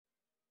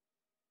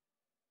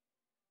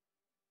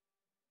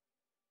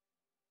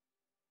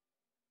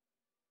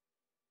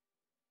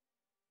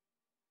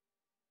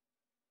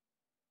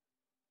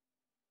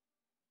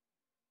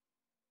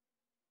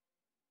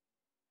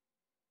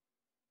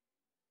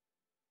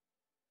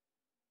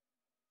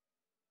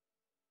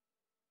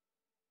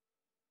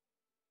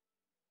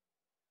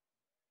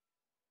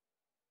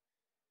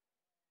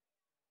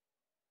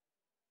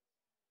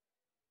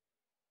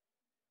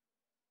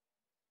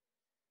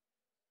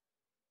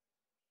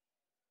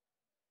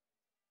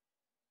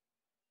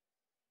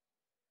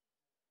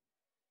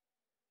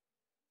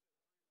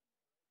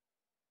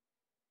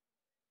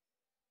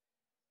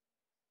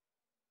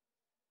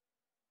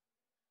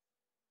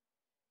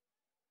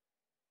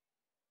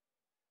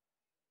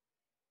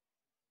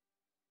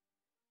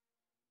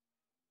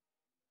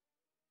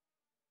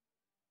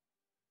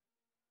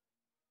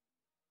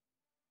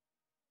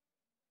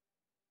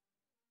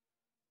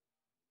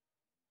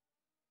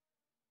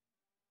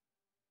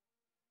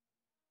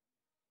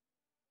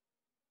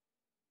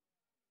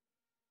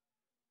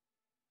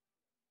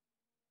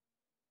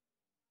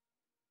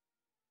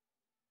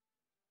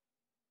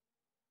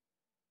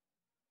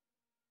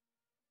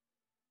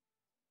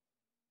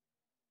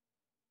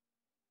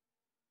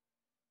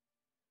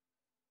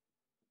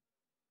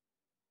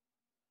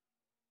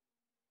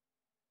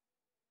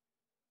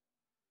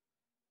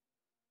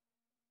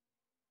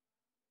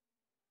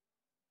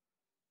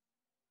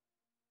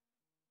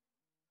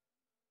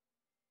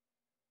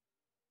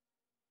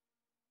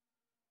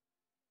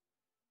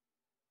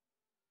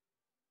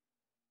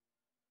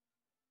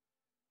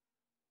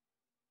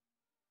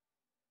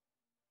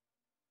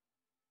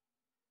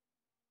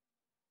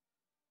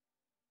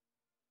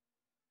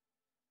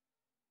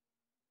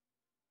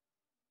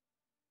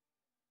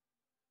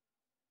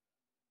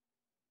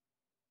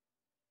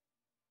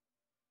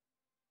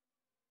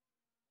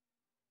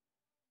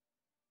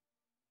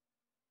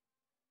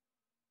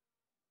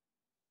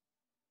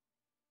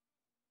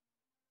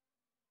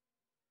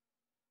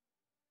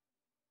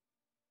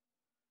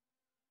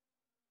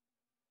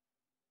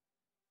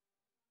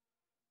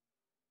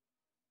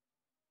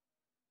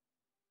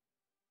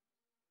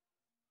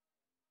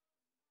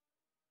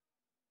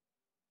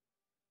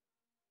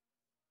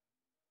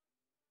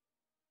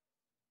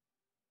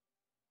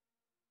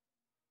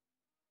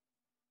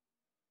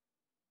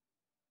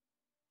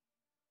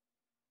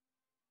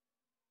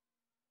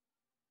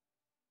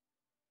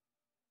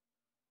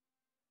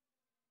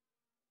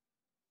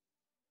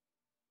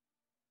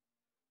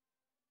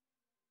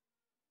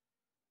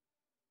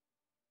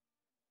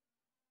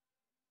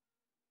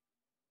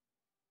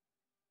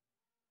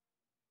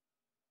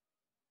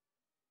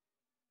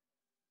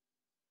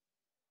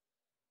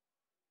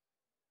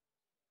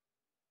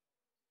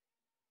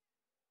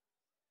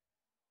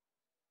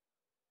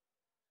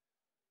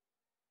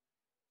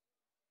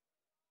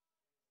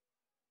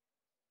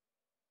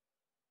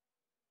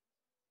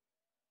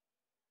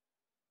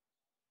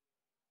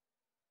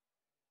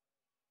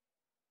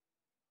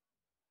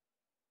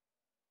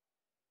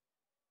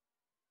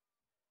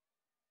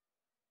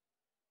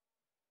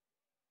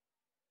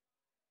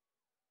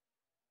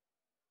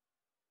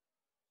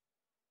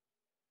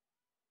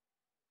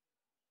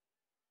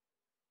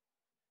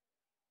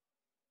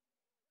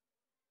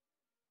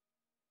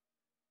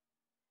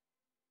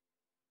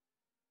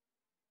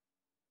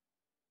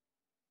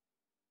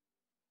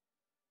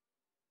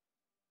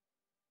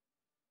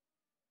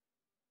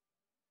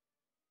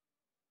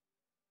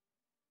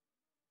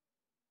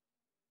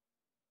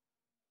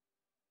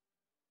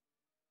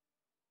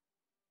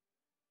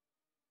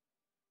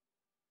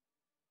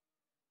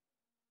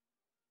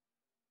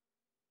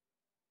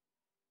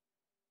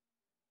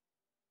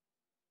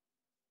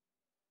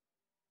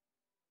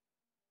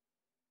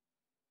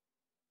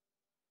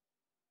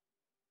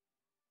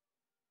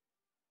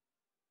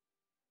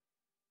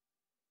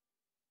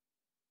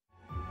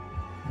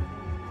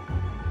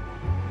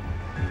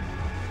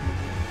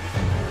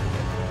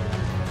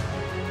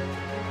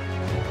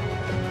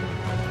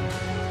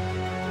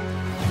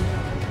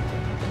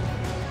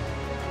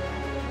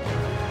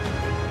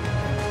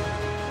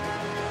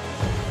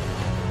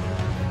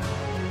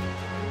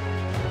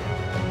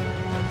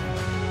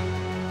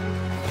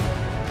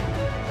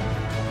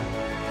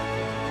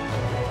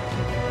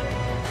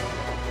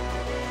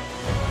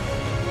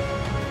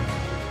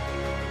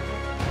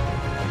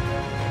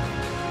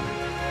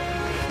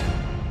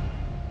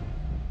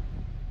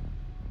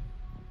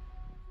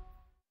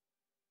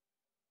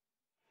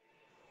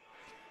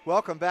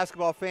Welcome,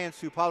 basketball fans,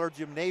 to Pollard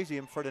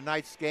Gymnasium for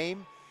tonight's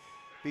game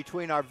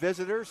between our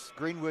visitors,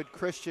 Greenwood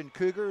Christian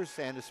Cougars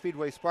and the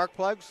Speedway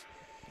Sparkplugs.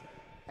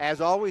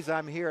 As always,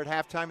 I'm here at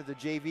halftime of the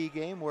JV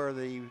game where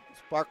the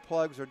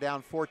Sparkplugs are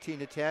down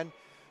 14-10,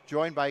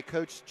 joined by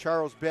Coach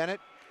Charles Bennett.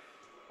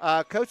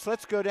 Coach,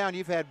 let's go down.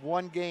 You've had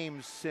one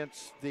game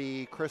since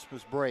the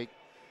Christmas break.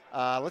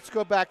 Let's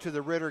go back to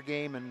the Ritter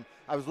game, and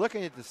I was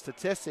looking at the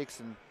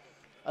statistics, and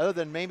other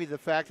than maybe the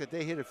fact that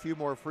they hit a few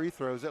more free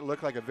throws, it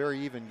looked like a very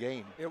even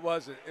game. It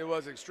was an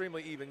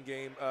extremely even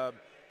game.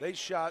 They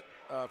shot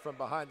from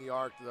behind the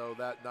arc, though,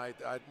 that night.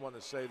 I'd want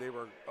to say they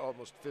were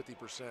almost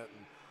 50%. And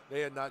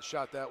they had not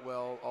shot that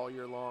well all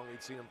year long.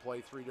 We'd seen them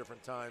play 3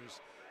 different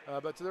times.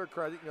 But to their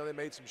credit, they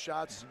made some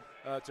shots.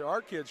 To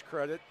our kids'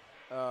 credit,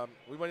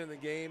 we went in the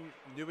game,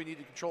 knew we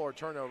needed to control our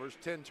turnovers,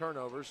 10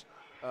 turnovers.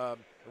 And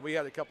we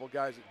had a couple of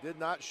guys that did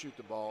not shoot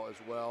the ball as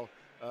well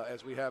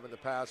as we have in the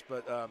past.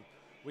 But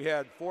we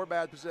had 4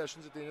 bad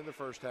possessions at the end of the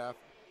first half.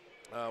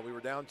 We were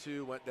down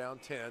 2, went down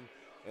 10,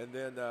 and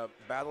then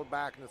battled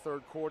back in the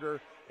third quarter.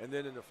 And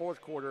then in the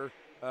fourth quarter,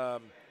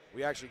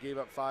 we actually gave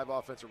up 5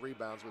 offensive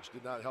rebounds, which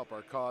did not help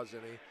our cause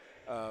any.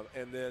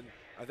 And then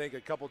I think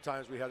a couple of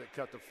times we had it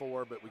cut to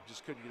 4, but we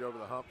just couldn't get over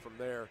the hump from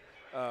there.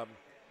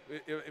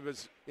 It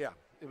was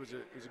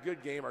a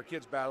good game. Our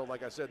kids battled.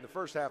 Like I said, in the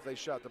first half, they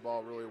shot the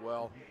ball really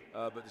well.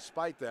 But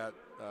despite that,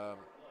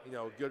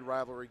 good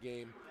rivalry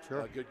game,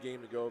 sure. A good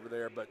game to go over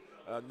there. But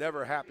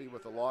never happy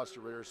with the loss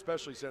to Ritter,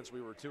 especially since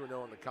we were 2-0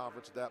 in the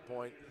conference at that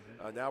point.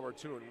 Now we're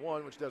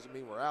 2-1, which doesn't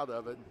mean we're out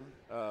of it.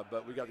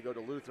 But we got to go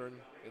to Lutheran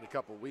in a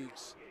couple of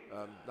weeks.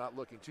 Not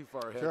looking too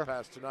far ahead sure.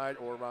 past tonight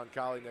or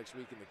Roncalli next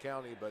week in the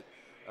county. But,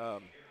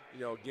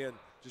 again,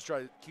 just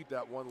try to keep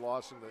that one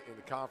loss in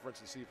the conference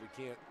and see if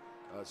we can't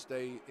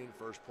stay in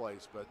first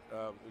place. But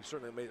we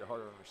certainly made it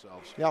harder on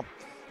ourselves. Yeah.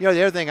 The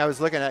other thing I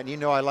was looking at,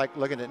 and I like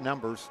looking at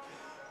numbers,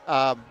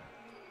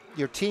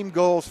 your team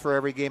goals for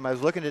every game. I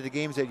was looking at the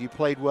games that you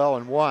played well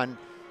and won.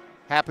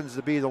 Happens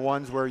to be the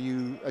ones where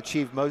you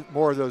achieved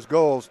more of those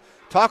goals.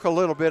 Talk a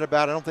little bit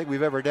about, I don't think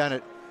we've ever done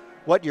it,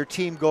 what your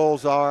team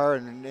goals are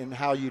and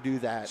how you do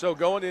that. So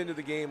going into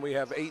the game, we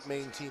have 8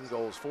 main team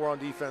goals, 4 on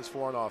defense,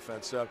 4 on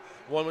offense.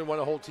 One, we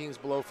want to hold teams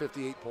below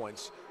 58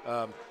 points.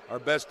 Our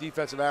best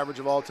defensive average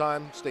of all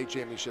time, state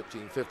championship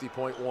team,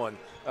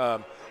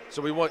 50.1.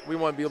 So we want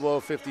to be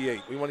below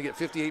 58. We want to get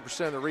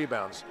 58% of the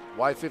rebounds.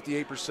 Why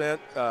 58%?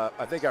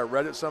 I think I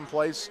read it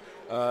someplace,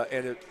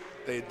 and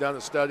they had done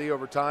a study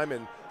over time,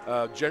 and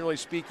generally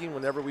speaking,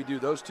 whenever we do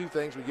those 2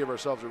 things, we give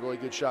ourselves a really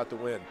good shot to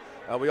win.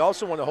 We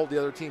also want to hold the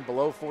other team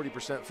below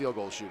 40% field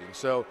goal shooting.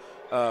 So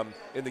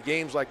in the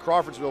games like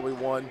Crawfordsville we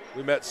won,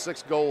 we met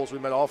 6 goals. We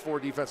met all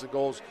 4 defensive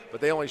goals, but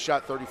they only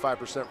shot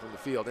 35% from the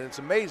field. And it's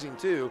amazing,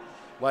 too,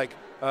 like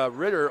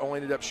Ritter only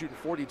ended up shooting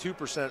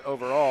 42%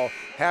 overall.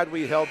 Had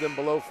we held them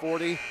below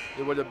 40,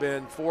 it would have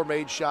been 4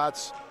 made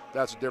shots.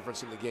 That's a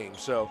difference in the game.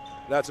 So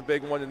that's a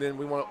big one. And then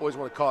we always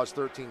want to cause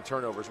 13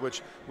 turnovers,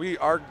 which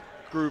our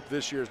group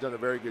this year has done a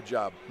very good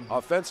job.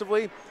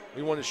 Offensively,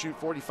 we want to shoot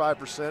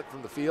 45%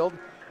 from the field,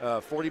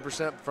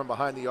 40% from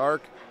behind the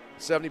arc,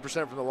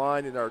 70% from the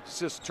line. In our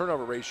assist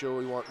turnover ratio,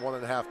 we want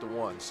 1.5 to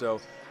 1.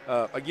 So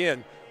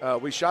again,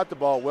 we shot the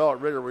ball well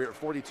at Ritter. We were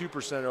at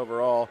 42%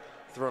 overall.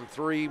 From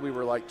 3, we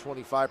were like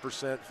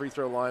 25%. Free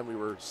throw line, we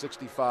were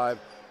 65.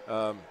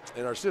 And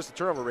our assist to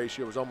turnover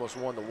ratio was almost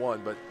 1 to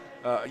 1. But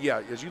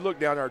as you look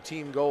down our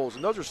team goals,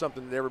 and those are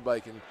something that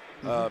everybody can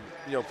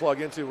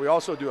plug into. We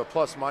also do a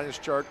plus-minus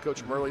chart.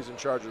 Coach Murley's in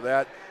charge of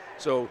that.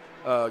 So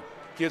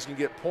kids can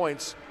get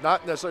points,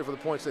 not necessarily for the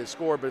points they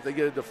score, but if they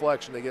get a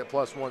deflection, they get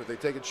 +1. If they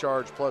take a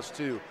charge,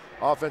 +2.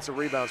 Offensive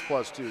rebounds,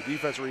 +2.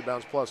 Defensive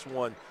rebounds,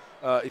 +1.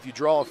 If you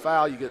draw a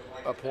foul, you get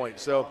a point.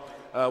 So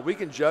we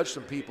can judge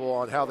some people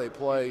on how they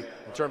play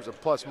in terms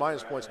of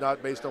plus-minus points,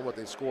 not based on what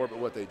they score, but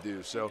what they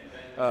do. So,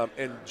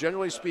 and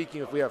generally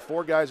speaking, if we have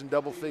 4 guys in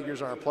double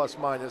figures on our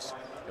plus-minus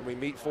and we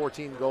meet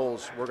 14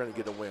 goals, we're going to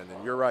get a win.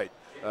 And you're right.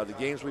 The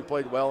games we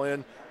played well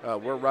in,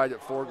 we're right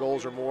at 4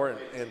 goals or more.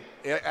 And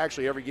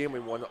actually, every game we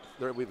won,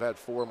 we've had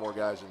 4 more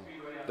guys in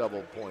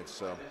double points.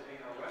 So,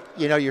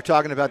 you're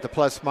talking about the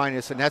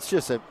plus-minus, and that's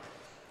just a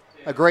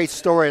great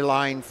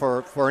storyline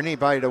for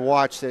anybody to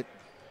watch. That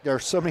there are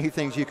so many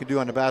things you can do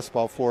on the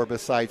basketball floor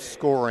besides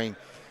scoring,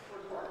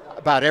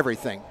 about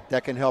everything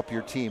that can help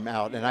your team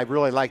out. And I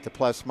really like the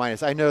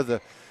plus-minus. I know the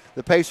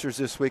Pacers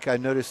this week, I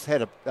noticed,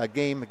 had a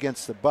game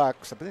against the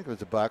Bucks. I think it was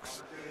the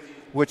Bucks,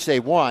 which they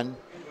won.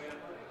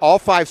 All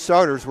 5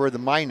 starters were the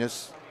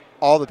minus.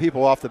 All the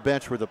people off the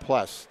bench were the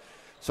plus.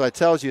 So it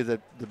tells you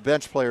that the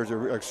bench players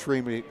are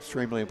extremely,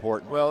 extremely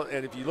important. Well,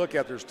 and if you look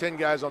at, there's 10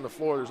 guys on the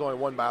floor, there's only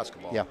 1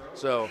 basketball. Yeah.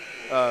 So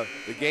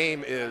the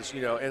game is,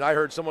 and I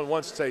heard someone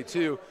once say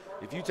too,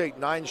 if you take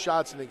 9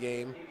 shots in the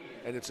game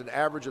and it's an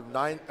average of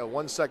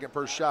 1 second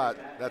per shot,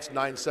 that's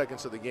 9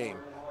 seconds of the game.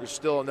 There's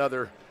still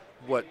another,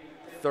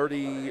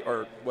 30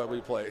 or what we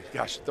play?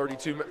 Gosh,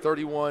 32,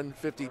 31,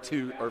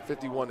 52 or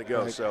 51 to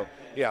go. Right.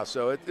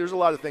 So there's a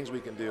lot of things we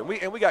can do,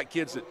 and we got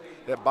kids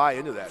that buy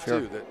into that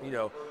sure. too.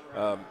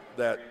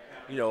 That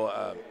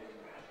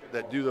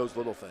that do those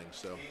little things.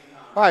 So,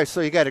 all right,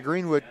 so you got a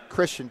Greenwood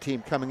Christian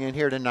team coming in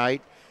here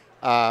tonight.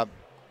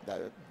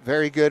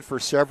 Very good for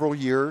several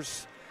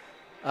years.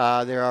 They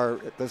are,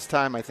 at this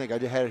time, I think I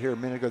had it here a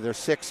minute ago, they're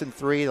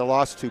 6-3. They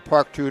lost to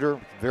Park Tudor,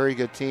 very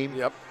good team.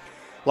 yep.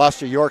 Lost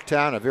to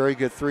Yorktown, a very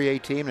good 3A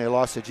team. They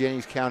lost to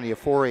Jennings County, a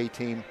 4A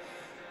team.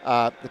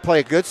 They play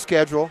a good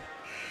schedule.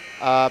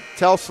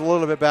 Tell us a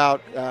little bit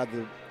about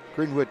the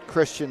Greenwood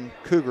Christian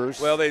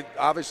Cougars. Well, they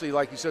obviously,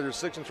 like you said, they're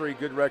 6-3,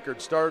 good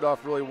record. Started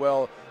off really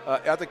well.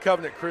 At the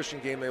Covenant Christian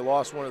game, they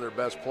lost one of their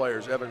best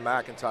players, Evan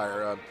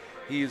McIntyre.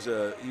 He was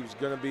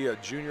going to be a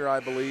junior, I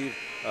believe,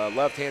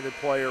 left-handed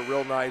player,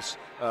 real nice.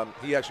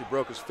 He actually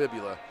broke his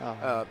fibula.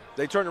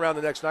 They turned around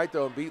the next night,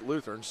 though, and beat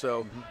Lutheran.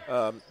 So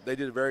they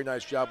did a very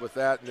nice job with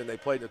that. And then they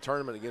played in a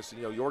tournament against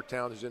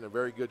Yorktown, who's in a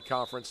very good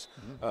conference.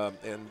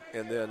 And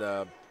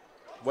then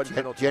what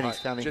Jennings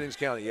County. Jennings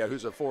County, yeah,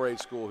 who's a 4A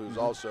school, who's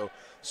also.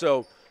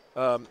 So,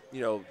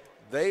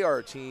 they are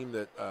a team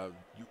that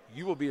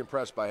you will be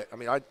impressed by. I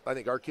mean, I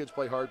think our kids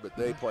play hard, but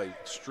they play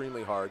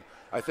extremely hard.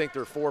 I think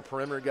their 4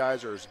 perimeter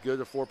guys are as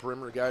good as 4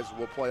 perimeter guys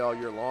will play all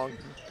year long.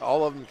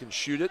 All of them can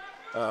shoot it.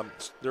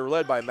 They're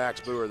led by Max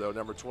Boer, though,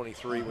 number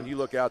 23. When you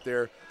look out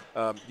there,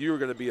 you're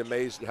going to be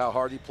amazed at how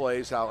hard he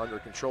plays, how under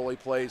control he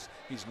plays.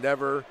 He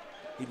never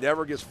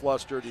gets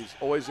flustered. He's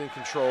always in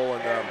control,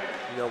 and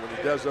when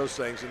he does those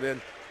things. And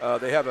then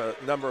they have a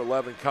number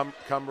 11,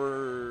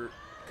 Comfort.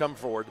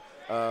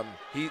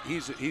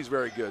 He's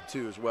very good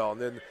too as well. And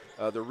then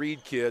the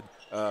Reed kid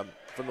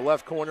from the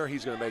left corner,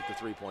 he's going to make the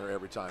 3-pointer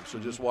every time. So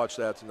just watch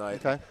that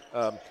tonight. Okay.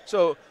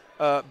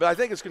 But I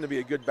think it's going to be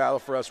a good battle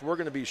for us. We're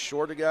going to be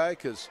short a guy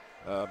because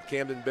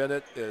Camden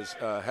Bennett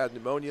had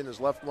pneumonia in his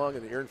left lung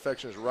and the ear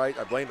infection is right.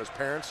 I blame his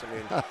parents. I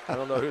mean, I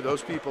don't know who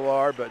those people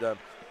are, but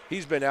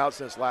he's been out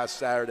since last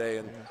Saturday.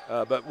 And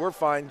but we're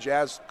fine.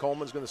 Jazz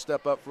Coleman's going to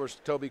step up for us,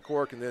 Toby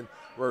Cork, and then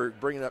we're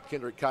bringing up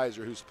Kendrick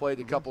Kaiser, who's played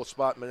a couple of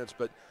spot minutes,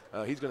 but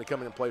he's going to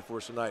come in and play for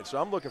us tonight.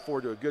 So I'm looking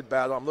forward to a good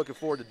battle. I'm looking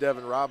forward to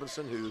Devin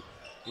Robinson, who,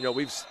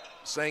 we've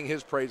sang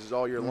his praises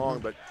all year long,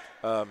 but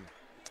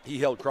he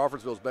held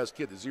Crawfordsville's best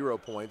kid to 0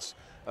 points,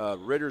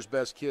 Ritter's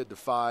best kid to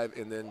 5,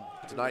 and then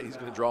tonight he's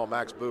going to draw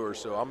Max Boer.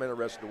 So I'm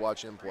interested to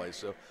watch him play.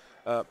 So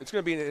it's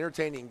going to be an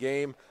entertaining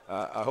game.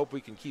 I hope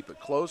we can keep it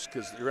close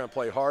because you're going to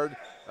play hard.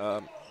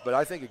 But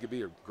I think it could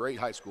be a great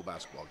high school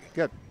basketball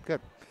game.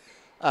 Good.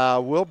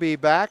 We'll be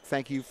back.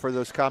 Thank you for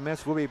those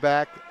comments. We'll be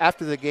back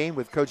after the game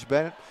with Coach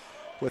Bennett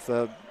with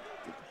a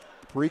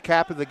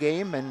recap of the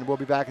game, and we'll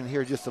be back in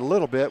here just a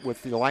little bit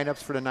with the lineups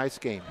for tonight's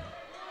game.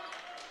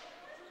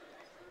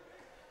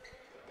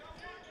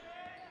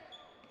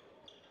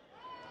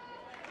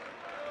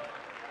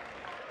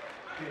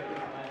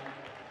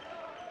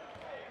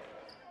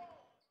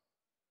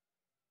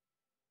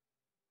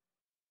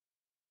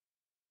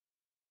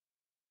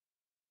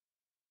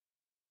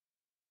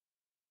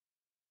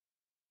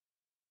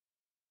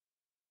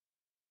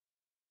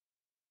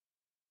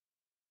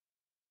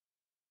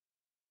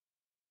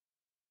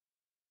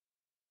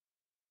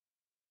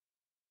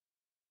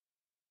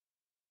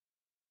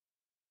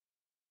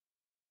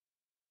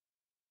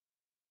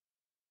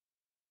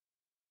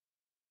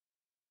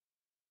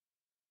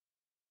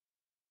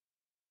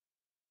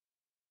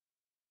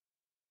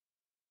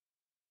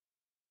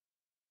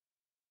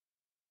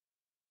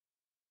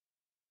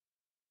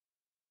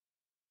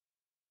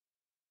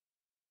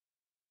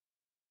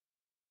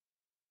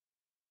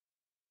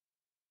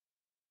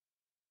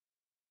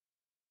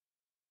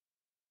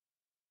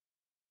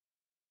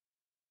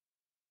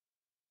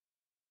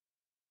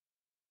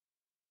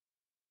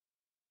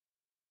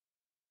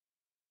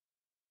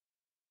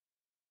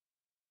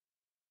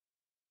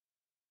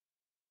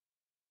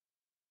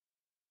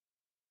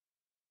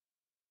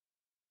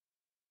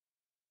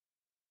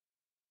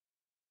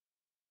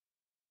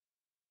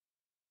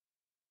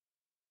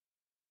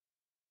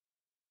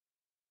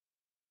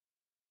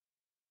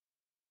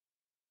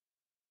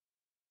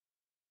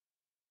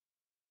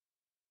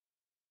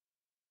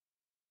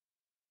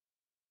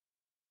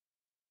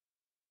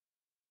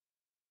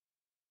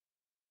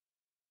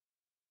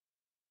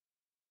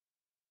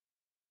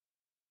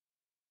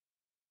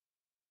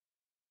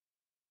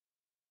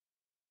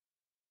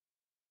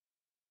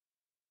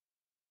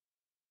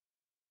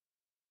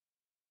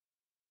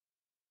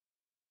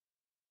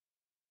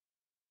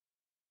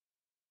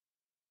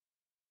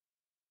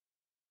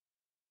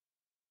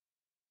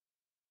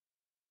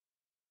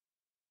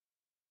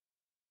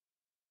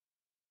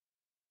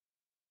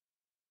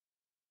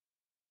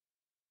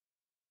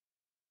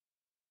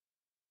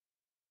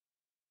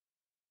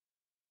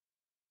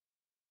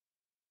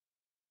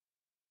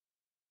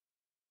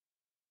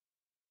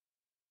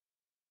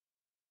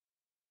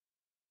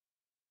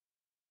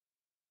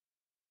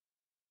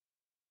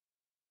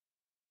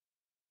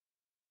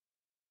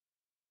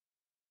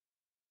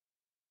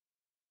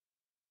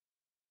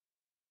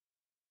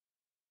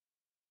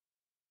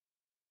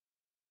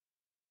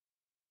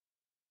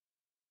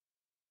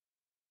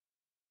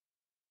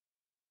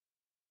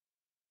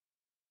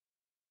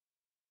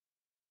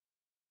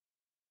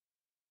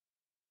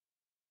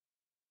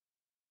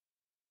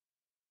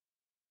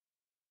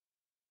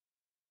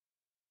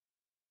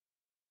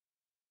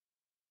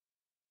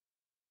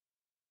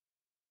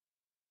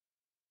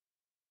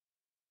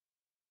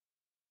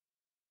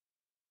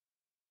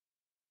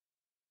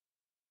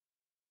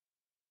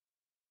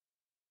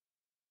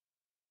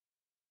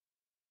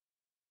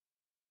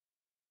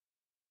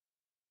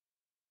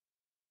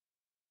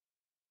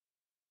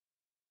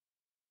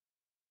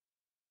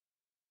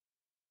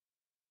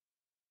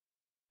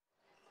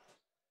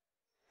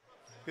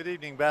 Good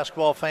evening,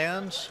 basketball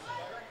fans.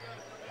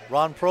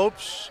 Ron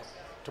Probst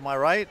to my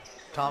right,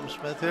 Tom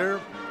Smith here.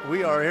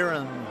 We are here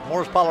in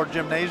Morris Pollard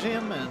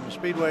Gymnasium in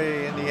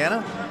Speedway,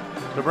 Indiana,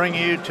 to bring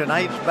you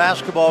tonight's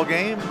basketball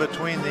game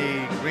between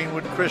the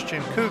Greenwood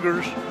Christian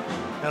Cougars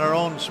and our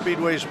own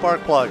Speedway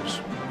Spark Plugs.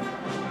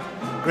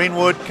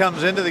 Greenwood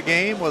comes into the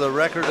game with a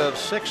record of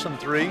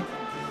 6-3.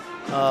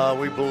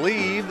 We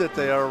believe that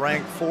they are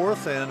ranked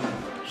 4th in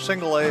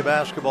single A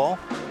basketball.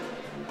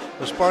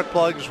 The Spark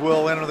Plugs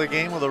will enter the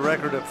game with a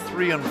record of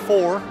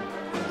 3-4.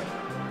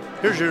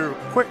 Here's your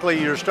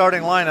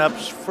starting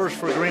lineups. First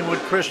for Greenwood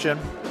Christian,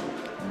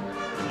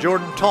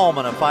 Jordan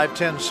Tallman, a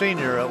 5'10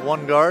 senior at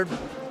one guard,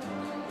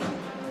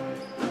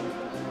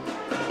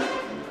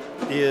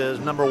 is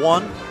number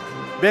 1.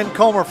 Ben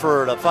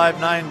Comerford, a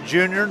 5'9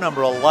 junior,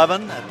 number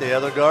 11 at the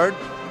other guard.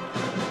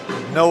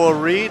 Noah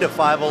Reed, a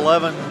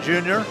 5'11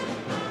 junior,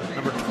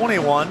 number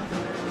 21,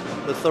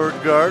 the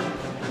third guard.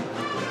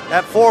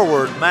 At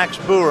forward, Max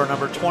Boer,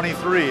 number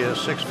 23, a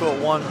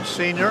 6'1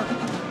 senior.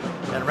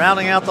 And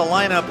rounding out the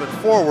lineup at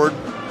forward,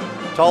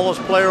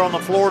 tallest player on the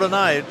floor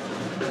tonight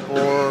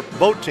for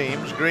both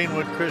teams,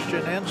 Greenwood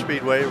Christian and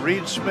Speedway,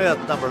 Reed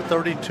Smith, number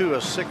 32, a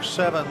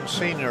 6'7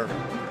 senior.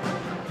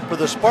 For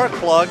the Spark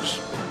Plugs,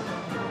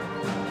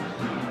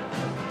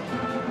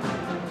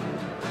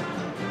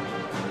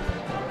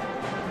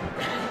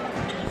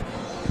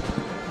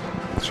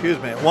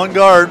 at one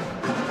guard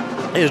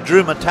is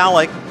Drew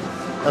Metallic,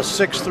 a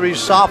 6'3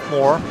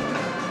 sophomore.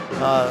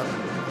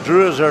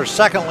 Drew is our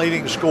second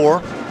leading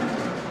scorer.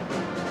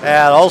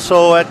 And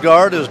also at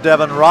guard is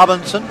Devin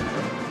Robinson,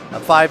 a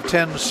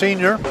 5'10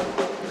 senior.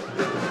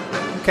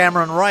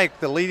 Cameron Reich,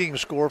 the leading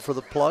scorer for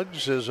the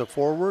Plugs, is a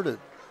forward at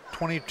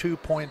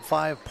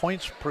 22.5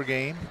 points per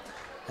game,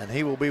 and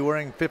he will be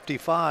wearing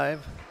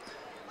 55.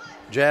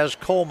 Jazz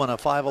Coleman, a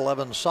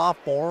 5'11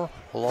 sophomore,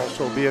 will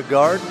also be a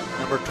guard,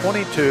 number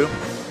 22.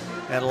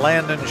 And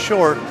Landon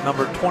Short,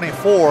 number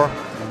 24,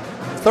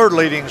 third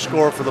leading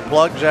scorer for the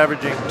Plugs,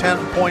 averaging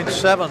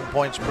 10.7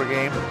 points per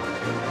game.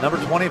 Number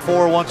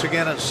 24, once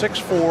again at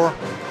 6'4",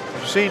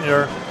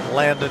 senior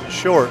Landon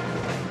Short.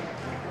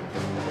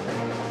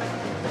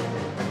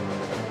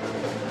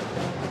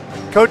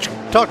 Coach,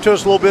 talk to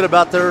us a little bit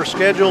about their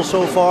schedule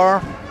so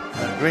far,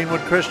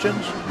 Greenwood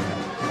Christians.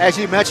 As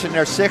you mentioned,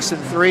 they're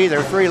 6-3.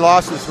 Their 3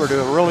 losses were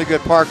to a really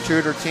good Park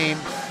Tudor team,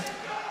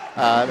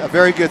 a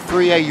very good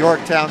 3A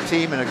Yorktown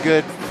team, and a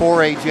good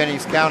 4A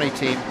Jennings County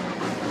team.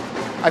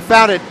 I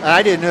found it,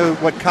 I didn't know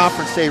what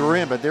conference they were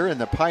in, but they're in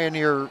the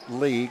Pioneer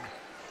League.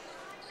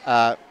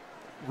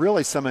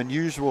 Really some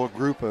unusual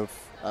group of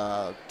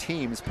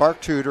teams. Park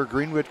Tudor,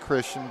 Greenwood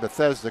Christian,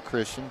 Bethesda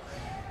Christian,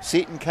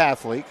 Seton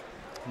Catholic,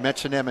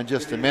 mention them in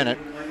just a minute,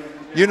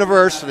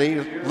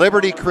 University,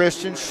 Liberty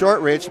Christian,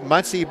 Shortridge,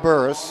 Muncie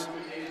Burris,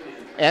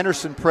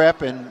 Anderson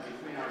Prep, and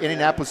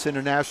Indianapolis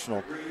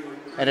International.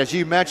 And as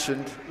you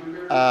mentioned,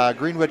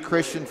 Greenwood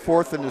Christian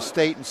 4th in the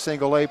state in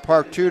single A,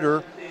 Park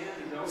Tudor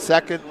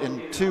 2nd in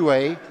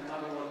 2A,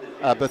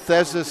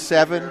 Bethesda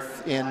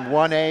 7th in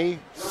 1A,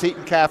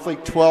 Seton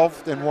Catholic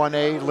 12th in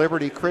 1A,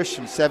 Liberty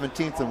Christian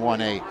 17th in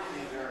 1A.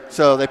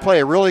 So they play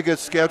a really good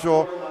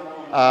schedule.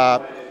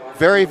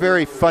 Very,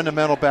 very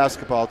fundamental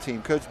basketball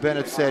team. Coach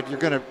Bennett said you're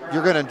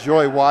gonna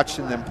enjoy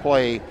watching them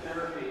play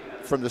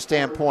from the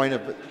standpoint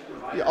of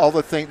all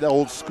the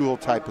old school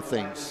type of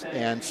things.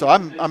 And so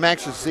I'm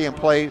anxious to see them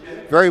play.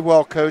 Very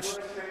well coached.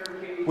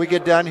 We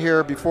get done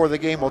here before the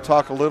game, we'll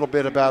talk a little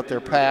bit about their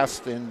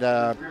past and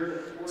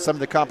some of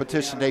the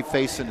competition they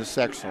face in the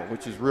sectional,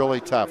 which is really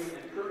tough.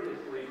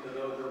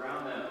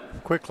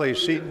 Quickly,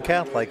 Seton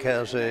Catholic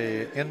has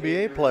a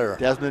NBA player.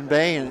 Desmond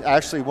Bain,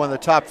 actually one of the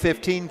top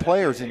 15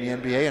 players in the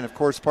NBA, and of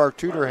course Park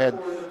Tudor had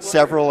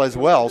several as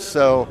well.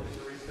 So,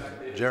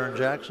 Jaron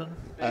Jackson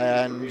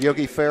and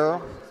Yogi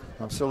Farrell,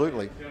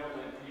 absolutely.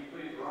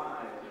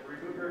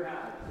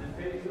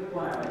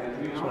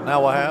 So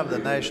now we'll have the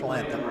national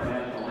anthem.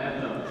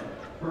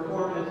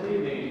 Performed this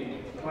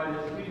evening by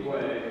the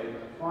Speedway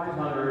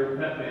 500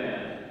 Pep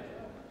Band.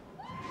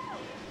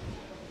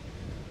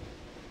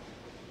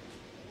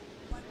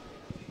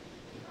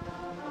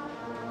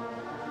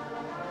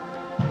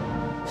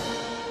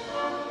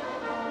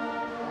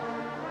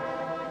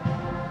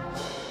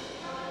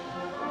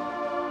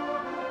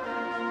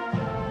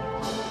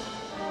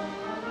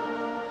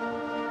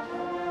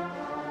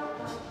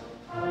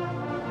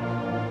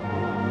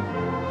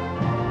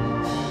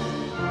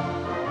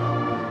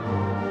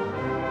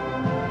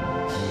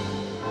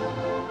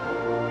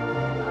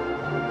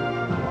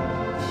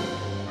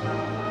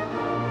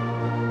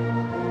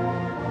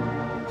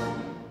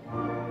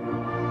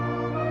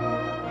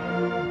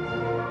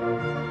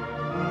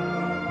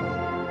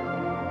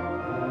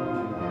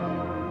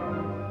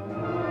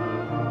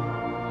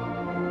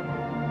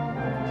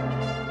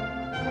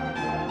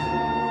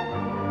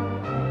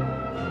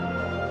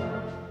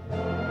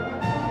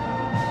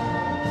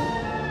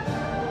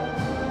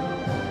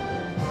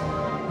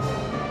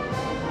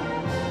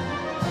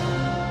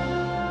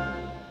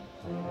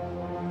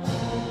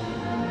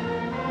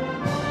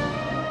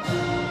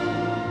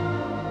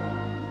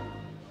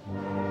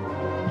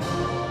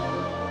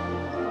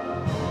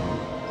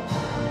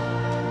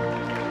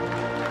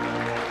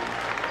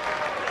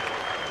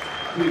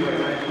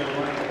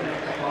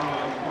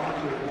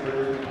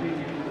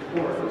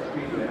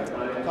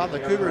 Tom, the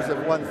Cougars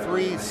have won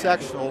 3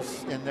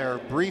 sectionals in their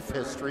brief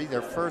history.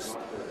 Their first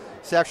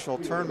sectional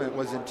tournament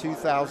was in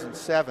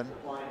 2007.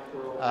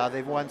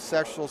 They've won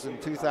sectionals in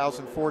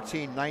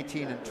 2014,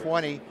 19, and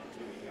 20.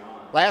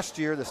 Last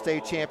year, the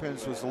state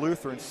champions was the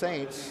Lutheran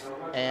Saints,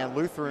 and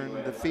Lutheran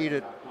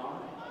defeated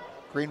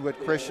Greenwood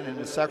Christian in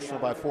the sectional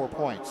by 4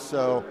 points.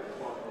 So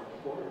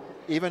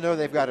even though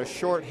they've got a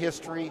short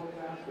history,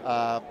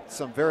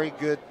 some very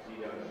good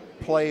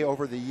play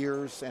over the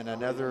years, and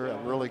another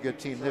really good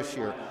team this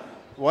year.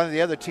 One of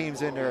the other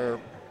teams in their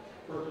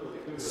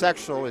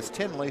sectional is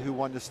Tinley, who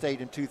won the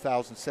state in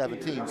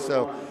 2017.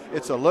 So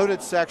it's a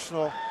loaded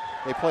sectional.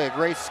 They play a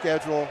great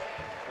schedule.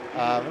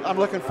 I'm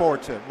looking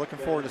forward to it. Looking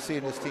forward to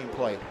seeing this team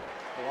play.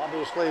 Well,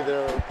 obviously,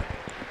 their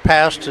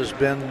past has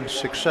been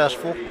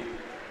successful.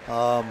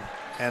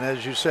 And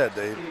as you said,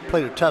 they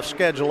played a tough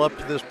schedule up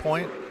to this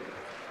point.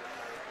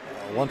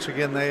 Once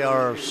again, they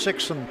are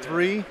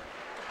 6-3.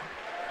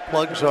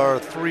 Plugs are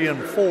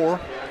 3-4.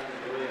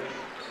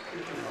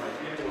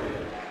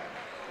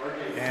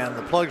 And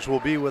the Plugs will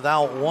be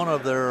without one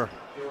of their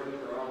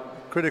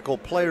critical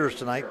players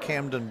tonight,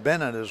 Camden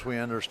Bennett, as we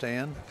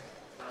understand,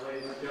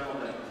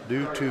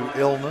 due to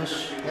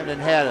illness. Camden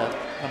had a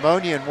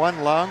pneumonia in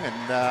one lung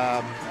and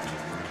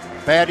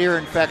bad ear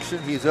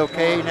infection. He's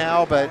okay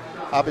now, but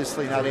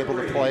obviously not able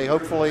to play.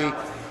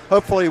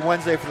 Hopefully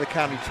Wednesday for the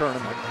county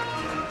tournament.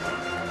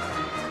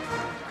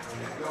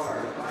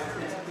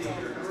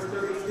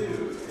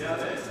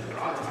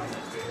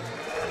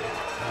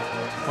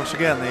 Once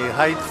again, the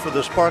height for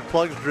the Spark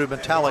Plugs drew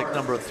metallic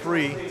number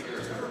 3.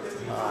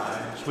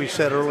 As we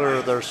said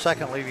earlier, their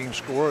second leading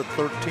scorer at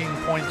 13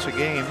 points a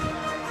game.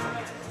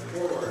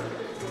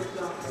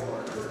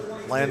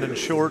 Landon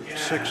Short,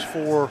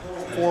 6'4"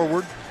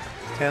 forward,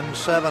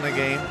 10-7 a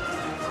game.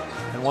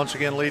 And once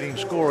again, leading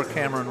scorer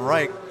Cameron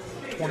Reich,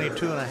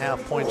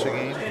 22.5 points a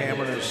game.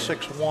 Cameron is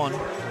 6'1",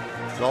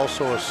 is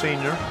also a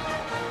senior.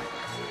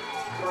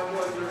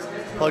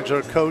 Plugs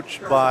are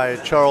coached by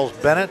Charles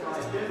Bennett.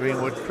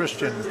 Greenwood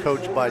Christian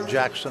coached by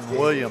Jackson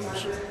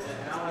Williams.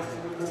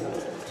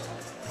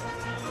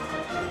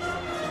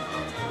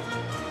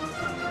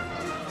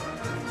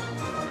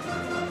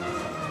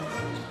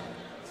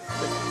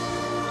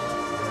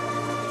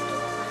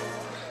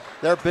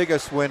 Their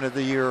biggest win of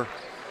the year,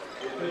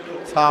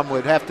 Tom,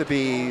 would have to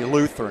be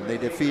Lutheran. They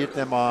defeated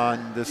them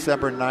on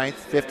December 9th,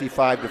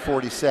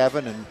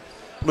 55-47, and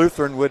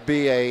Lutheran would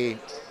be a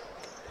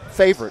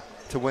favorite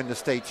to win the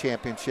state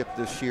championship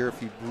this year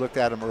if you looked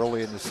at them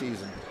early in the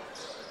season.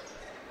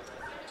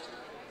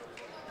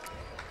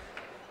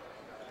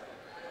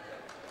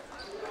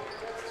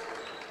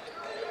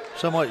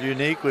 Somewhat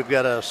unique, we've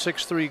got a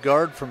 6'3"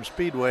 guard from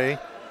Speedway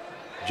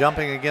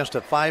jumping against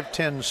a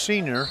 5'10"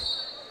 senior.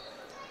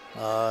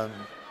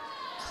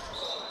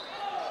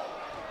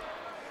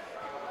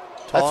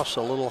 Toss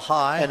a little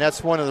high. And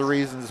that's one of the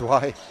reasons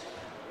why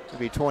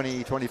maybe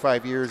 20,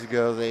 25 years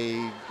ago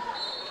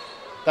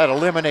that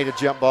eliminated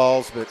jump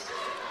balls, but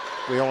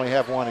we only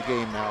have one a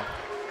game now.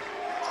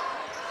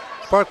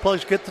 Spark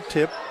Plugs get the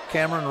tip.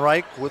 Cameron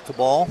Reich with the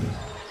ball.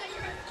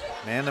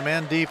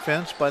 Man-to-man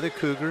defense by the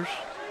Cougars.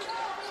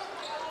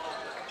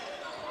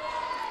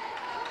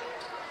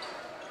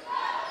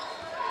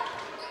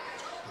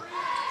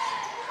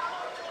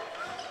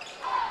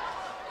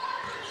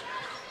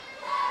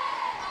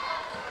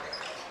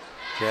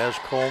 Jazz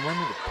Coleman,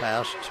 the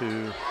pass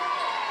to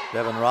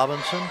Devin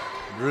Robinson.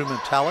 Drew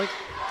Metallic.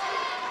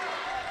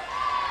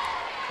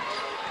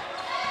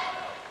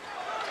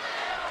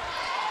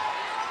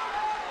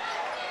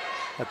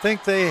 I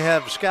think they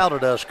have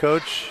scouted us,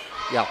 Coach.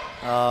 Yeah.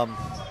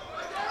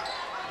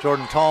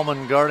 Jordan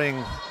Tallman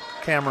guarding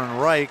Cameron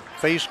Reich,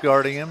 face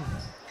guarding him.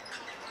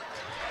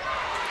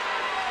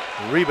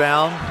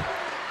 Rebound,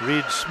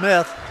 Reed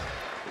Smith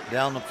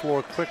down the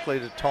floor quickly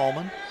to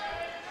Tallman.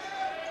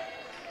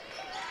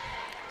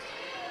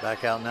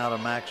 Back out now to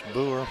Max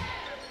Boer.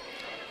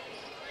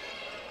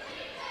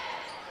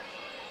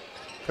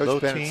 Coach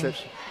Both Bennett teams, said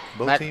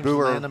both Max teams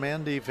Boer,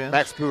 man-to-man defense.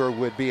 Max Boer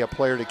would be a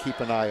player to keep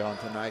an eye on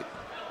tonight.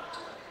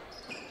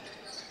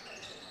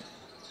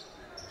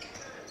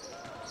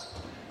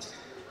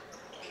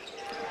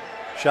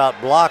 Shot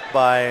blocked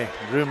by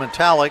Drew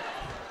Metallic.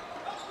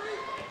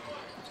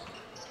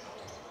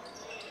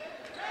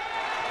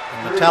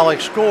 And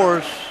Metallic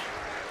scores,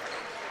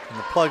 and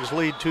the Plugs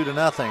lead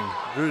 2-0.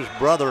 Drew's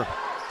brother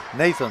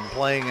Nathan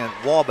playing at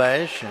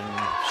Wabash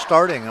and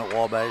starting at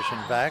Wabash,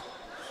 in fact,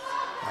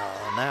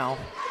 now,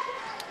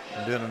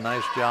 and doing a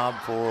nice job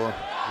for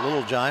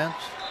Little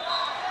Giants.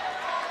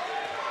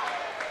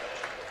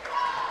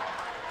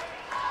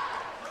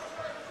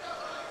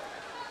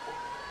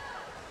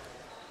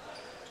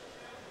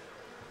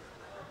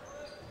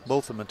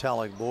 Both the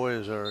Metallic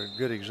boys are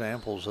good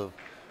examples of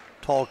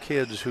tall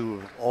kids who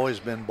have always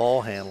been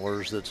ball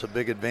handlers. That's a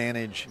big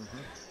advantage.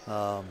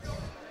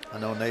 I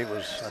know Nate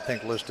was, I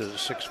think, listed at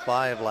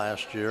 6'5"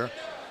 last year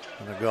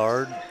in the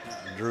guard.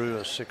 Drew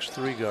a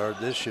 6'3" guard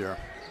this year.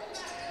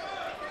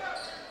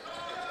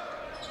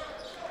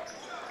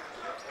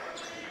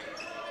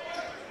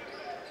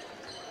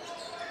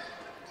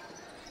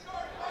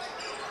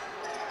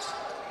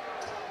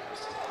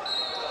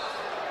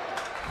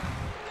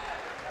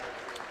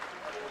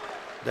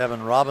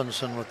 Devin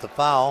Robinson with the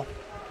foul.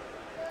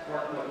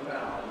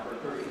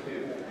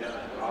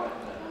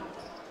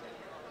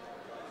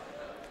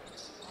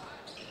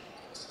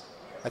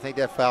 I think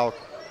that foul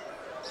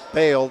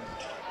bailed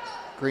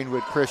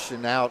Greenwood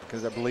Christian out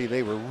because I believe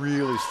they were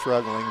really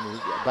struggling and were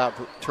about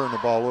to turn the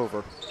ball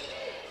over.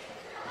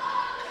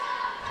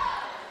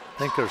 I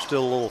think there's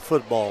still a little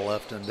football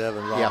left in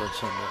Devin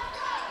Robinson.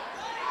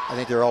 I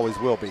think there always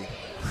will be.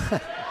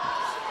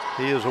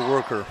 He is a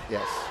worker.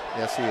 Yes,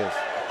 yes he is.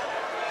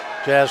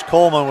 Jazz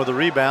Coleman with a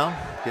rebound,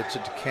 gets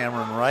it to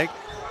Cameron Reich.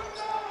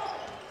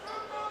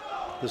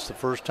 This is the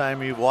first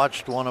time you've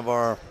watched one of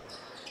our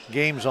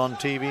games on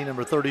TV,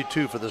 number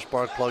 32 for the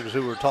Sparkplugs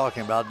who we're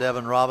talking about,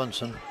 Devin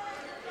Robinson.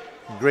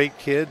 Great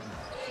kid,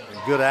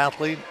 a good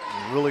athlete,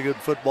 a really good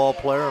football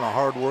player, and a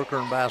hard worker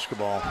in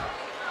basketball.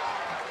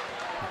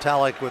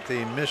 Metallic with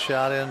the miss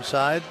shot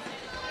inside.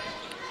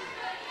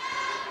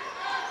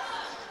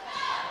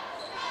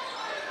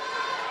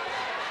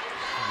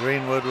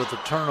 Greenwood with the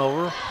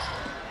turnover.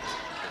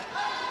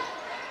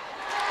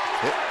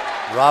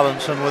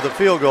 Robinson with a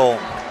field goal.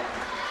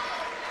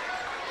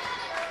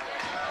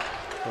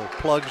 So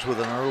Plugs with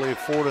an early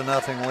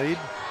 4-0 lead.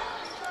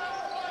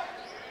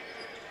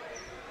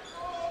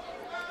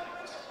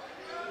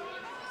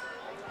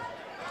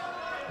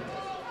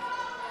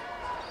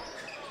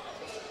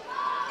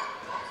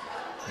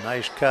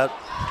 Nice cut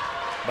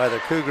by the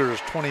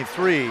Cougars,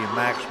 23,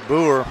 Max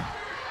Boer.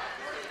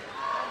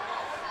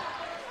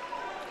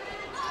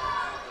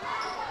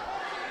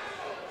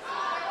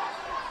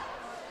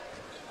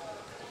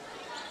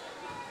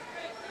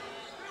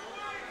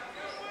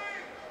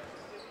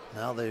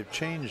 Now they've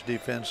changed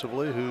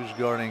defensively. Who's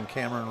guarding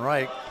Cameron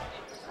Reich?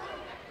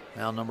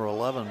 Now number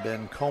 11,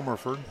 Ben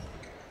Comerford.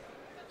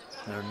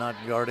 They're not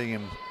guarding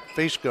him,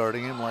 face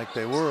guarding him like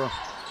they were.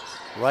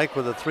 Reich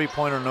with a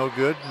three-pointer, no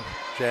good.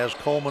 Jazz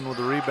Coleman with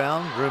the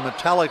rebound. Drew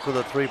Metallic with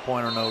a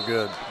three-pointer, no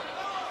good.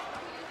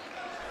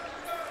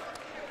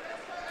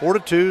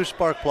 4-2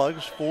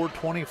 Sparkplugs,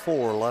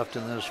 4:24 left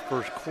in this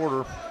first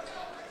quarter.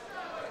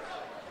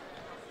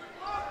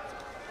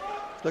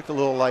 Looked a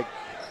little like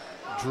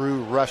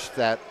Drew rushed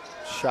that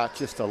shot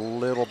just a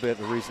little bit,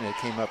 the reason it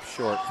came up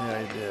short.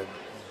 Yeah, he did.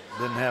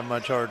 Didn't have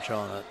much arch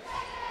on it.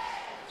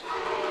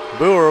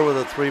 Boer with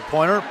a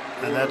three-pointer,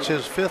 and that's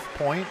his 5th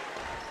point.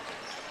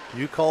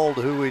 You called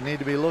who we need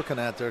to be looking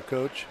at there,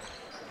 Coach.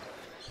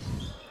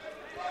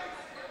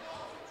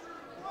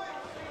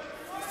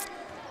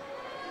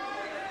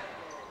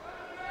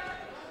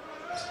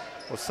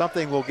 Well,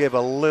 something will give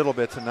a little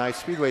bit tonight.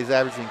 Speedway's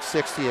averaging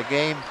 60 a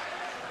game.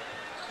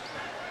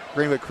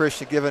 Greenwood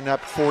Christian giving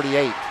up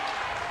 48.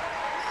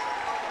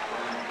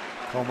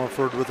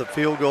 Comerford with a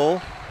field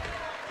goal.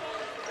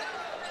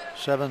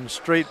 7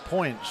 straight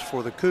points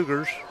for the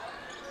Cougars.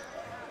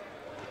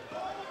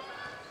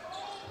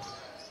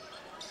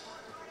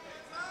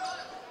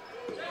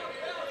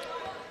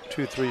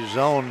 Two-three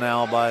zone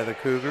now by the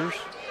Cougars.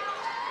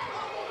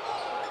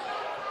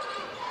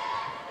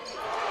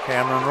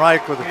 Cameron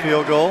Reich with a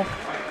field goal.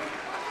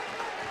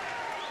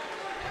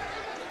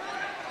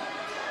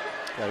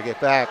 Got to get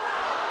back.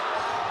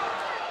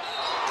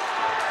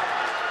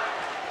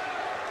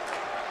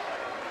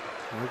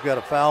 We've got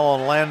a foul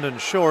on Landon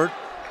Short.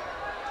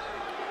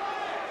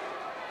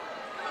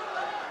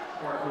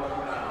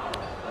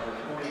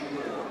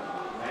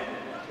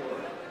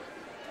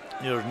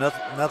 You know, there's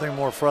nothing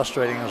more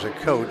frustrating as a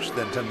coach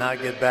than to not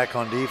get back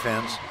on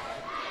defense.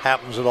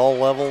 Happens at all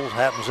levels,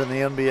 happens in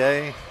the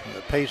NBA.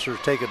 The Pacers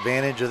take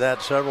advantage of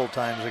that several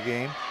times a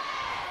game.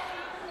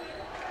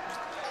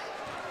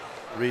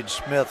 Reed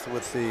Smith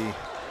with the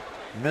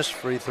missed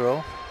free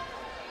throw.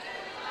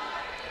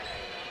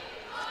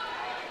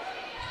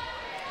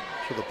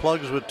 So the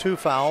Plugs with 2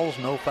 fouls,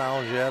 no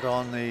fouls yet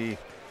on the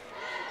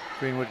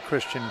Greenwood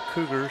Christian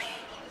Cougars.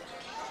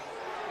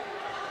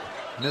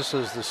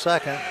 Misses the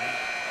second.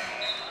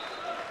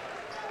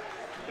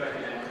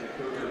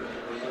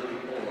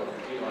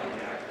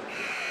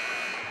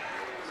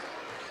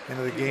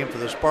 Into the game for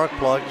the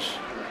Sparkplugs.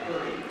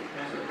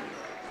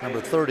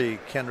 Number 30,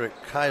 Kendrick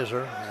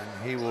Kaiser,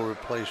 and he will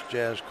replace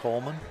Jazz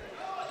Coleman.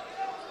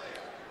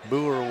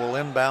 Boer will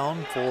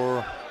inbound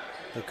for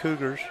the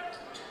Cougars.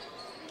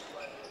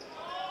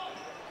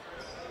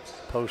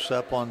 Posts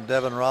up on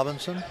Devin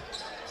Robinson.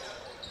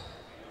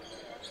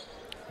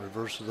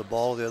 Reverses the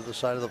ball to the other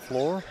side of the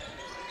floor.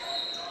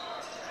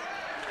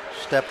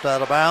 Stepped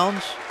out of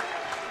bounds.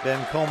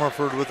 Ben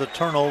Comerford with a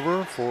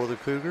turnover for the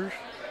Cougars.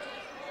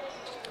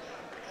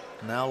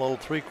 Now a little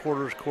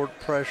 3/4 court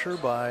pressure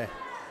by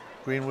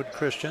Greenwood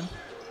Christian.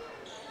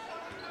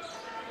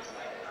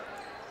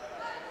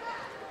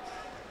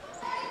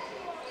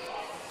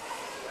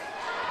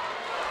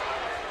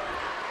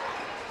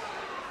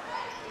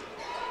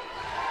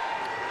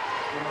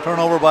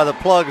 Turnover by the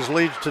Plugs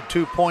leads to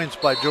 2 points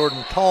by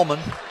Jordan Tallman.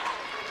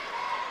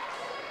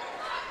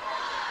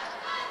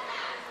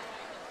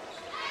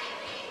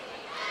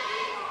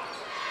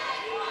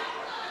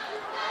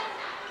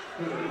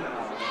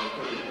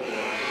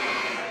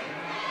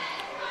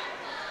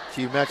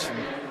 You mentioned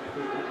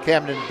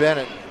Camden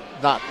Bennett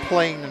not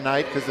playing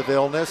tonight because of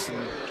illness.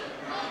 And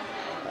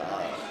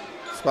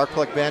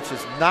Sparkplug bench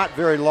is not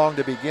very long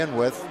to begin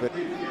with, but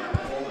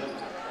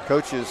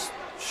coach is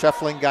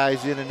shuffling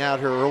guys in and out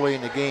here early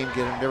in the game,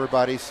 getting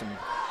everybody some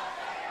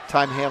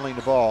time handling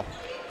the ball.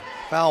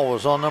 Foul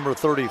was on number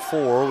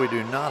 34. We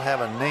do not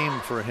have a name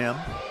for him.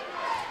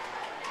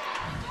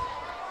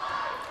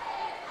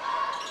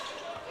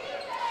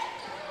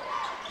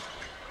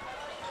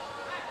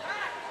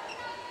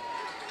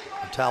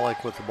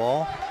 Metallic with the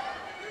ball.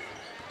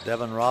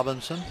 Devin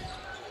Robinson.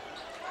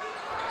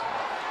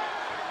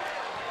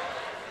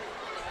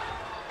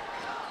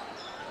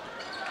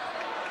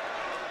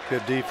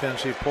 Good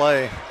defensive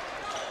play.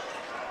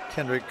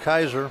 Kendrick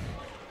Kaiser.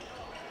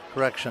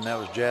 Correction, that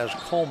was Jazz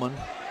Coleman.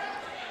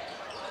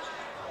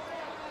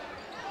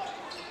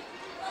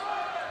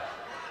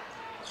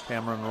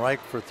 Cameron Reich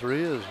for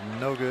three is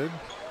no good.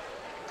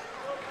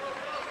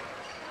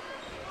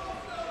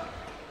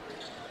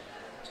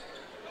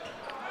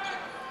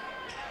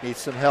 Needs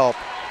some help.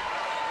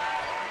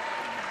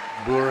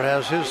 Boer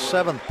has his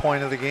 7th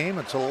point of the game.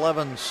 It's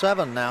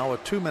 11-7 now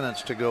with 2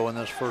 minutes to go in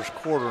this first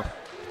quarter.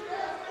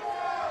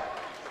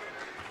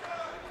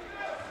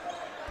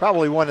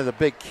 Probably one of the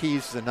big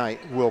keys tonight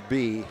will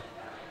be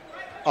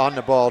on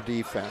the ball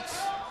defense.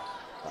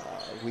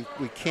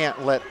 We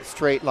can't let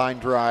straight line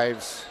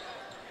drives,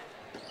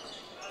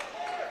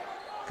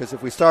 because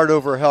if we start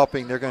over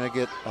helping, they're going to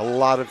get a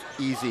lot of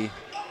easy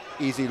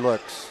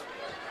looks.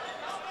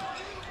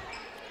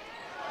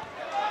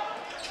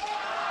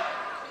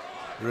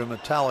 Drew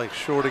Metallic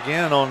short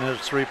again on his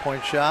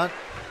 3-point shot.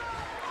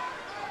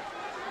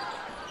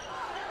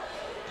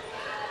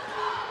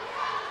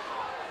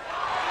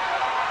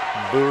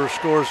 And Boer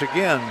scores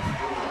again.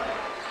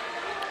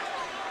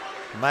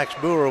 Max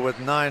Boer with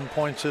 9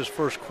 points his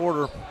first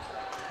quarter.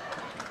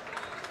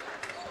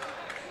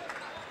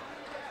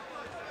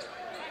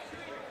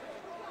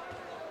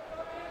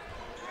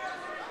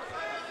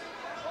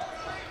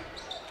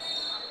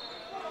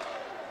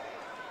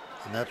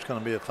 And that's going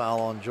to be a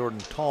foul on Jordan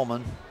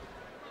Tallman.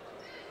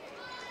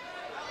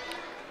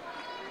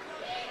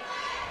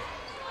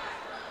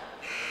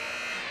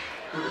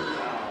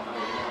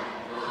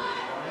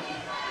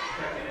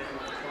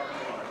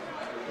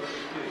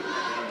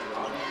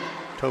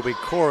 Toby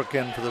Cork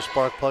in for the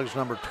Sparkplugs,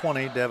 number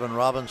 20. Devin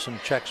Robinson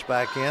checks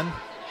back in.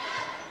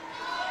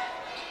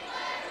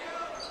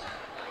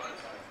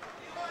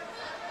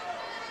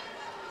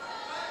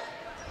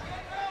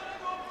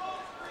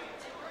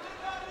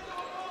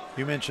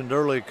 You mentioned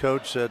earlier,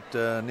 Coach,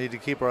 that need to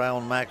keep our eye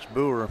on Max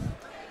Boer.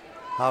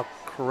 How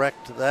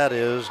correct that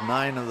is.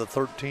 9 of the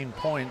 13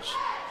 points.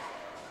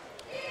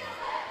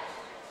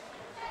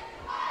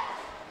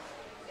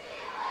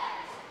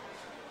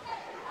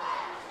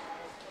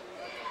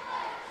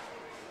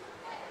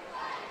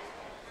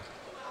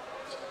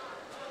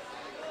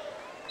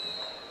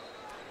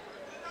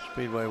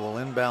 Speedway will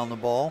inbound the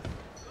ball.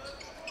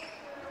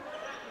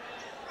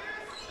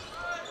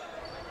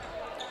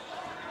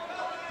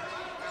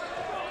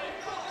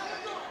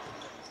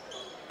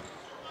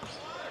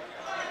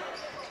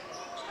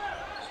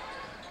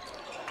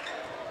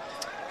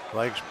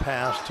 Reich's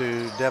pass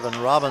to Devin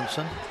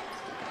Robinson.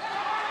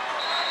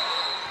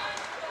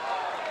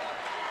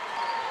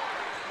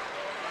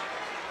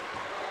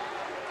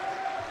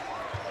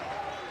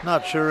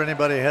 Not sure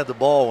anybody had the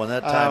ball when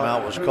that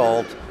timeout was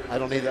called. I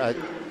don't need that.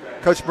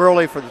 Coach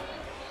Burley for the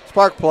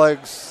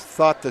Sparkplugs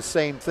thought the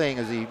same thing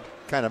as he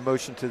kind of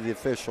motioned to the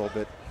official,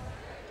 but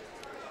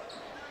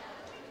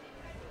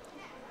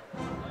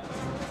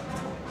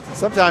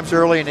sometimes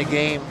early in the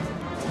game,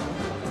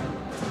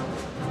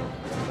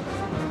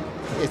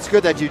 it's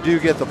good that you do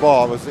get the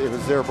ball. It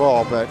was their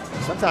ball, but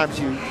sometimes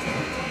you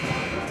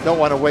don't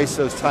want to waste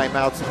those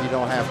timeouts if you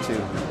don't have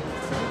to.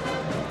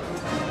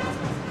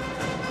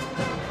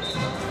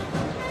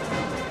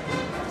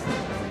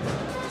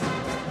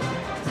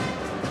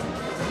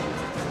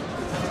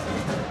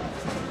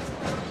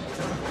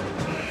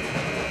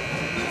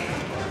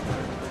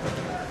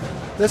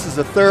 This is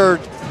the third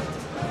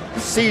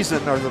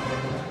season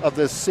of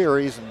this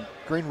series, and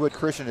Greenwood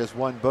Christian has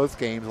won both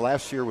games.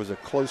 Last year was a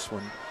close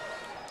one.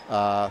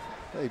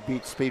 They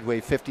beat Speedway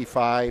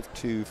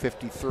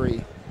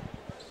 55-53.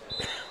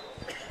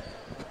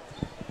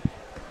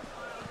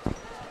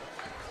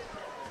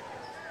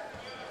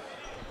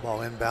 Ball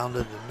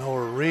inbounded to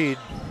Noah Reed.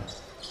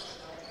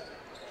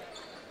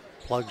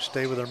 Plugs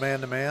stay with their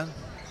man-to-man.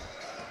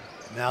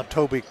 Now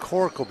Toby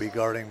Cork will be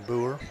guarding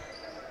Boer.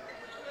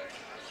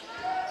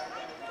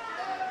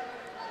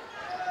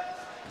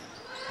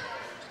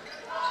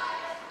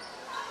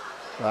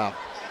 Wow.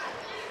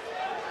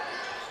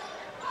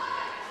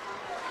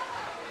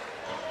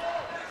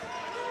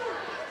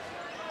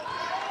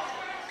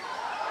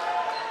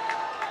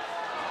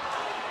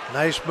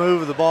 Nice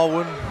move. The ball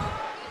wouldn't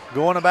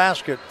go in a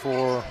basket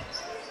for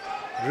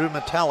Drew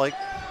Metallic.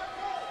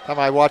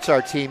 I watch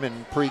our team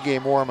in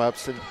pregame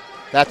warm-ups, and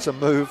that's a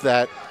move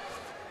that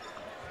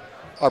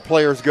our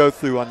players go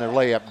through on their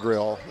layup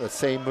drill. The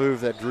same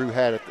move that Drew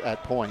had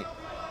at point.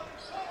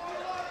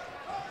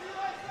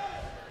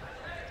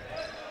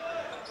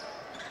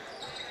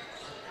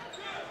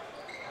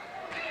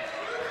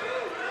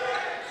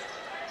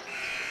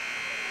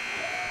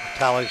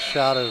 Talik's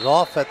shot is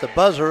off at the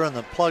buzzer, and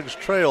the Plugs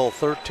trail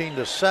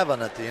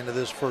 13-7 at the end of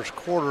this first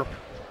quarter.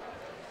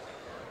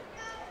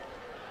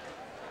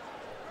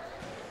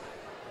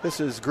 This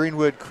is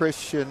Greenwood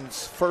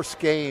Christian's first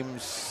game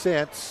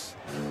since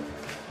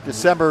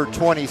December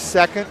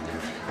 22nd.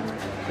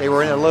 They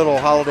were in a little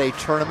holiday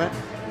tournament.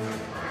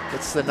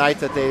 It's the night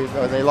that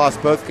they lost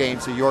both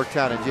games to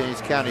Yorktown and Jennings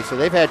County, so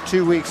they've had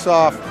 2 weeks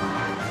off.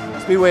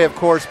 Speedway, of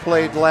course,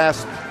 played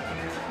last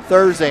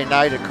Thursday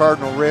night at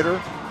Cardinal Ritter.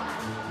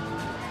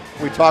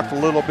 We talked a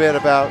little bit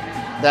about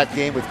that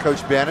game with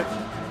Coach Bennett.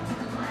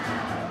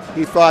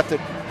 He thought that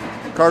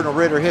Cardinal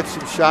Ritter hit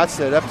some shots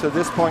that up to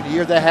this point in the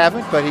year they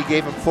haven't, but he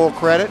gave them full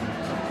credit.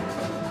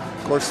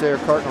 Of course, there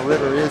Cardinal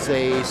Ritter is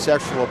a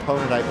sectional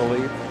opponent, I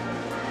believe.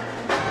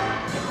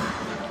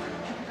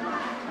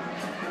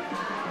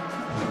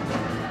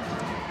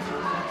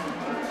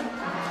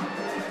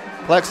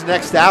 Plex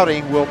next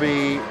outing will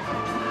be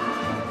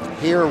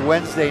here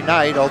Wednesday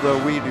night, although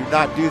we do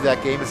not do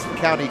that game. It's the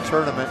county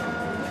tournament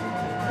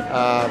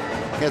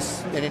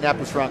against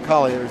Indianapolis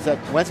Roncalli. Is that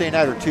Wednesday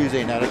night or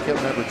Tuesday night? I can't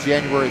remember.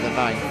 January the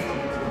 9th.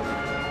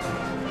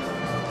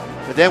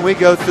 But then we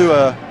go through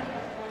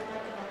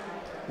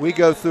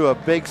a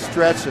big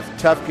stretch of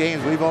tough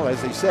games. We've only,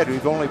 as they said,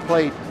 we've only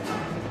played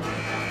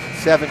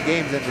 7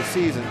 games in the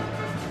season.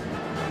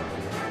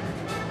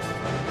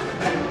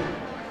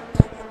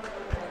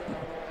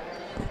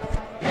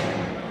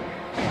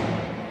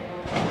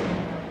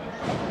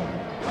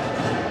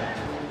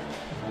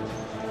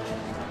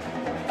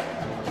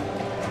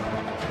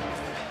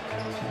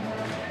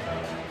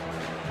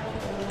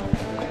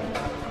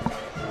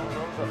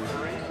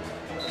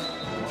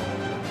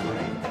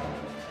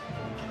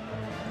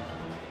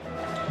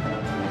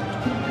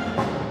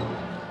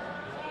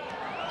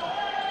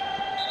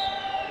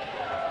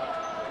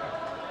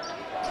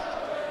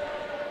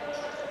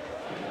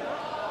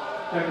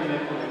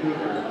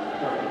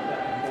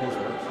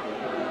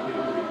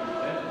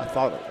 I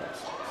thought it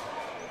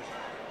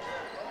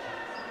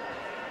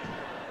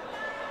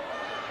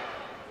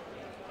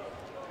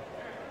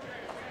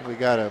was. We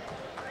got a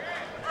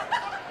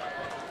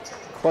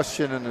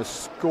question in the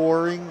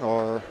scoring,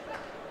 or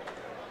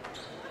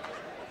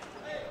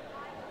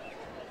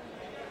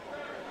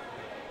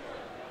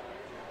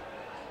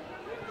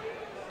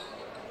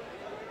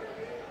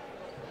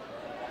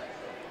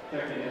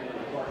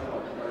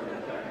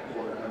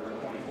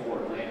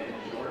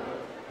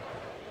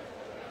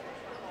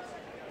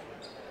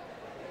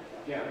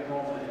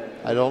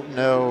I don't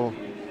know.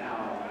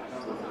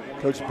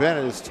 Coach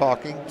Bennett is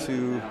talking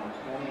to,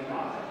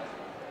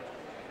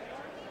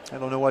 I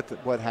don't know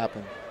what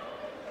happened.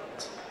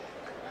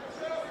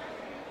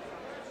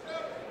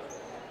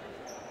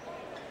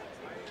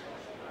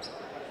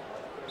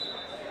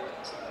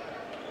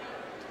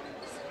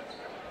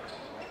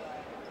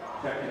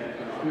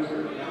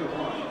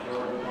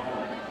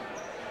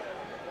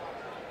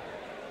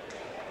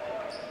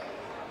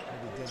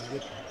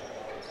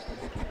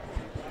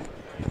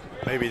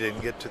 Maybe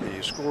didn't get to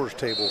the scores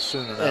table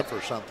soon enough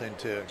or something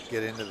to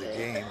get into the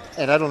game.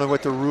 And I don't know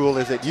what the rule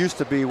is. It used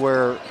to be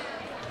where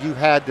you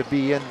had to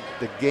be in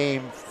the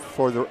game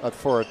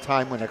for a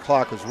time when the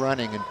clock was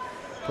running, and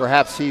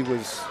perhaps he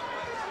was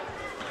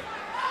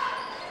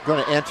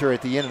going to enter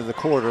at the end of the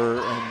quarter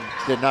and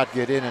did not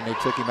get in, and they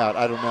took him out.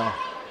 I don't know.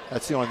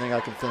 That's the only thing I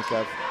can think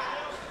of.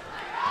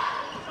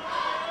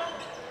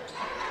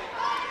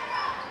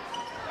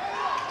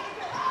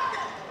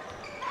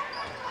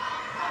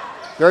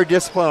 Very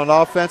disciplined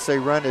on offense. They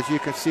run, as you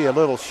can see, a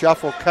little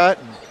shuffle cut.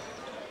 And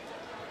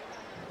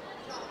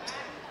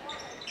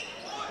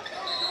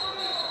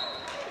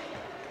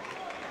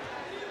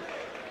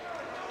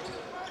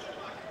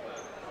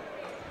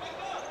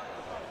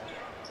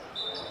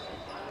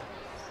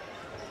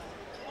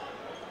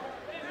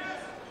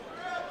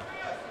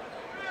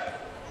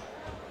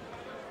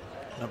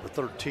number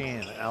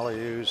 13,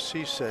 Aliou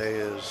Cisse,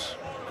 is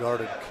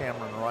guarded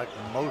Cameron Wright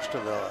most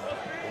of the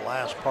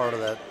last part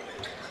of that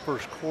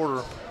first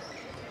quarter.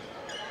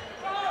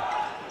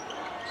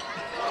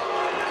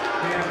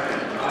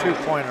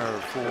 2-pointer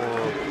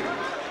for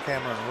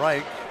Cameron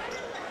Wright.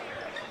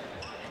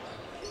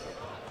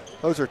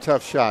 Those are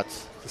tough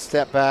shots. To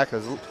step back,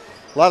 a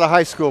lot of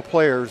high school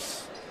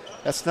players,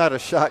 that's not a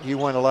shot you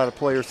want a lot of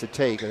players to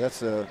take.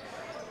 That's a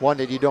one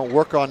that you don't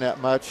work on that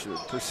much.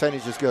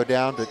 Percentages go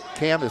down, but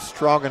Cam is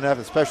strong enough,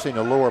 especially in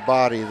the lower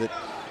body, that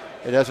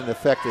it doesn't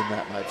affect him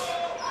that much.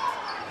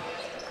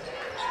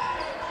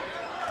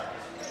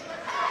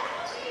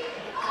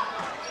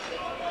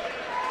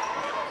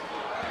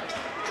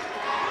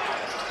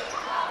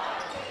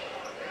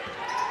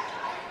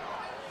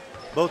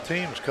 Both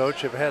teams,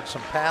 Coach, have had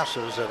some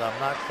passes that I'm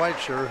not quite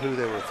sure who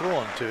they were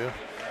throwing to.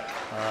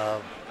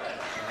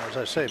 As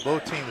I say,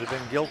 both teams have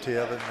been guilty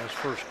of it in this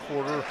first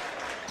quarter,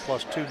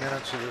 plus 2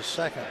 minutes of this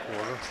second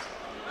quarter.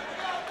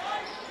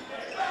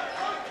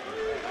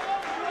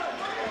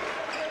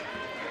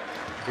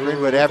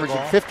 Greenwood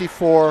averaging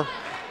 54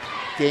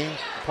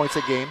 points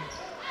a game.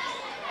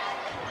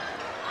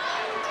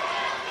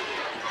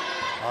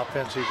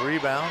 Offensive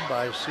rebound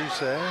by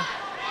Cisse.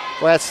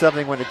 Well, that's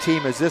something when a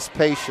team is this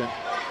patient,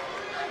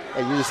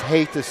 and you just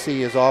hate to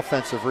see his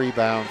offensive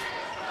rebound,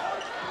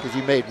 because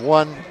you made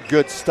one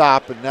good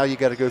stop and now you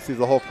got to go through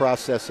the whole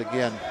process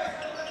again.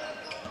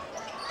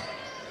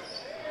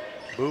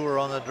 Boer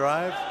on the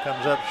drive,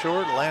 comes up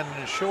short,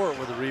 Landon is short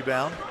with the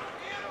rebound.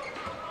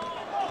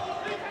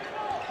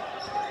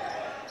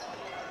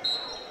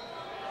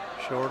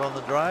 Short on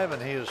the drive,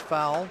 and he is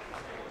fouled.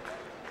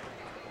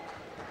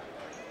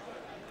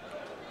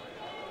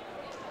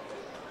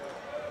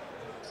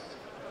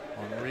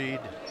 On Reed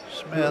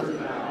Smith,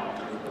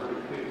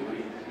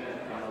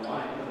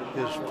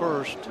 his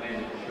first.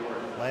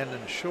 Landon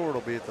Short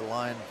will be at the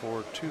line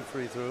for 2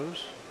 free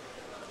throws.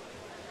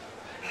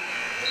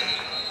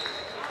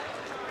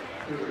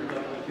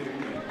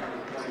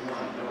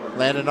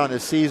 Landon on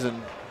his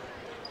season,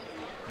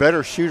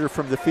 better shooter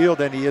from the field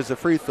than he is the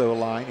free throw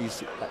line.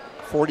 He's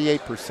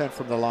 48%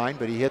 from the line,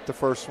 but he hit the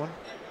first one.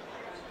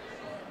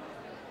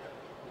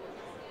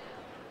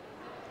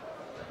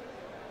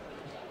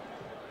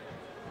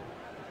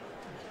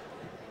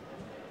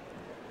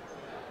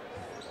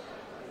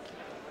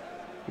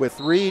 With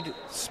Reed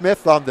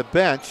Smith on the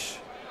bench,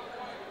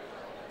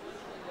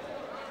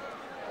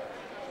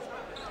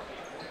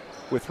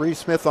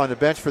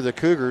 for the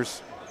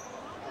Cougars,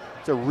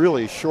 it's a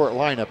really short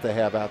lineup they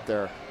have out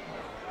there.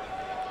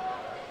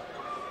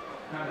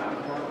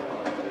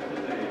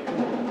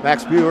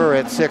 Max Buer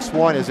at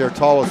 6'1" is their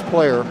tallest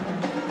player.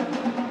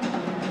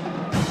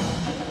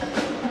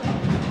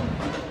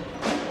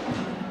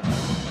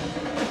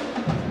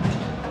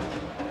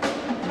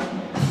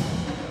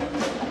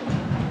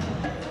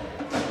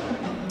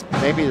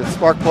 Maybe the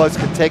Sparkplugs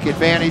can take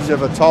advantage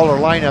of a taller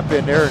lineup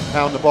in there and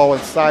pound the ball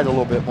inside a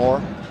little bit more.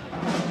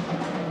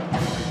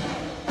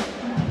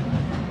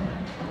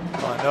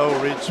 Well, I know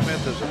Reed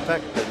Smith has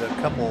affected a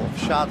couple of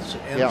shots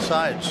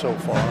inside so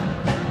far.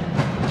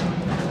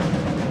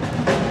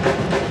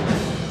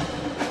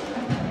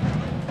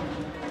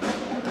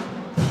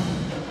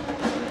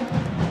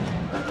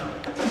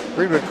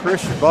 Greenwood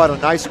Christian brought a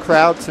nice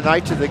crowd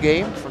tonight to the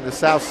game from the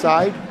south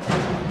side.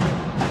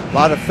 A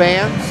lot of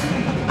fans.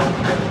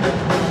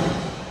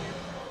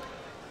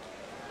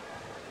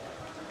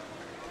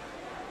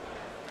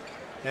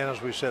 And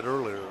as we said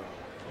earlier,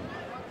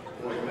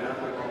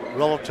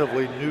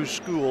 relatively new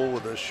school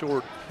with a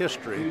short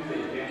history,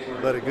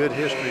 but a good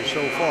history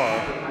so far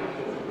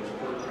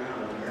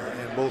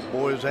in both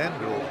boys and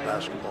girls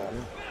basketball.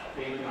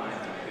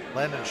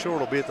 Landon Short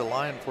will be at the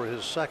line for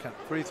his second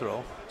free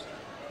throw.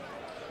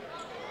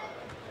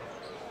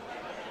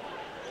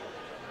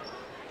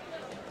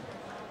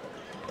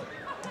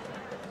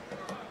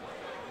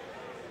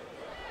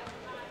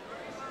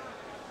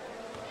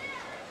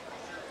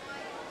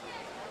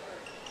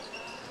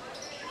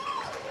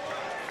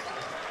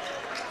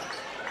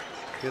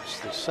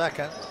 Gets the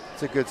second.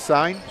 It's a good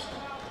sign.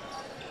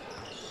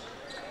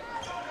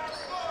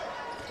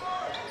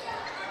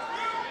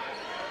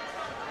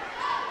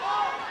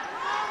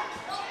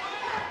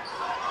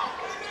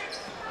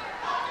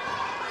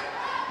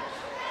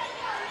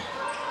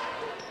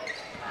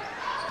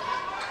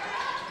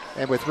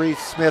 And with Reed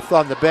Smith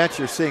on the bench,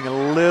 you're seeing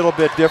a little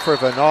bit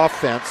different of an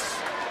offense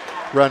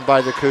run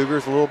by the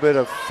Cougars. A little bit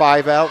of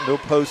 5 out, no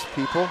post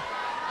people.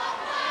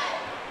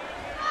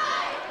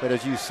 But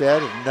as you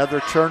said, another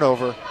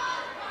turnover.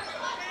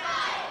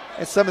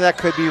 And some of that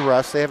could be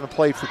rust. They haven't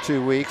played for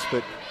 2 weeks,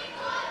 but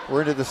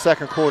we're into the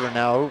second quarter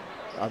now.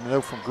 I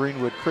know from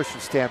Greenwood Christian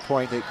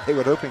standpoint, they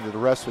were hoping that the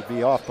rest would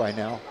be off by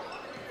now.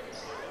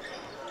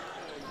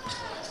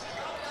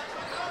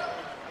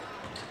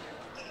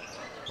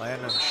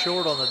 Landon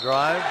Short on the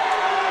drive.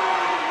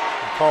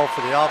 And call for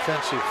the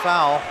offensive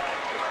foul.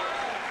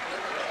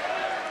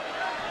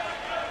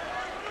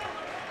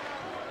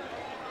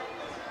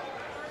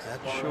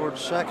 That's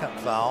Short's second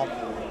foul.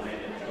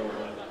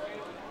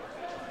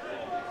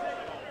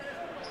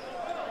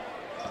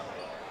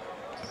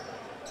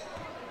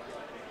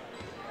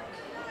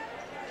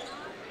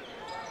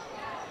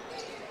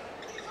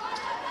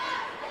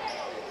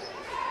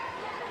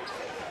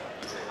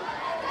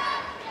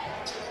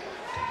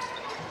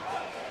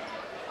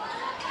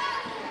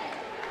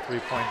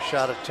 Three-point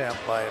shot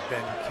attempt by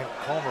Ben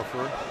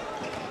Comerford.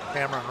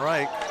 Cameron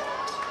Reich.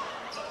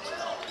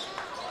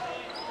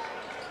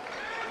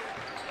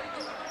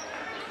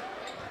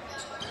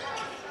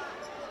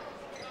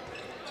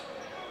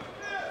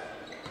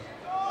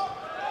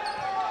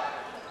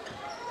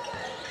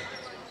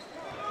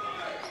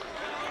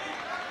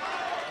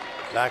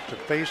 Back to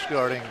face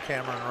guarding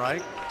Cameron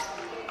Reich.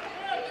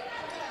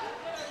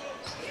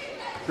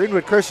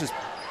 Greenwood Christian's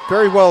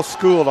very well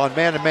schooled on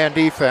man-to-man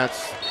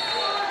defense.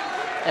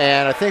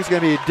 And I think it's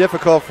going to be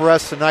difficult for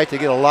us tonight to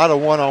get a lot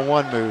of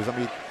one-on-one moves. I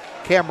mean,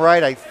 Cam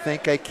Wright, I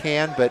think I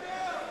can, but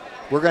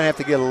we're going to have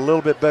to get a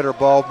little bit better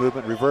ball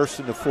movement,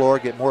 reversing the floor,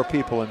 get more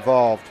people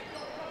involved.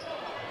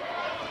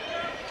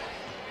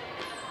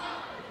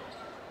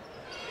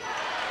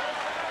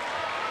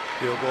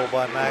 Field goal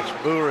by Max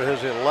Boer, his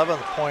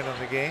 11th point in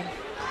the game.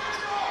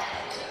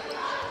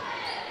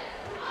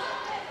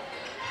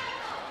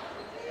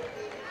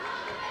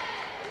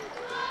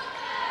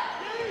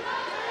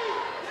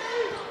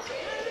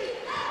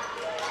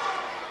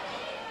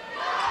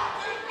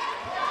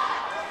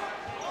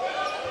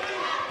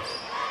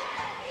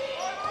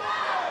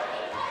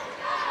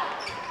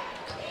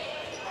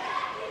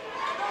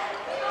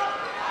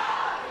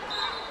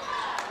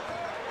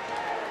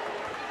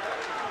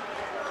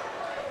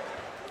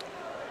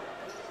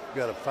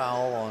 got a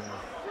foul on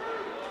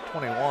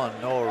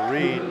 21, Noah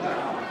Reed.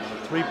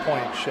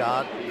 3-point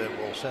shot that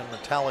will send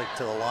Metallic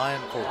to the line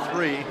for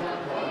 3.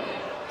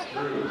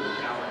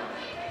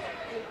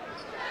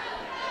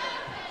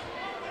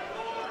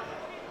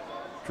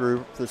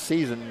 Drew, the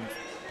season,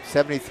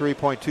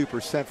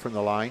 73.2% from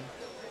the line.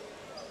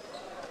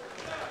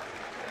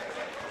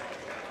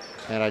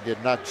 And I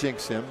did not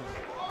jinx him,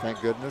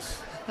 thank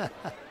goodness.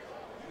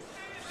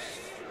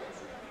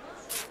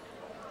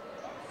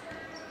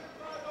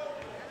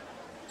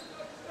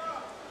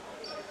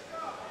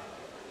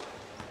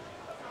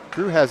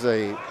 Drew has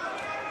a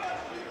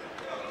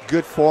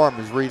good form.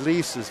 His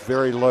release is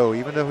very low.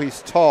 Even though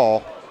he's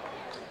tall,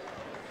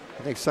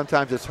 I think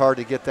sometimes it's hard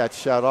to get that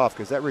shot off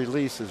because that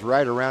release is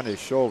right around his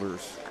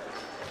shoulders.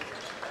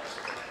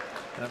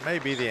 And it may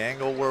be the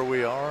angle where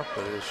we are,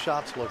 but his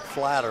shots look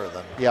flatter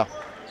than. Yeah,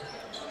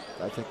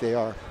 I think they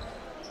are.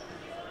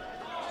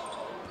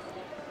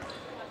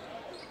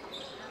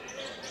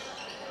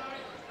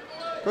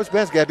 Coach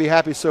Ben's got to be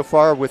happy so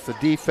far with the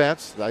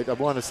defense. I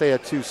want to say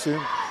it too soon,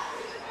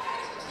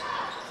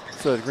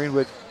 so that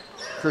Greenwood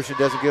Christian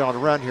doesn't get on a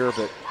run here,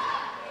 but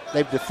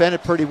they've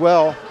defended pretty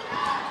well.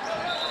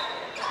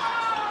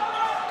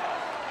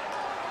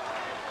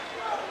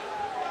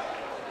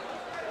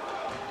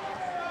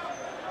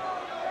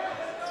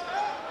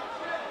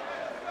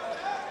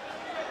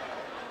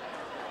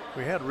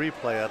 We had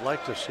replay. I'd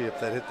like to see if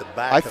that hit the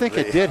back. I think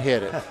it did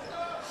hit it.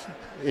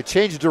 It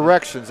changed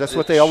directions. That's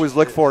what they always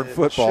look for in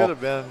football. It should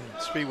have been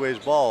Speedway's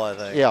ball, I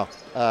think. Yeah.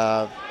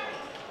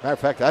 Matter of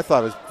fact, I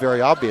thought it was very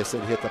obvious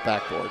that it hit the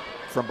backboard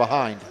from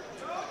behind.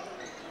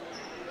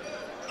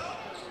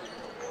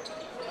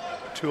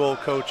 2 old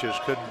coaches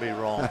couldn't be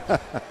wrong.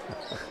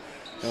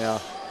 Yeah.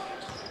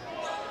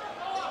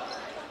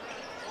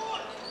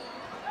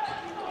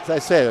 As I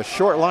said, a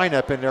short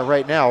lineup in there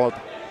right now.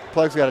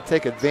 Plug's got to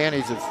take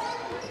advantage of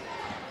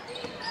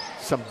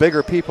some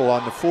bigger people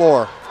on the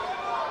floor.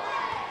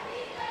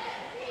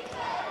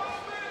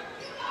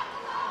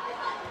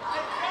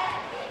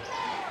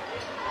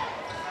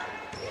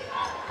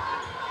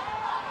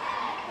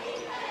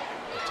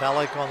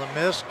 Metallic on the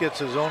miss, gets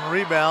his own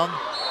rebound,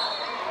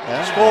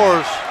 and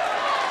scores.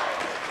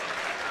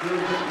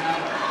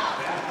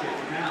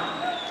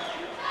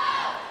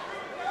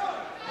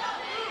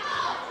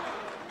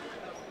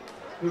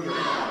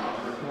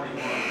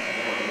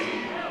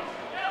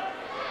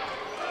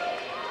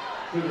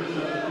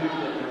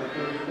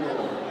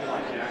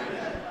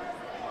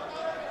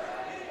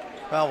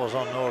 Foul was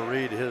on Noah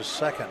Reed, his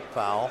second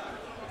foul.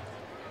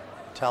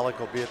 Metallic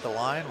will be at the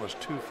line, was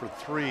 2 for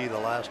 3 the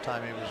last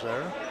time he was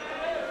there.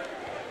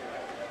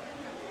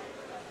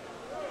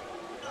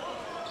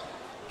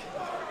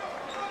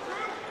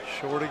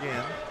 Short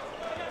again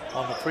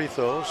on the free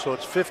throw, so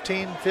it's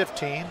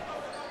 15-15.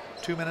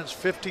 2 minutes,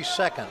 50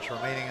 seconds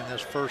remaining in this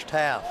first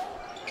half.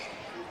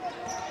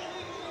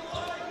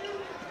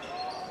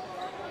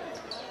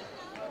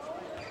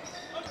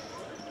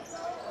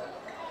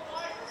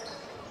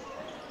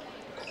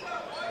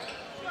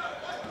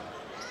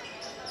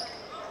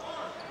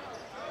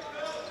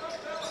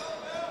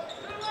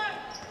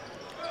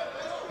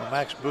 Well,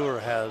 Max Boer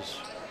has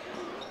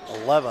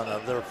 11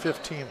 of their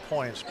 15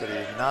 points, but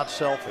he's not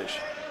selfish.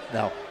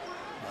 No.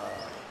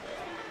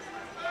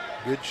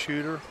 Good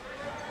shooter.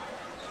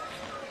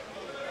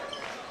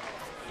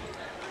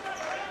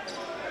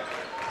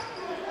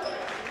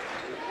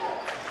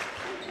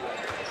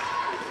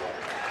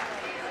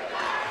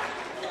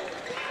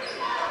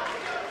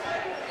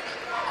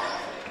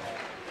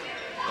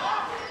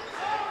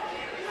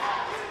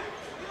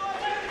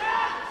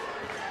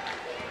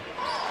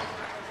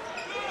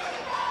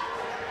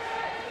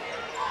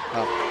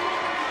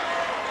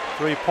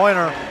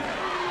 Three-pointer.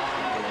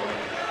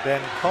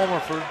 Ben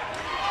Comerford.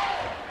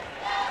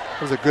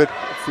 It was a good,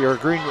 if you're a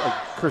Greenwood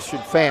Christian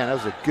fan, that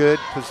was a good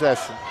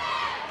possession.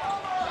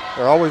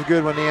 They're always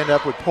good when they end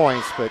up with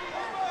points, but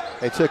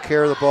they took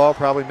care of the ball,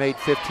 probably made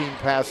 15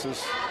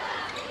 passes.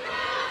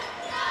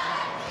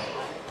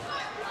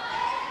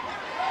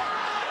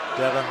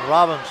 Devin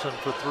Robinson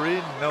for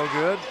 3, no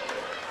good.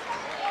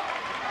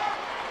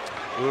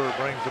 Brewer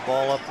brings the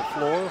ball up the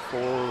floor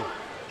for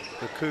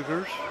the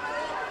Cougars.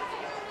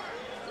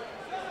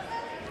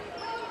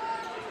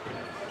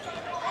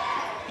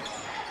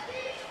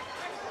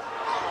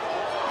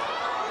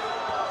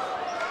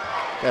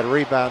 Got a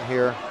rebound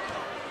here.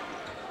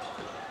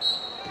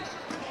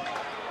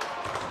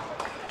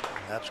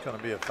 That's going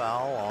to be a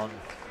foul on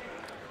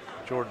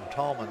Jordan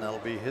Tallman. That'll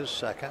be his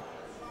second.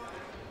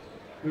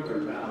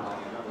 Cougar foul,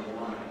 number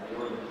 1,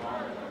 Jordan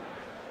Tallman.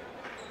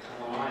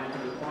 On the line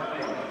for the Spark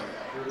Plugs,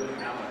 Drew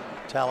Metallic.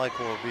 Metallic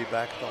will be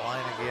back at the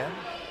line again.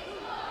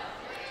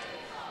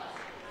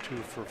 2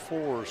 for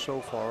 4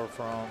 so far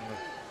from the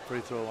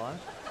free throw line.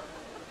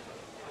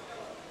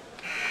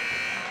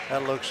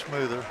 That looks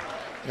smoother.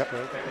 Yep.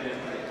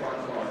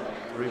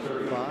 3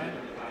 for 5.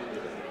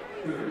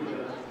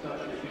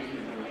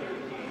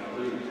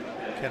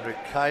 Kendrick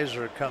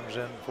Kaiser comes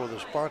in for the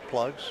Spark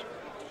Plugs.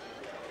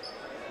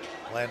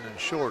 Landon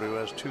Short, who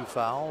has 2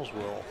 fouls,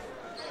 will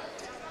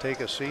take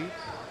a seat.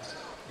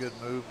 Good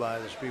move by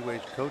the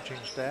Speedway's coaching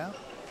staff.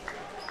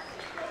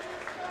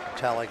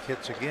 Metallic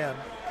hits again.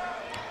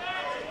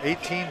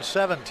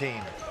 18-17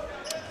 in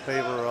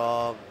favor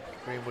of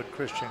Greenwood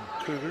Christian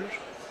Cougars.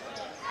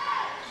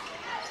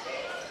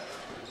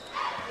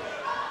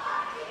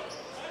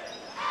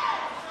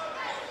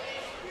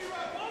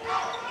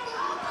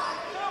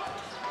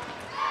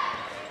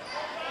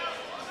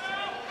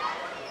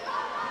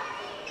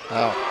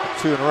 Oh,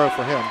 2 in a row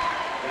for him.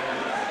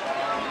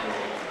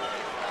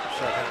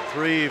 Second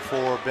three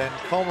for Ben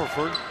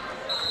Comerford.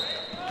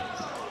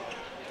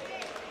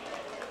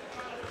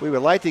 We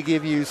would like to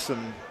give you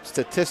some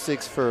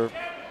statistics for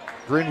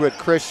Greenwood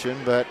Christian,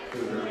 but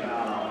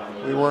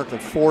we weren't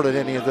afforded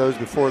any of those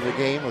before the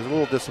game. It was a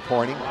little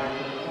disappointing.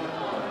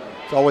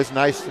 It's always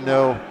nice to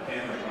know,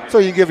 so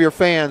you can give your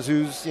fans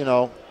who's, you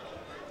know,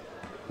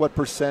 what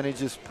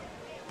percentages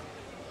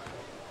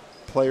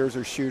players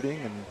are shooting.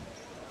 And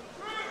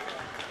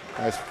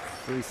nice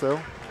free throw.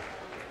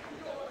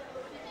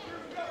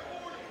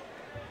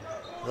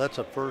 That's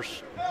a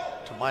first,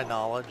 to my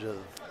knowledge, of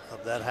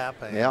that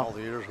happening in all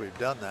the years we've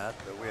done that,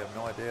 but we have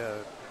no idea.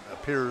 It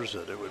appears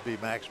that it would be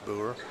Max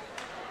Boer.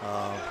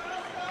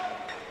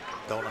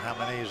 Don't know how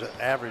many he's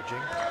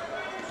averaging.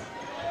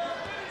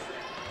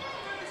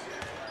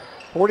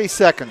 40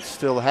 seconds,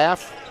 still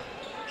half.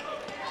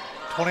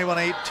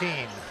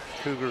 21-18,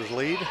 Cougars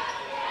lead.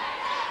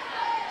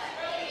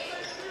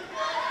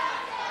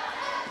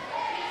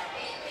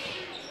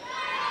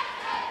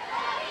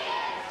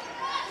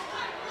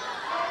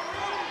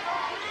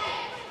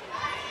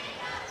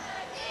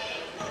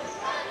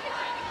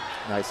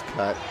 Nice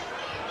cut.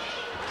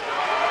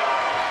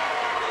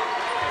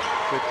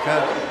 Good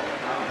cut.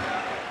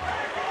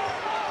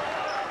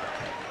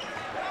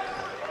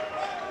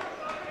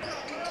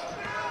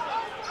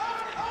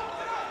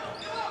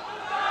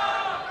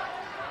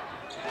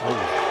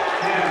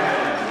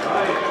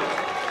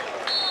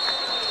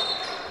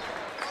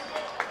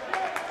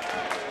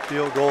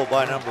 Field goal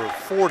by number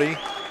 40.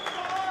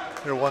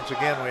 Here once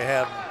again we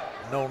have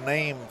no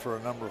name for a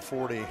number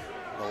 40.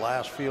 The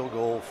last field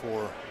goal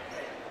for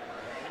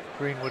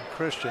Greenwood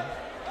Christian.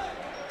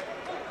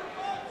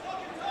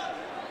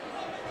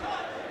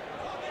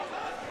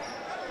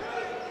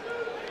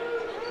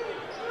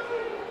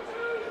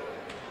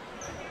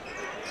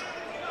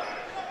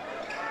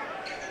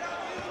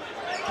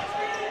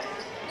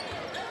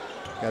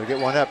 Got to get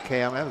one up,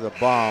 Cam. That was a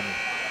bomb.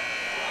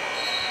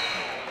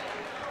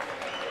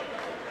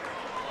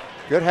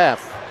 Good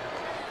half.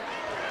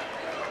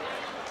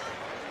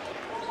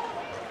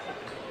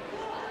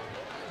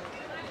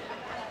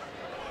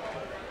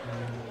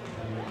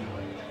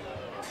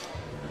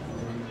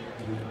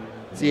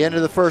 It's the end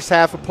of the first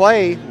half of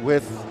play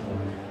with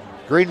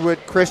Greenwood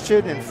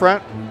Christian in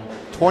front,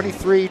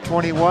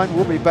 23-21.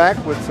 We'll be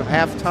back with some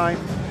halftime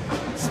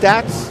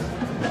stats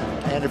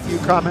and a few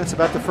comments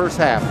about the first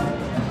half.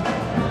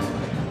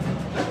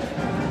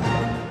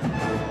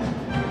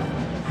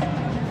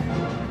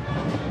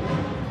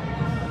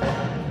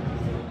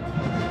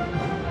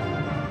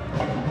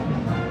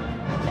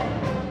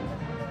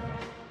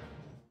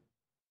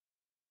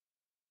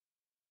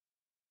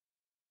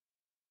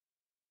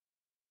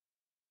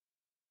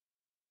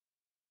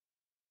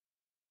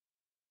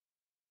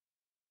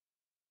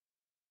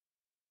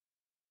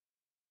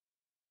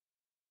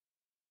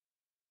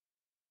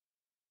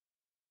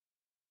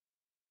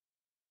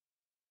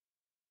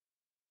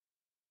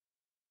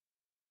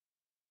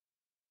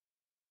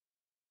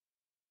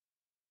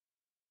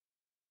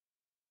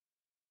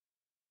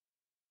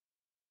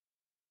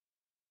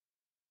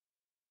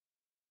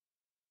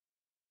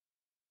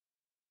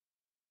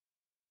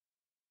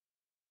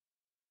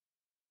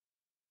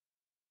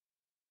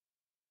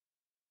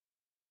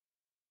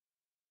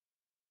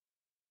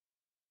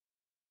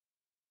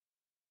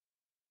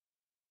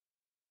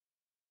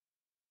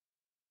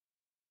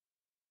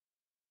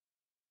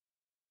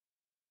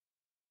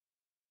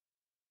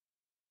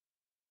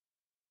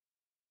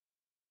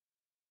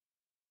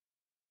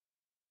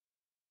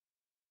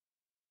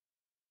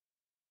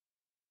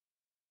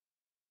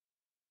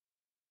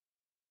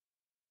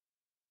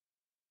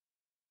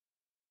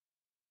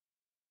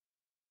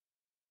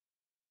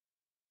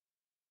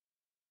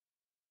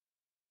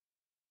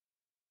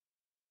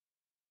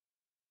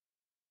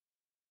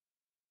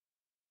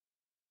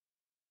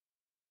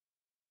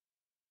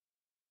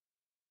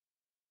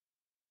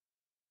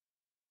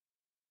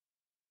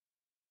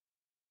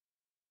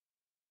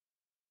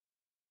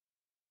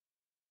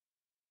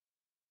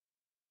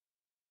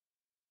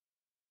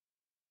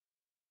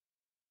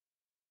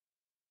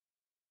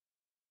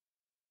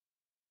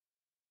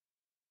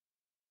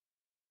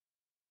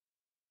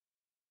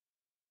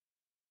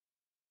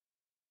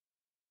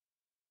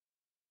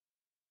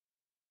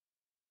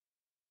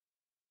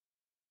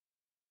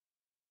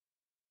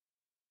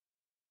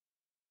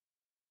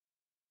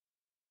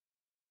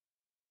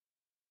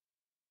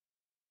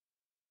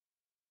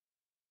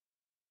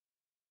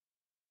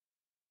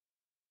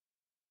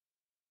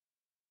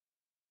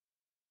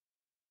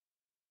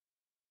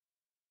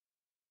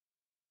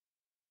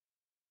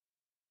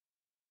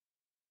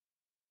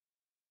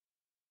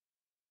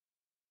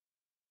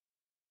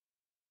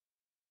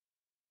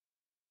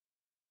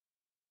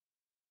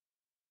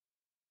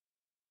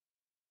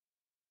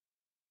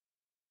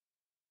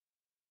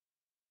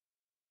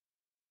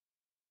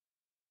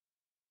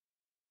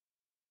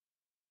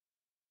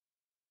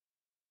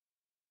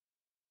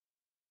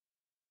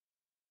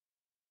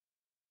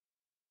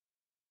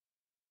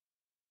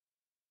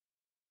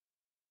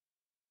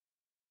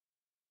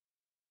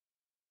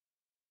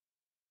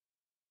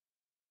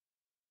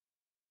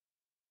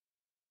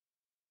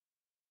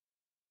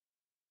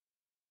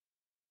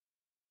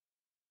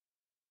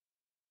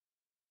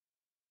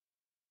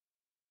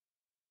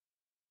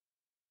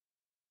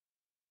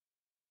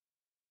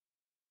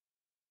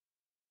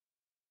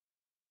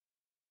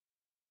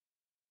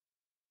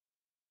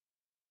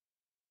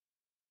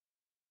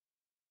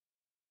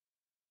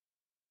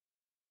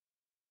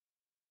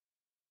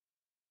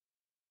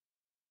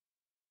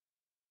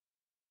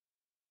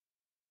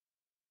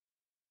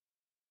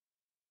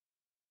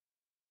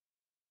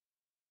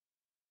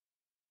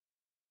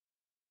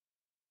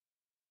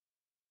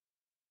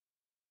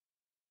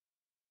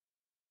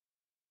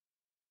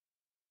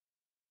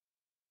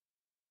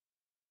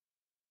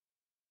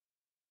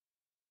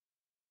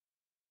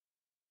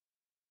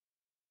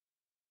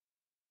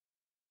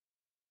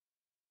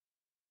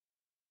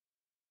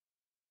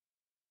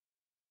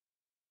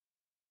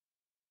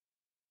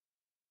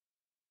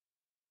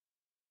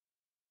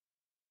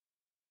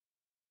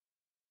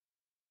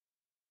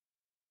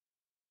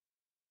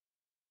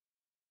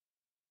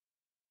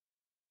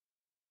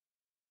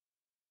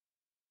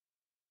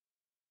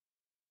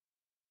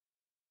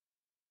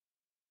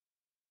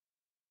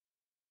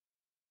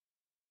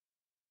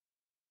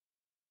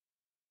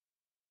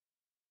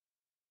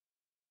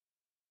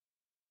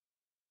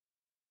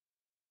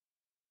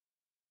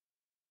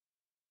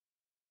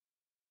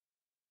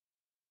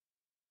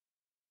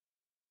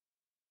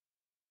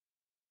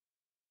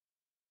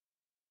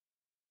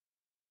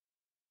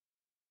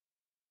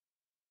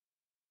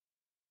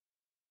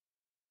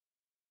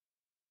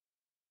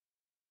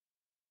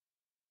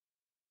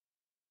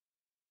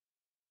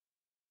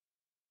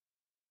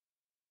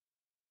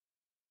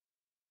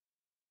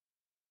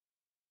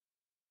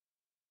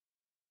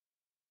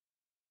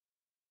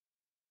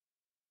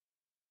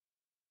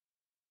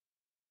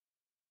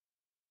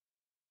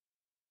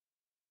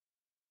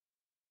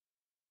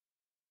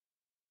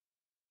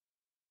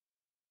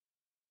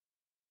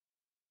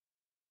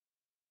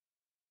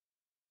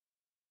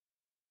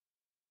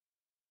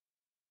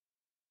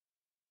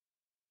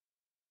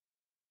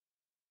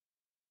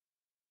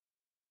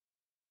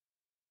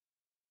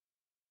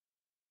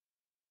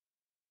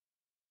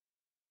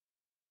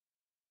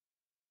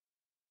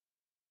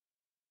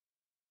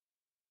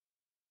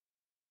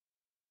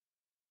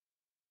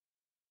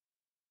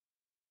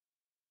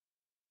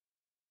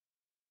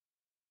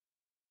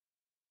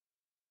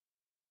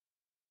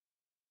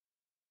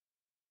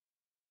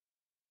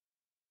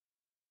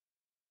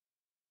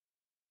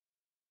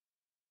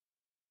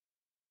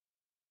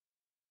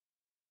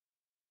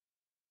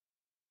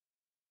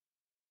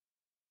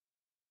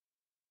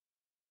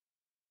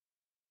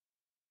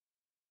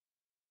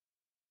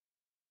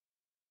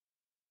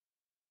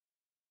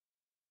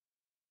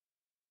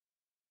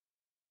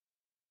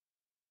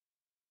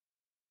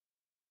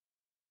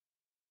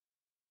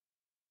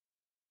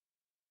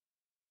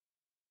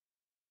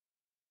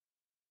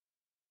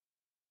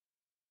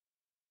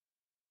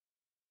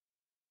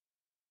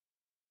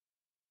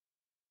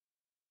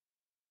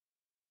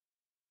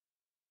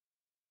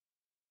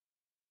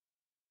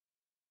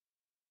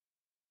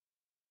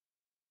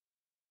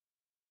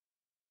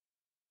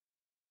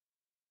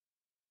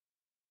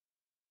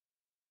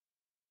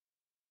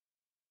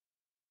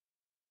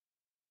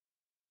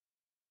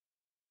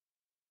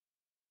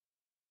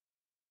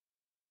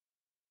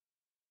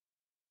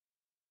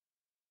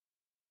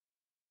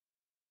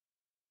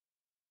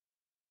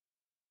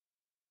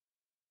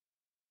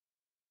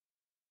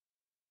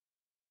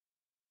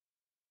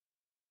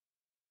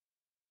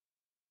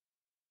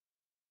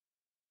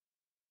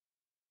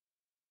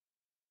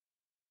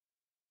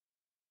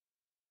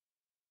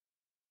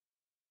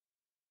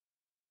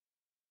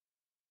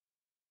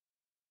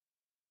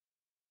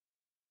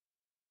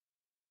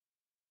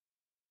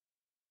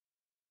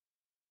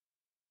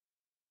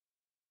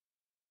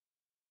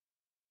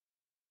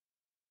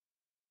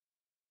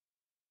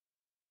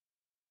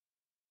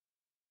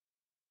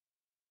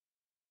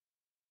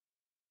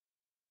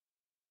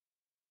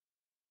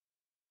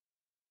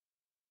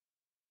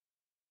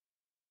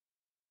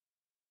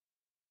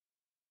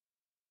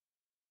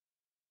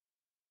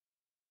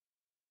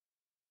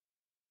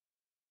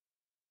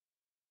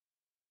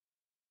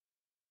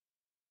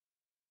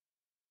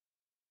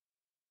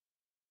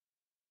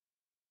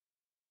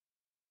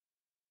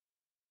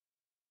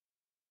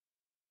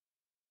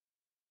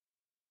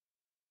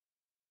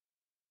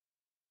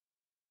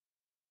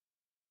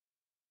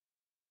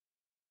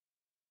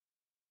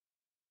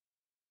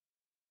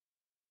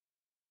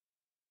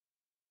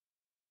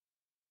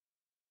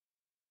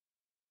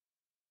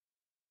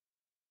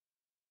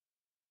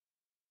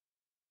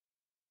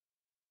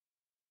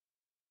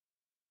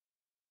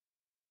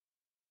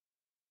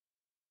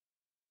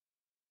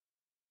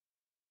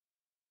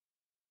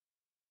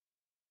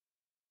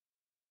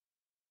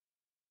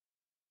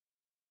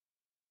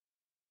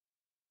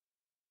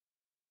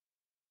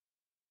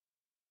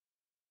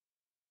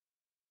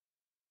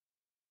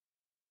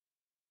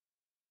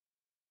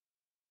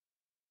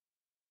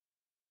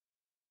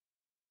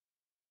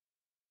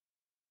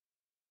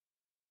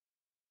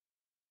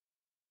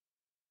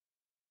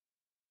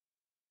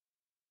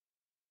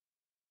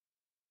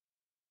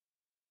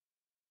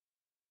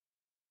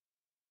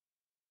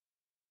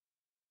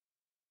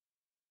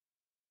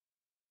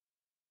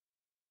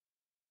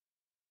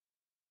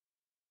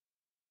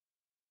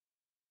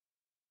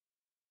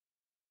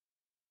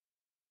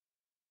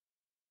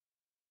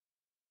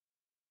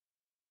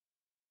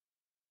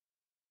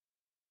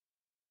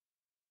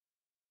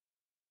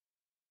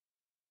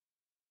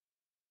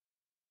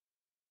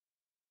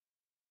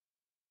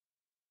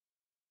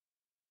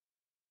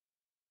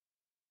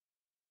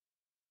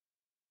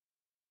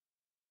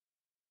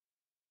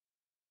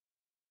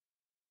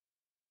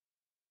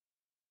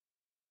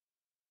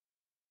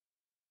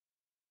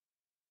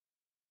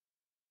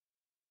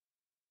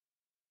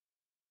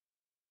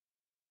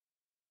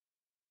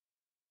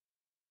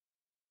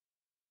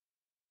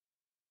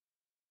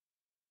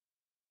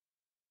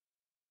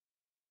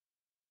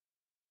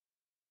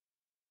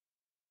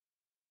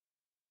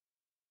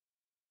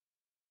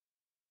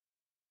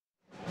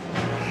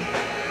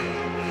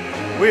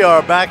 We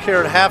are back here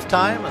at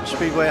halftime at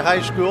Speedway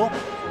High School.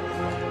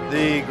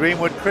 The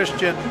Greenwood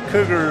Christian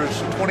Cougars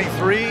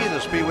 23, the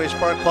Speedway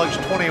Sparkplugs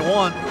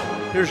 21.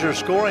 Here's your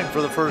scoring for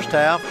the first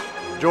half.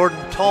 Jordan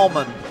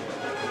Tallman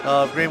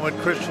of Greenwood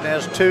Christian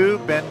has 2.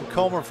 Ben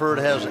Comerford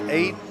has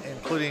 8,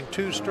 including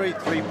 2 straight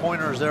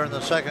 3-pointers there in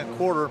the second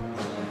quarter.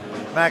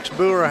 Max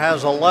Boer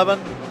has 11.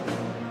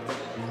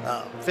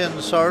 Finn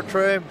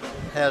Sartre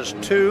has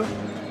 2,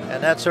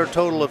 and that's their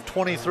total of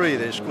 23.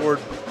 They scored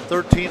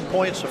 13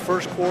 points the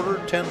first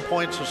quarter, 10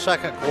 points the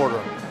second quarter.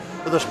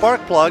 For the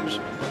Sparkplugs,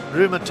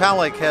 Drew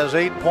Metallic has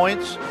 8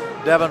 points.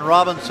 Devin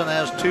Robinson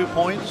has 2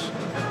 points.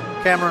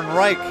 Cameron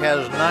Reich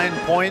has 9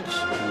 points.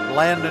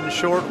 Landon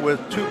Short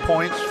with 2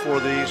 points for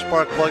the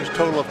Sparkplugs,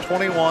 total of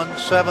 21,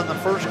 7 the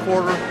first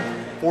quarter,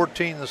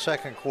 14 the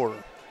second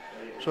quarter.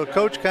 So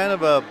Coach, kind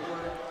of a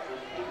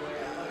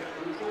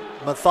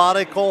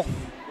methodical,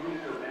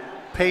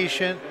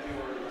 patient,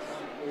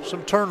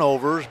 some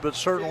turnovers, but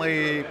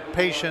certainly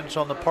patience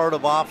on the part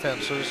of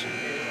offenses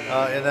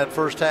in that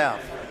first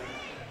half.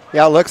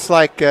 Yeah, it looks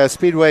like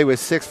Speedway was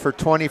 6 for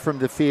 20 from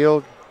the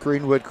field.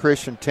 Greenwood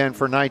Christian 10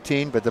 for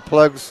 19, but the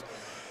Plugs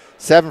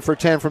 7 for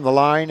 10 from the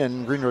line,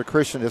 and Greenwood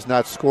Christian has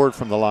not scored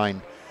from the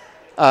line.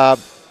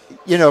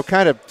 You know,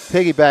 kind of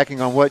piggybacking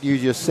on what you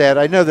just said,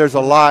 I know there's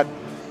a lot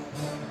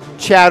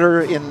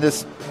chatter in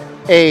this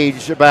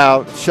age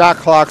about shot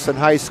clocks in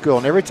high school,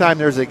 and every time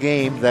there's a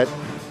game that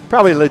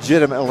probably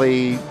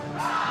legitimately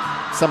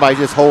somebody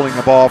just holding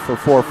the ball for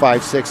 4,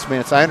 5, 6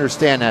 minutes, I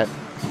understand that.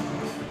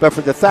 But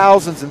for the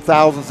thousands and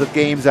thousands of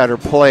games that are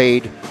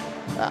played,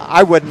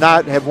 I would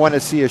not have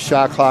wanted to see a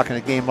shot clock in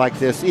a game like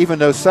this, even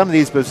though some of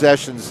these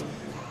possessions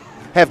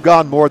have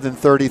gone more than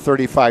 30,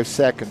 35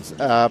 seconds.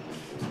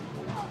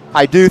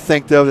 I do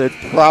think, though, that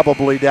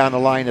probably down the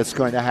line it's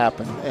going to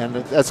happen, and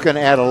that's going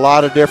to add a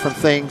lot of different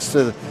things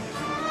to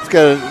it's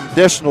got an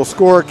additional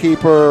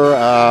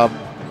scorekeeper,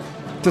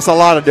 just a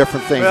lot of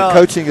different things. Well, the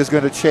coaching is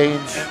going to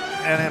change.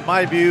 And in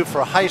my view,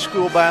 for high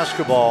school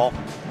basketball,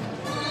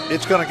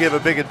 it's going to give a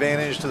big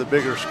advantage to the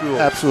bigger schools.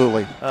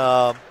 Absolutely.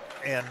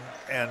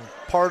 And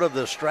part of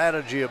the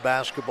strategy of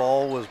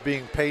basketball was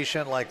being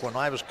patient. Like when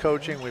I was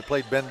coaching, we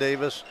played Ben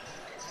Davis.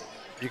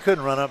 You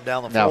couldn't run up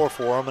down the floor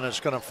for them, and it's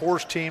going to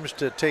force teams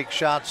to take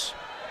shots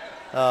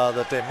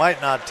that they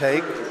might not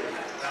take.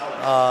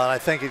 I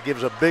think it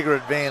gives a bigger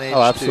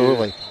advantage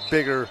to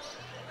bigger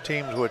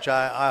teams, which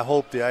I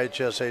hope the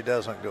IHSA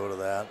doesn't go to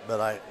that.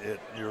 But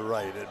you're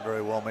right, it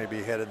very well may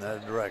be headed in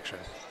that direction.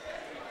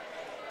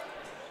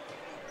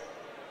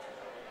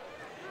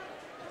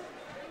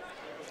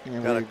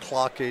 Got a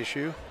clock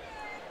issue.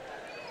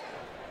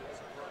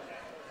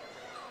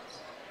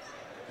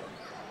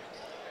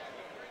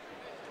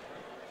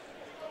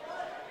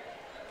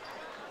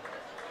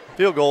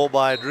 Field goal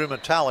by Drew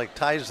Metallic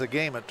ties the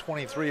game at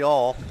 23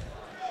 all.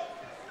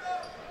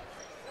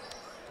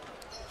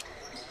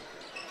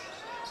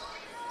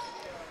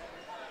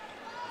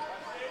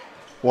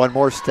 One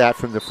more stat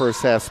from the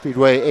first half.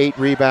 Speedway 8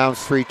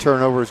 rebounds, 3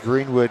 turnovers.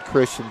 Greenwood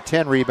Christian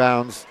 10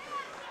 rebounds,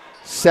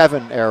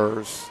 7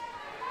 errors.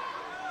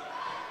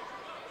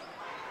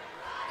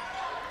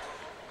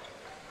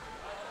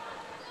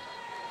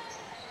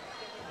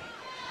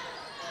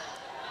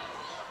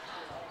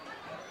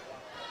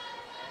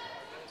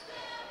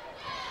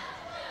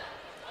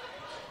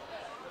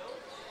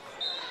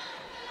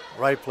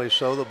 Rightfully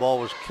so. The ball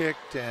was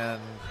kicked and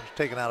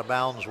taken out of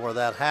bounds where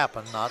that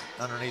happened, not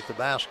underneath the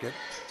basket.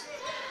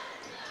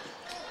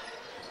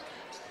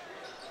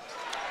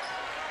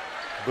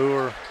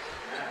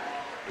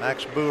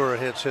 Max Boer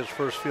hits his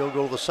first field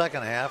goal of the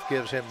second half,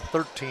 gives him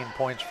 13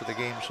 points for the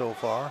game so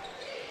far.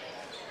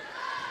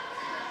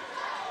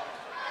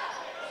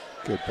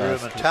 Good basket.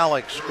 Drew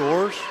Metallic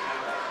scores.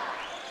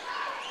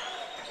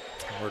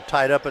 We're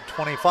tied up at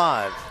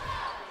 25.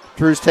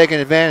 Drew's taking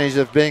advantage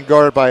of being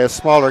guarded by a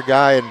smaller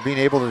guy and being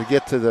able to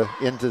get to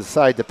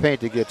inside the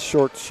paint to get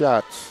short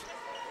shots.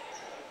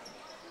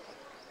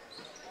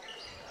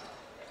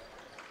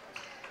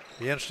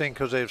 Be interesting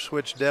because they've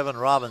switched Devin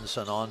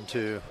Robinson on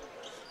to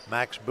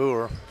Max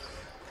Boer.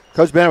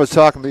 Coach Bennett was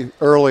talking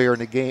earlier in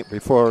the game,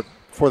 before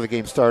the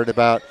game started,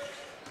 about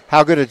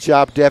how good a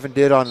job Devin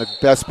did on the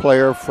best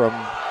player from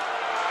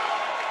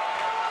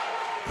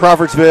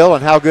Crawfordsville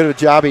and how good a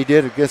job he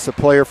did against a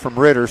player from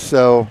Ritter.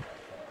 So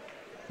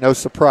no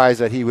surprise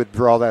that he would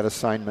draw that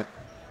assignment.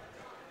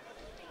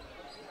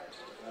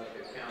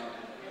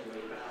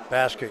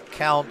 Basket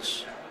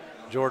counts.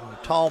 Jordan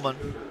Tallman.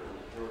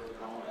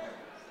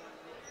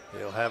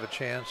 He'll have a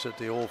chance at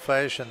the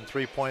old-fashioned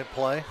three-point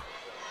play.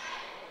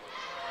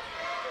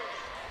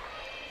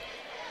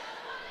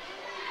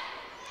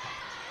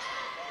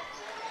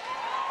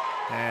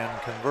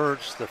 And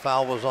converts. The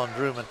foul was on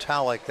Drew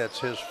Metallic.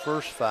 That's his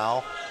first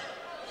foul.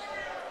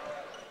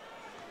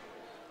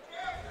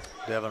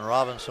 Devin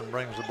Robinson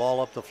brings the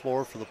ball up the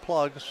floor for the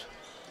Plugs.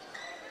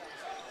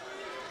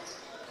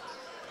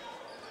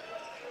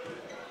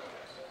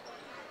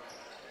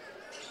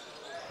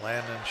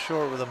 Landon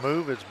short with a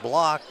move. It's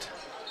blocked.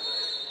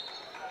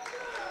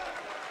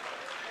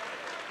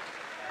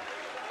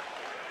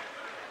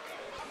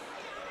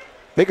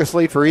 Biggest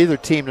lead for either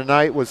team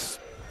tonight was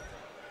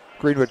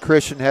Greenwood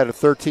Christian had a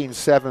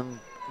 13-7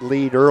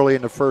 lead early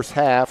in the first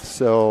half,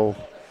 so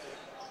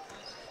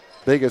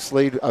biggest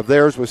lead of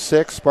theirs was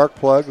 6.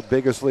 Sparkplug,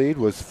 biggest lead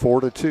was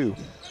 4-2.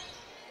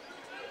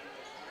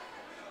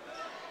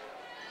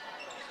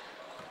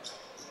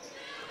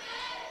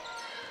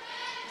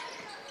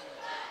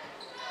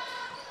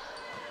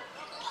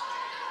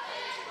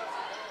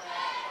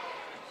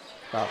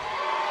 Wow.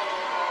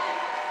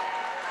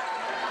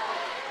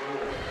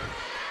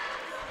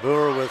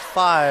 Brewer with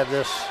 5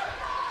 this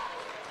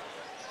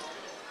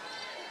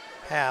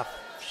half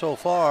so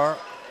far.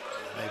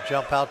 They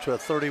jump out to a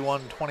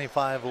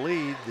 31-25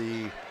 lead,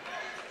 the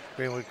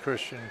Greenwood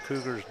Christian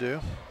Cougars do.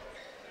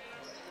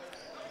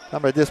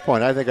 At this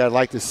point, I think I'd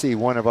like to see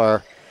one of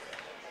our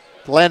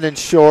Landon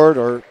Short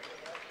or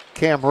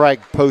Cam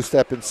Reich post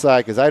up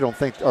inside, because I don't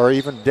think, or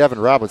even Devin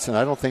Robinson,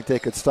 I don't think they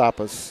could stop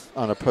us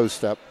on a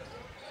post up.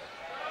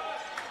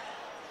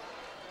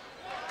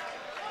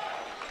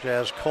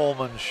 Jazz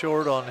Coleman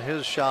short on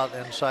his shot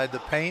inside the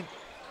paint.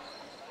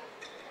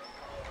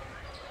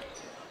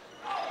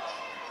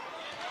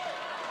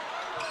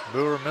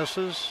 Brewer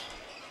misses.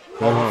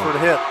 Comerford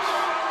hits.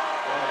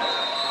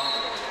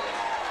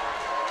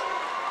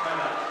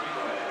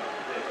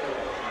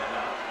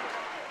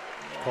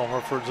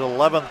 Comerford's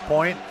 11th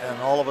point,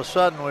 and all of a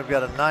sudden we've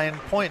got a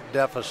 9-point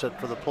deficit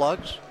for the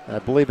Plugs. I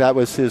believe that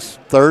was his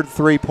 3rd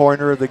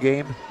three-pointer of the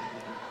game.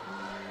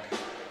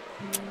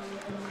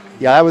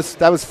 Yeah,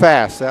 that was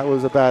fast. That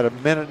was about a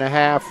minute and a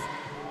half.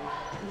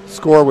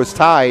 Score was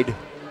tied.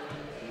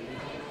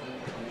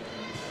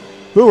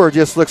 Brewer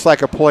just looks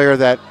like a player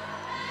that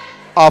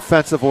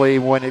offensively,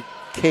 when it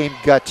came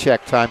gut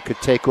check time, could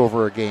take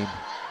over a game.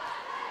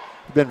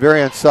 He's been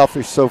very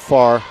unselfish so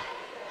far.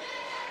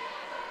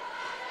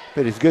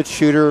 But he's a good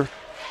shooter.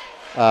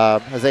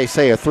 As they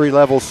say, a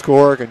 3-level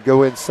scorer, can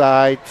go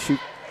inside, shoot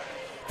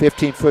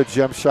 15-foot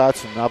jump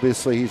shots, and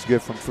obviously he's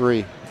good from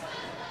 3.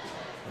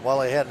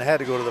 While he hadn't had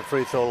to go to the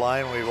free throw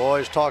line, we've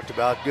always talked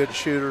about good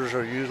shooters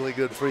are usually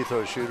good free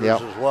throw shooters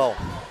as well.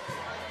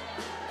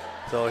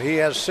 So he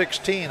has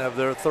 16 of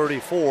their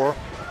 34.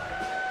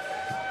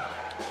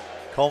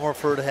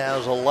 Comerford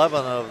has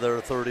 11 of their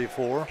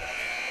 34.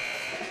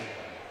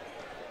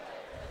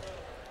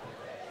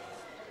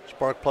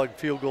 Sparkplug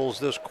field goals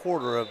this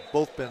quarter have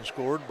both been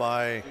scored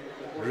by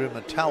Drew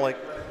Metallic.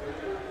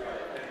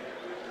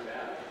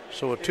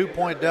 So a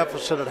 2-point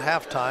deficit at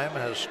halftime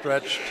has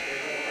stretched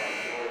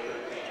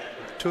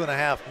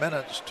 2.5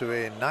 minutes to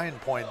a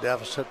 9-point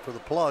deficit for the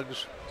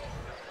Plugs.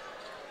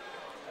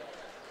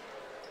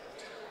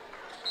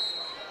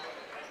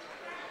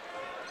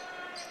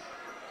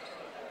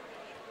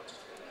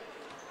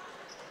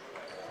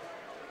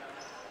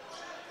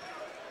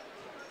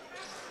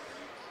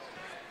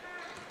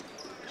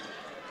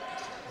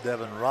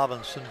 Devin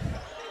Robinson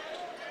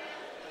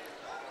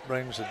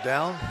brings it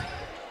down.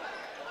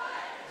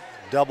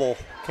 Double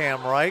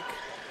Cam Reich.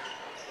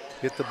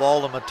 Get the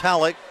ball to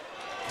Metallic.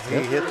 He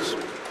hits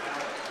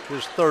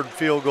his 3rd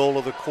field goal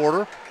of the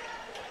quarter.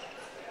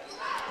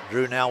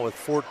 Drew now with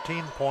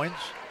 14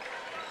 points.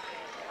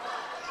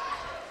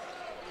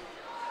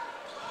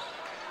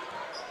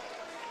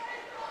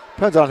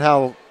 Depends on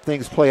how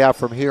things play out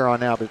from here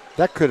on out, but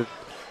that could, at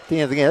the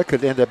end of the game, that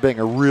could end up being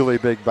a really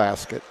big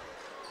basket.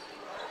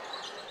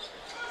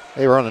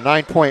 They were on a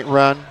 9-point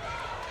run.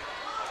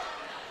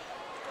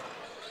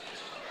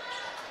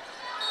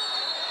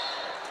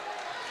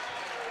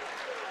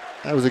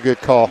 That was a good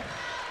call.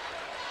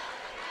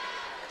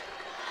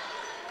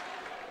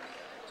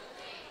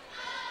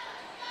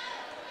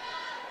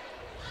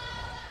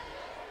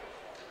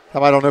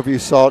 I don't know if you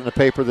saw it in the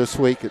paper this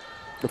week.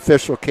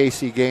 Official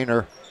Casey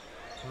Gaynor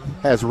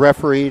has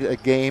refereed a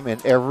game in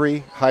every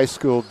high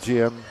school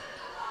gym,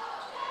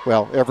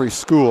 well, every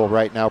school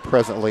right now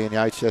presently in the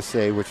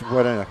HSA, which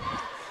what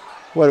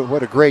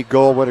a great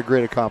goal, what a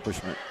great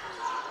accomplishment.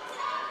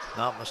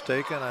 Not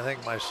mistaken, I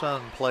think my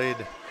son played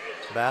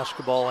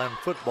basketball and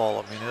football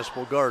at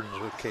Municipal Gardens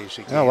with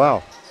Casey Gaynor. Oh,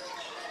 wow.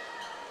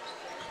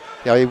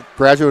 Yeah, he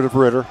graduated of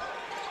Ritter.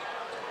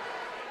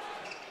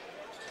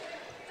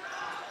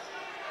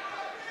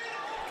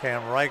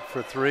 Cam Reich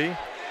for 3.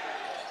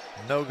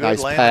 No good.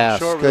 Nice Landon pass.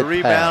 short with a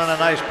rebound and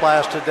a nice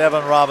pass to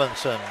Devin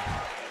Robinson.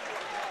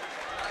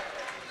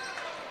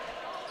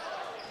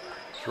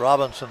 It's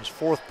Robinson's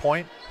 4th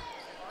point.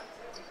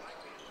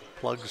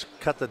 Plugs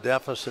cut the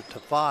deficit to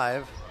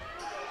 5.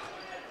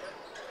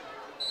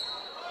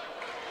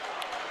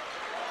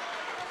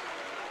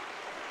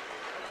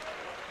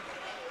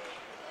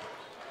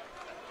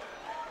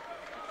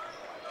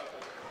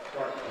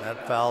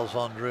 That foul's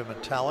on Drew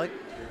Metallic.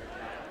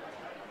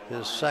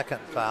 His 2nd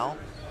foul.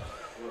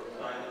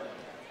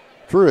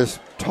 Drew is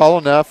tall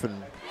enough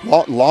and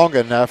long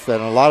enough that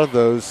in a lot of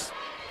those,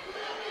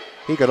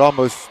 he could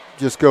almost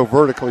just go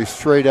vertically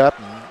straight up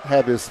and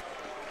have his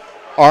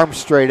arm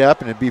straight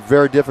up, and it'd be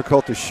very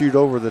difficult to shoot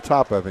over the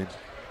top of him.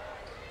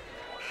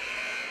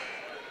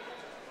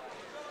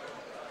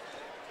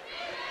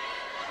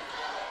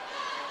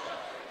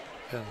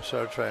 And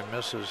Sartre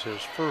misses his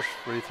 1st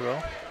free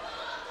throw.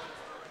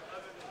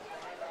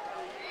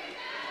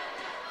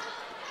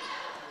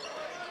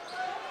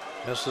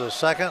 Misses a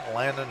second.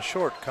 Landon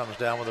Short comes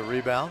down with a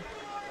rebound.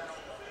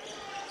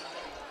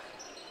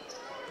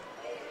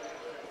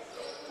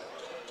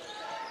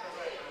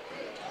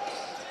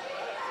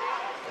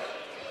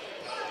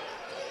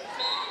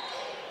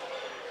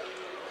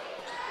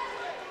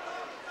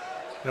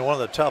 You know, one of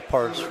the tough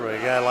parts for a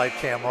guy like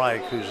Cam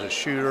Reich, who's a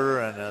shooter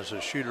and has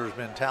a shooter's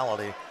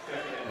mentality,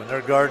 when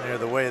they're guarding you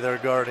the way they're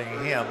guarding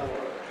him,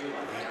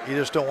 you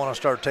just don't want to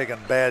start taking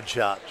bad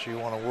shots. You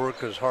want to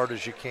work as hard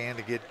as you can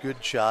to get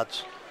good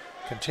shots,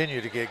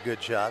 continue to get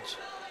good shots,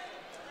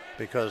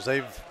 because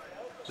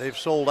they've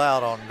sold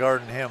out on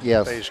guarding him,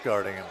 yes. Face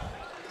guarding him.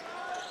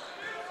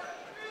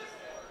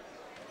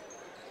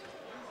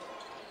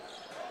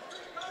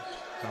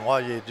 And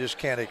while you just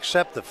can't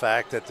accept the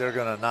fact that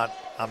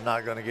I'm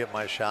not going to get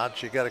my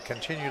shots, you got to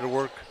continue to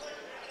work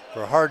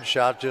for a hard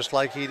shot just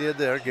like he did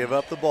there. Give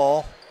up the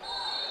ball.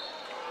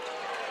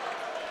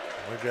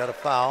 We've got a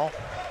foul.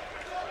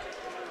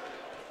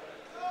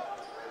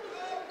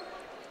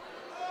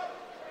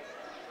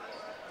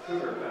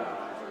 Cougar foul,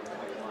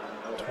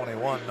 number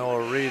 21,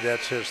 Noah Reed,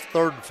 that's his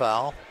third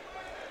foul.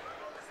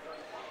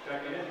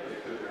 Checking in for the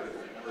Cougars,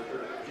 number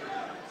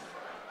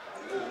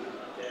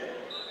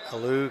 13,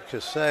 Alou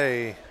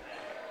Kassé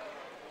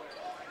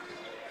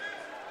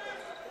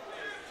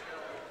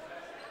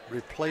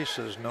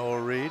replaces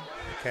Noah Reed.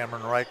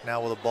 Cameron Reich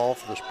now with a ball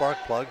for the Spark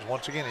Plugs.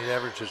 Once again, he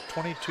averages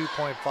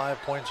 22.5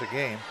 points a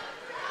game.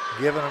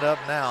 Giving it up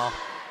now,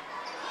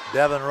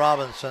 Devin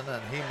Robinson,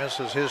 and he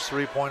misses his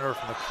three-pointer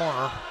from the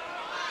corner.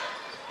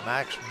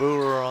 Max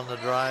Boer on the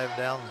drive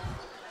down,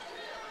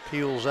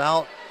 peels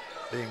out,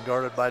 being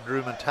guarded by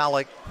Drew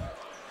Metallic.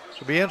 So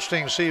it'll be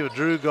interesting to see with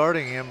Drew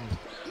guarding him,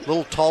 a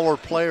little taller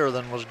player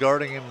than was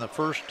guarding him the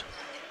first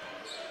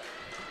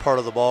part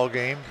of the ball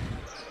game.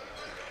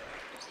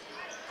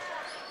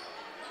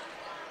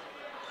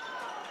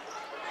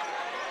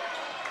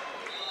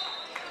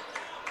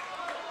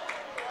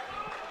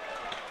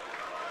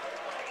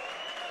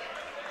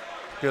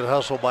 Good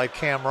hustle by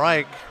Cam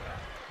Reich.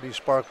 Be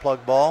spark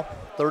plug ball.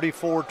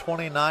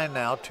 34-29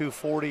 now,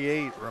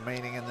 2:48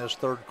 remaining in this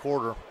third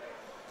quarter.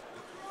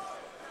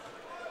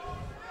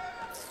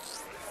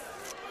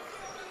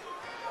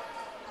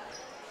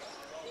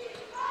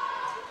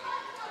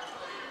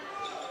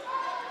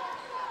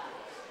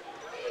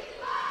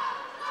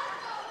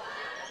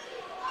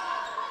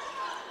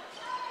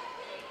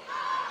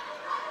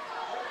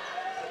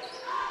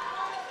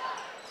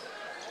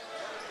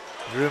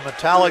 Drew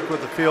Metallic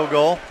with the field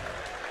goal.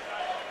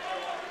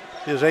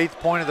 His 8th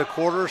point of the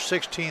quarter,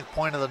 16th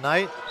point of the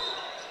night.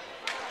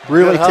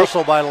 Really good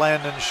hustle by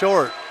Landon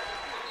Short.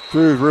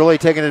 Drew's really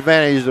taking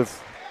advantage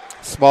of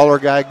smaller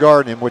guy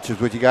guarding him, which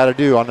is what you got to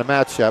do on the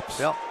matchups.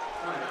 Yep.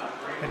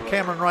 And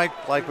Cameron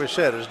Reich, like we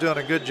said, is doing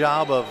a good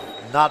job of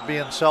not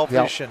being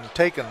selfish and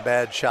taking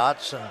bad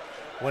shots. And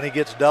when he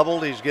gets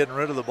doubled, he's getting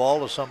rid of the ball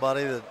to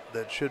somebody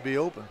that should be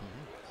open.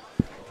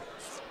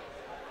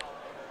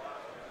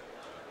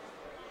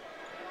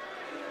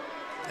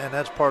 And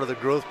that's part of the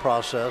growth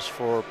process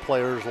for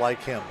players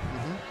like him.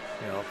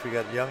 You know, if you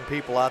got young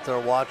people out there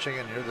watching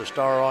and you're the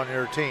star on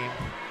your team,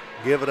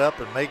 give it up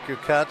and make your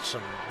cuts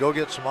and go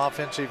get some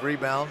offensive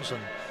rebounds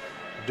and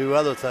do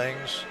other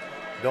things.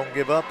 Don't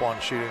give up on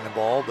shooting the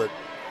ball, but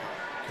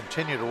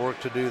continue to work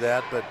to do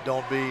that, but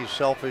don't be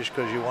selfish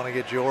because you want to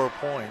get your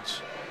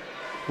points.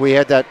 We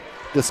had that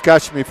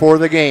discussion before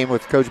the game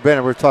with Coach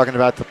Bennett. We were talking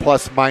about the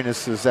plus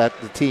minuses that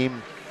the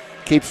team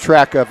keeps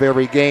track of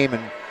every game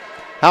and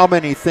how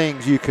many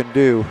things you can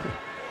do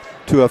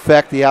to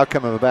affect the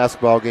outcome of a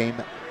basketball game.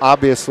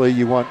 Obviously,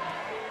 you want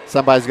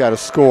somebody's got to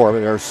score, but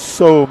there are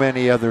so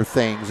many other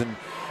things. And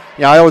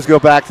you know, I always go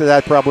back to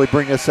that, probably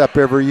bring this up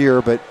every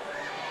year, but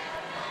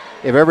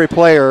if every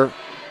player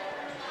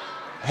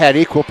had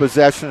equal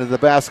possession of the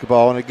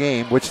basketball in a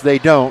game, which they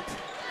don't,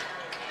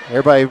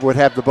 everybody would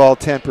have the ball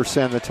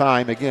 10% of the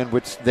time, again,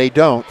 which they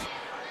don't.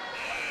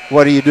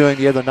 What are you doing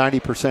the other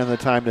 90% of the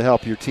time to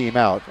help your team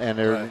out? And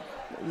they're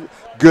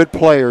good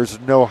players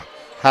know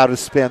how to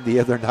spend the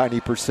other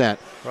 90%.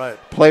 Right.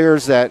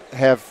 Players that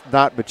have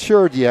not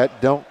matured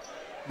yet don't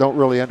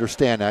really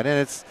understand that. And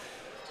it's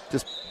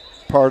just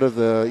part of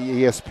the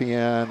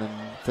ESPN and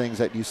things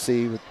that you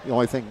see. The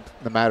only thing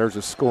that matters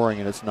is scoring,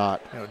 and it's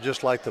not. You know,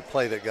 just like the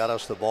play that got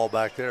us the ball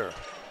back there.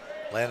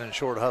 Landon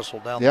Short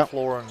hustled down the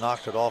floor and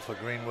knocked it off a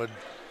Greenwood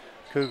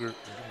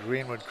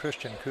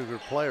Christian Cougar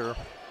player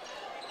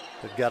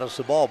that got us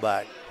the ball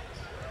back.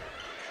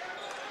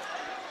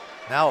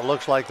 Now it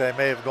looks like they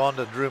may have gone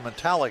to Drew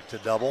Metallic to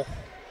double.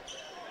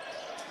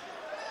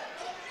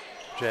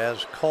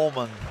 Jazz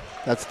Coleman.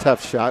 That's a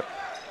tough shot.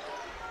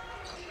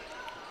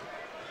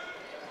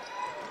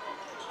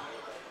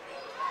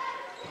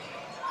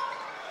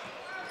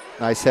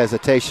 Nice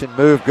hesitation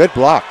move. Good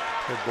block.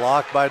 Good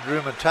block by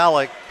Drew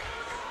Metallic.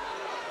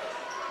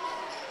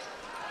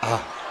 A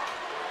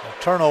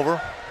turnover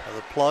of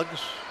the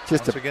Plugs.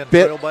 Just once a again,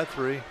 bit, trail by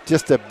 3.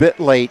 Just a bit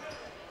late.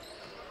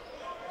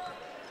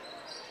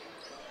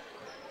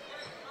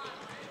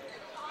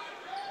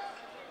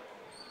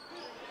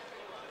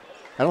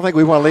 I don't think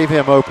we want to leave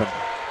him open.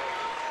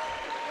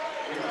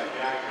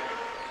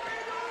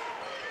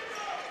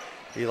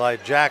 Eli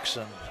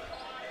Jackson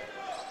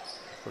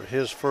for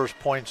his first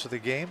points of the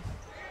game.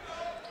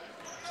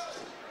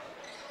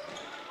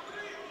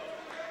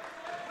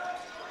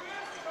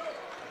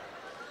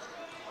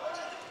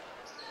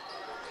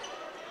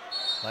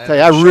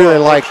 I really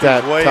like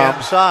that, way Tom.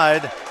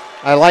 Inside.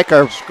 I like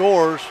our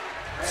scores.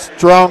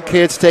 Strong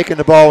kids taking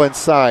the ball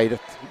inside.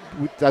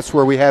 That's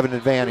where we have an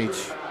advantage.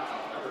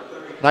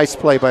 Nice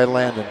play by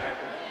Landon.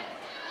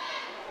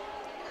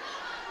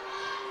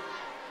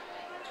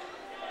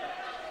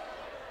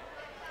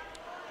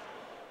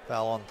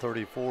 Foul on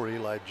 34,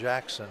 Eli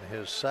Jackson,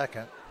 his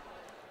second.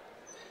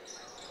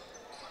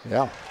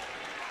 Yeah.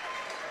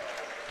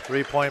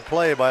 3-point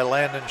play by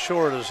Landon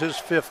Short is his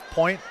 5th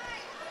point.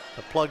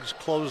 The Plugs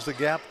close the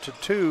gap to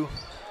 2,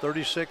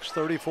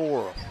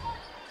 36-34.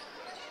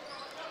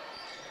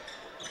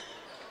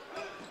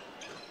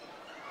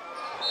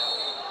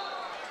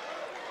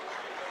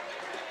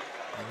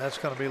 And that's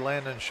going to be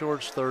Landon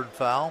Short's 3rd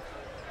foul.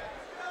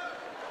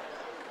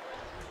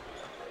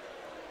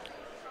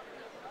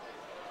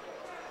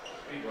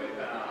 Speedway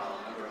foul,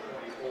 number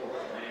 24,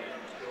 Landon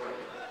Short.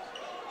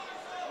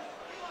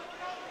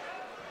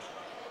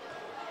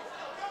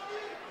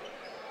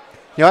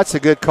 You know, that's a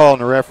good call on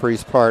the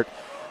referee's part.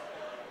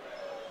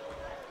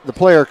 The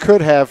player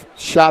could have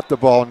shot the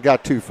ball and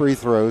got 2 free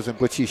throws,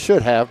 which he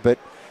should have, but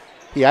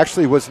he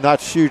actually was not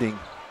shooting.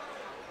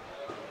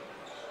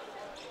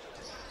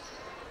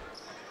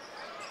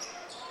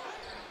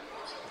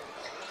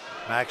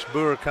 Max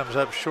Boer comes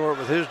up short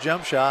with his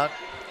jump shot.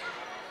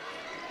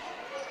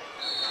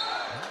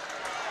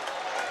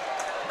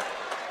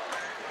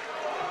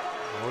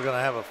 We're going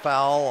to have a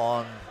foul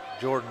on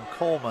Jordan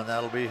Coleman.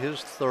 That'll be his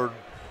 3rd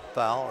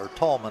foul, or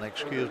Tallman,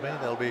 excuse me.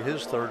 That'll be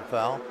his 3rd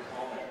foul.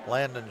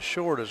 Landon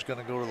Short is going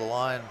to go to the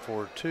line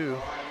for 2.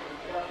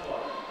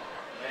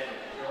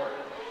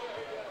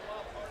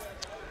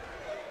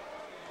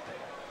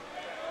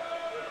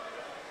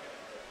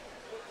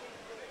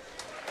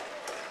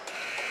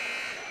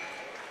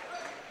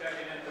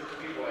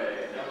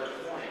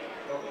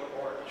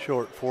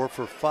 Short 4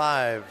 for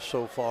 5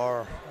 so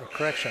far.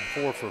 Correction,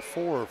 4 for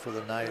 4 for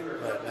the night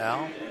right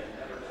now.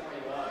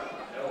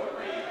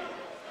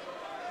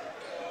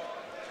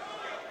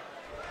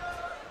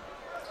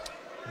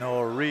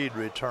 Noah Reed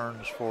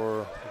returns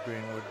for the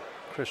Greenwood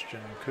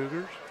Christian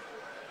Cougars.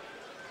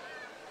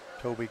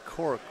 Toby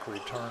Cork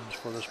returns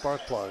for the Spark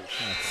Plugs.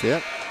 That's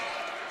it.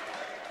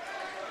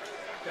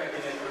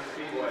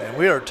 And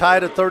we are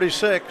tied at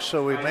 36,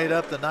 so we made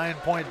up the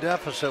 9-point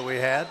deficit we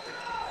had.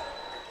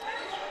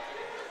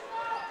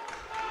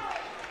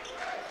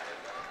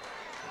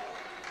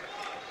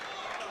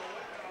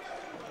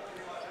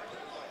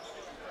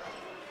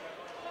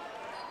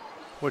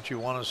 What you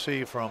want to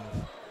see from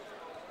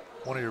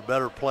one of your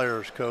better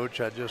players, Coach.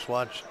 I just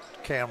watched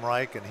Cam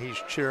Reich, and he's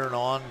cheering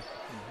on.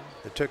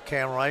 They took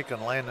Cam Reich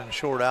and Landon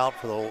Short out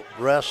for the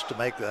rest to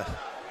make the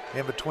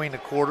in between the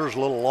quarters, a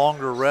little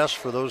longer rest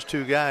for those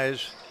 2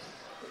 guys.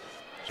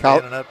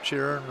 Standing up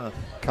cheering.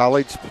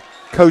 College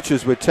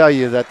coaches would tell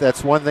you that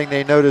that's one thing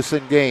they notice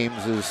in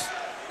games is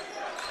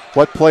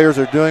what players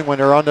are doing when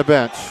they're on the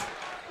bench.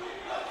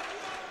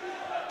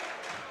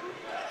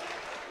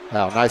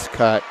 Wow, nice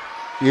cut.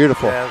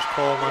 Beautiful. Jazz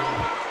Coleman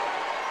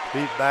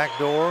beat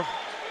backdoor.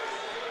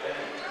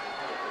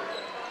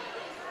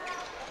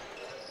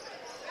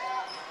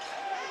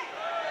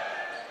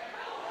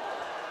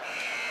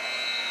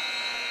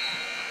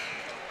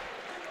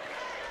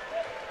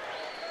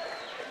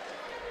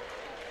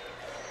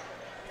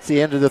 It's the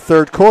end of the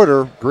 3rd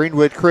quarter.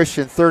 Greenwood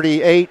Christian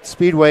 38,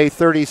 Speedway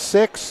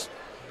 36.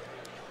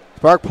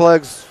 Spark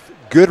Plugs,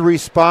 good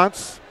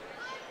response.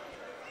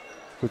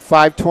 With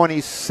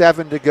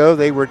 5:27 to go,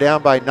 they were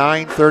down by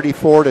 9,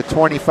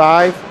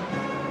 34-25.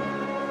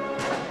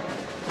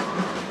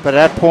 But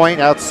at that point,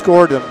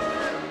 outscored them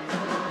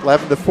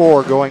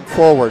 11-4 going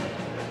forward.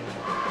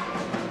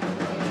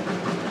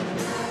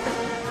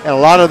 And a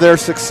lot of their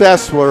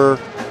success were,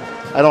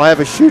 I don't have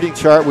a shooting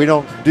chart, we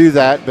don't do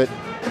that, but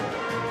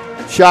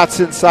shots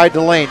inside the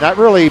lane. Not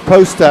really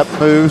post-up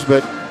moves,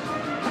 but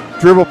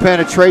dribble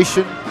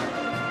penetration,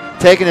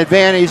 taking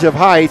advantage of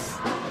height.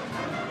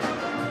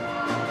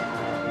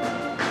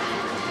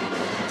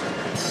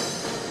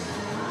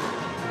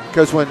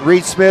 Because when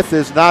Reed Smith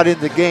is not in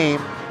the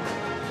game,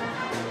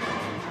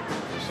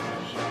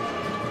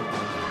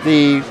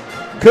 the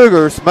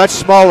Cougars, much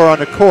smaller on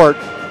the court,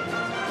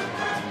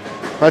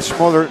 much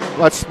smaller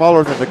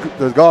than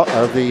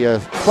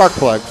the Spark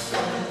Plugs.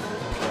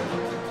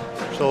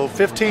 So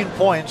 15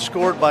 points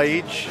scored by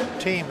each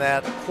team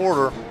that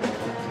quarter.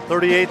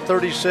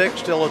 38-36,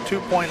 still a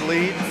 2-point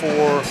lead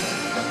for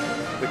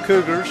the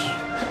Cougars.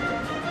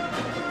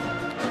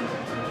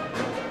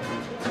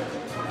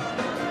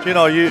 You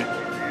know, you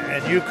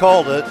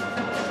called it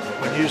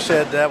when you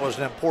said that was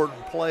an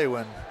important play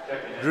when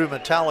Drew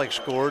Metallic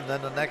scored, and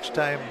then the next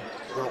time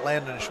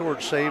Landon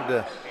Short saved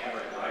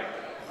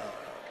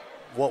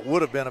what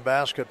would have been a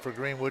basket for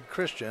Greenwood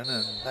Christian,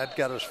 and that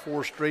got us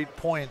 4 straight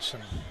points.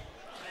 And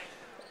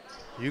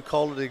You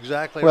called it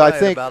exactly Well, right I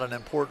think, about an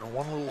important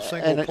one little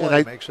single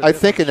play makes a I difference.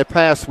 think in the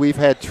past we've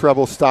had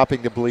trouble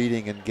stopping the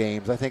bleeding in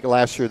games. I think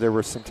last year there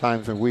were some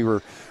times when we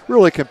were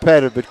really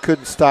competitive but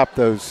couldn't stop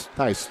those.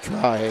 Nice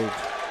try.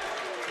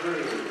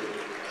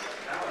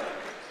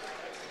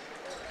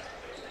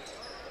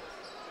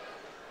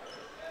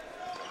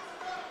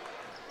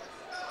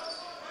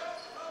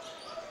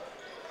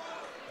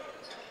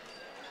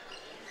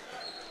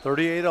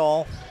 .38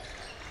 all.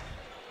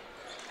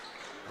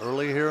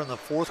 Early here in the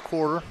fourth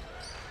quarter.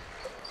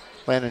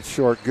 Landon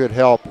short, good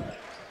help.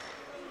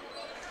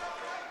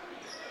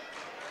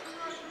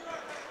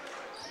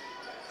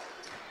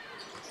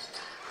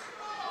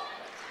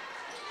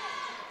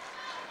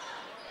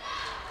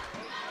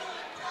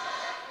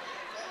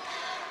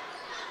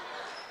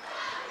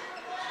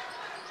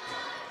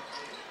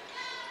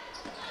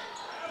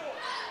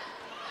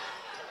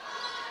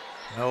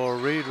 Noah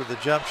Reed with the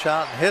jump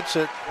shot and hits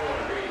it.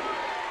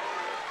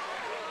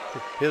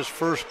 His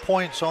first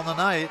points on the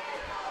night.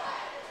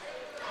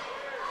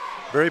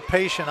 Very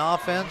patient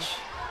offense.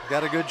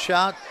 Got a good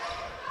shot.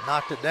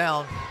 Knocked it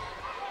down.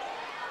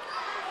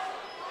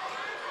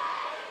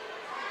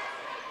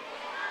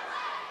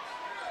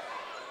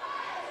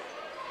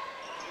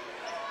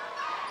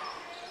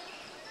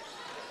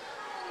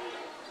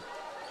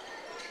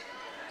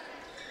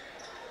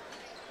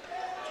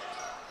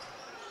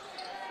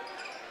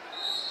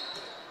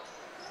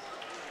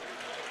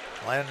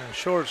 Landon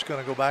Short's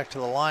going to go back to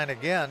the line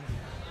again.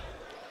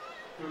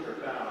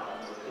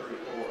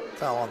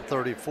 Foul on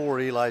 34,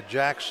 Eli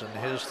Jackson,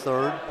 his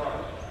third.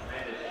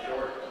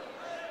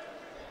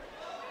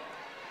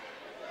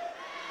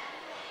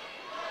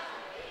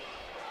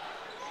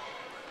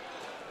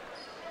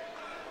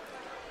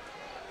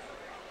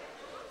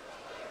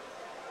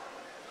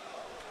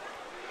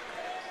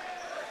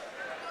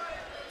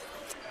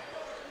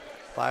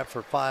 Five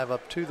for 5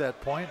 up to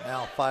that point.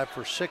 Now 5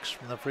 for 6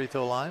 from the free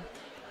throw line.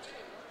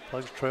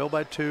 Plugs trail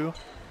by 2.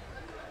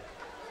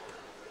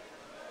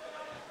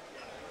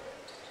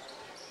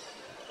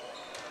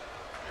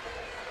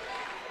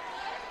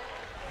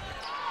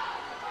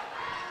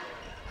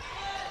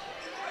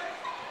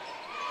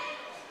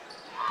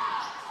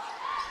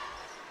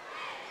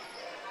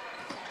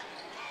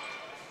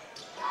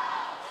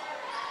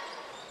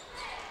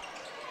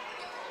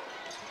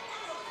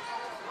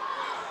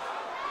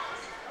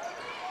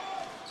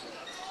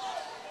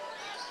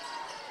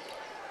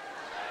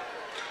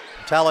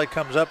 Talley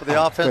comes up with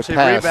the offensive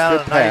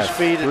rebound. A nice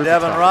feed to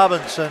Devin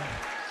Robinson.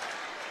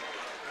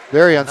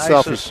 Very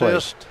unselfish play.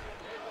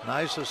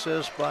 Nice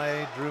assist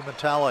by Drew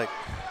Metallic.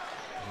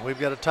 We've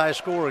got a tie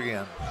score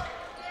again.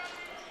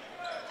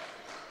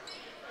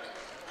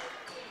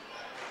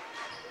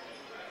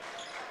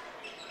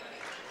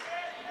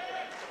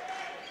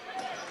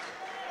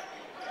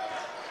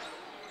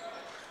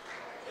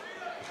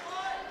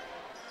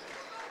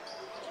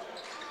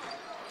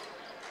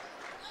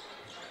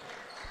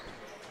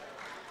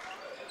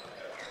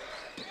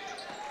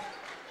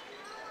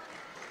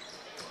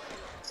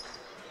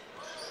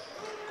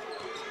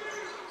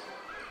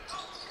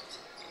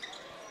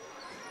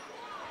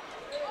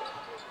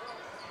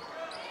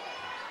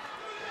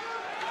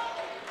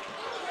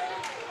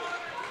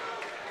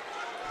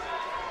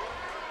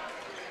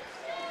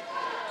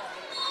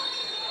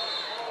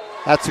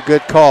 That's a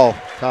good call,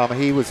 Tom.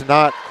 He was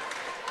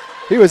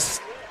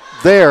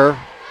there,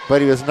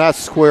 but he was not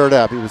squared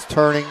up. He was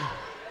turning.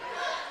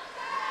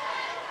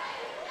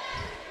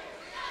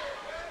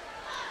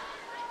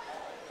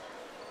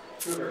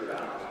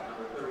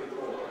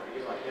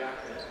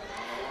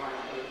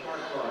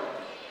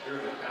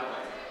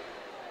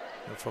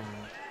 From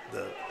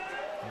the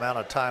amount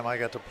of time I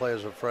got to play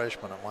as a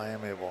freshman at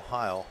Miami of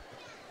Ohio,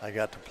 I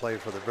got to play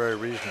for the very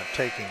reason of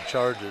taking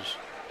charges.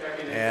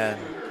 And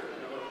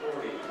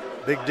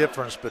big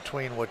difference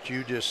between what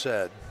you just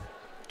said,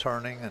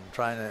 turning and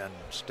trying to and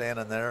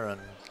standing there and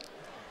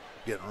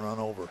getting run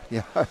over.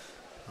 Yeah. By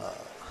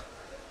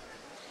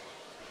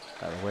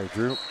the way,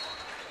 Drew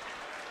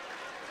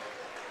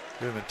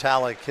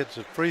Metallic hits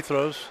the free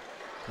throws.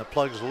 The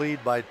Plugs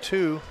lead by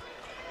 2.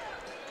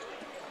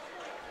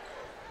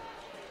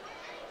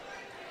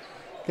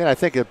 Again, I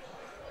think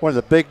one of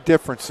the big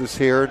differences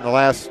here in the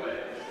last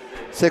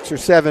 6 or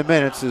 7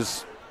 minutes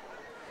is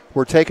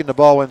we're taking the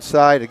ball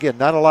inside. Again,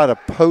 not a lot of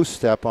post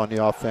step on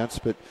the offense,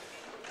 but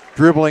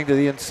dribbling to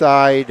the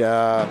inside,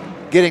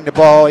 getting the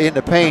ball in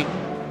the paint.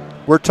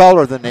 We're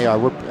taller than they are.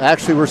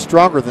 We're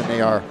stronger than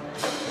they are.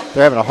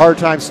 They're having a hard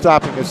time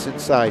stopping us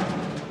inside.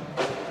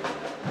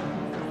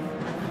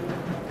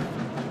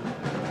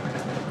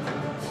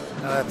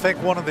 And I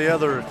think one of the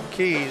other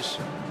keys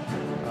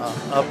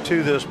up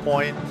to this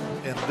point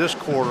in this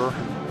quarter,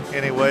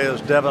 anyway,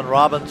 is Devin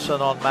Robinson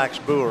on Max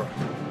Boer.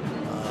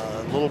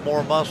 A little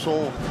more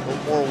muscle, a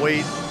little more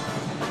weight,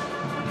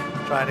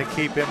 trying to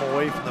keep him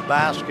away from the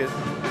basket.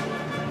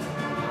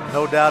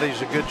 No doubt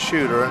he's a good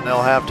shooter, and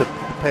they'll have to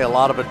pay a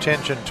lot of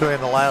attention to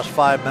him the last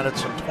 5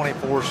 minutes and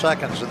 24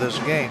 seconds of this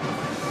game.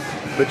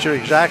 But you're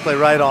exactly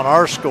right on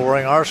our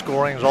scoring. Our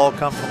scoring's all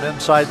come from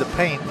inside the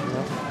paint.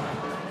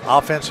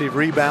 offensive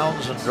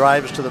rebounds and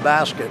drives to the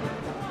basket.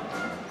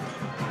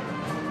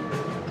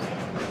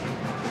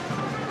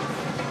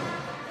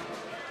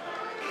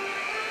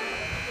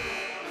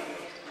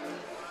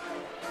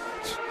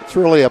 It's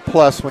really a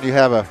plus when you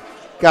have a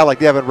guy like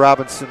Devin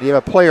Robinson. You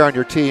have a player on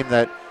your team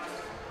that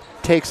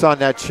takes on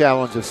that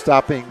challenge of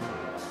stopping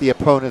the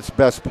opponent's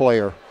best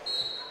player.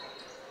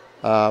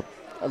 Not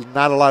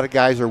a lot of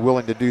guys are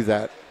willing to do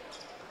that.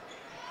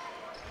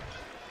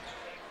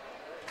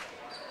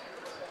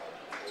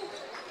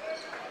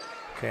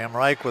 Cam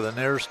Reich with a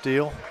near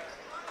steal.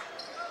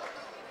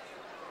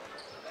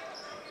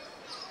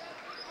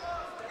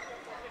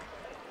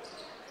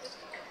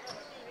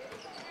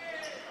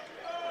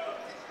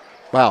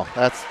 Wow,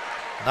 that's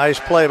nice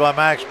play by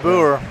Max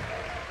Boer.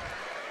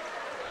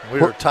 We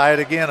were tied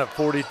again at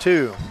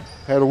 42.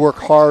 Had to work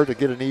hard to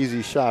get an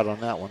easy shot on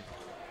that one.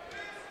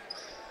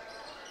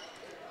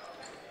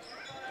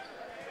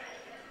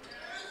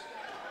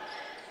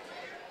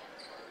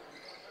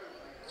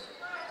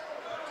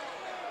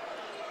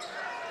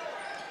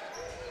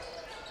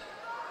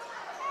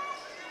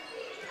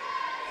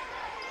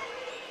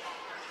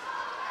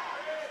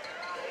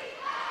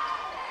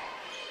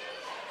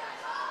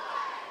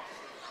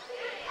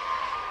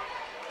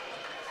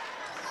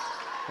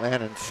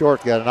 Landon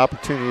Short got an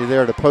opportunity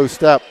there to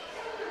post up.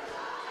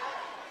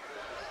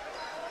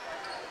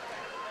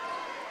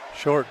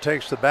 Short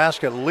takes the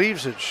basket,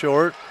 leaves it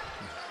short.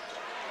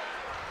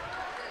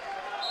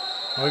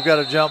 We've got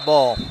a jump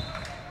ball.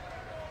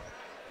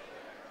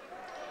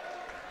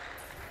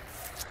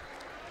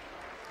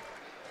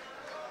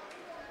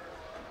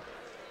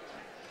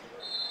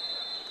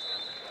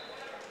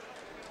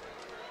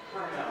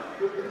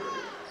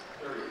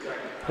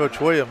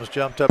 Coach Williams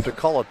jumped up to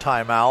call a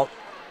timeout.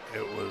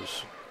 It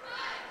was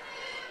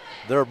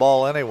their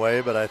ball anyway,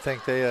 but I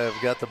think they have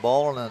got the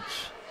ball, and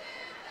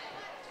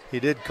he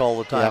did call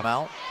the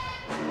timeout.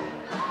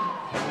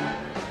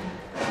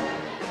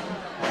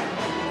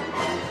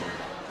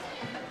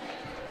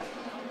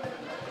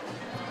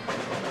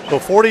 So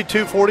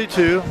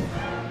 42-42,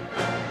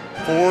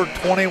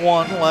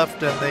 4:21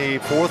 left in the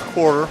fourth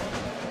quarter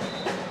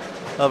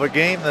of a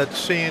game that's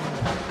seen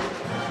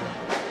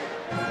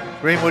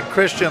Greenwood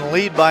Christian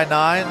lead by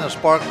 9. The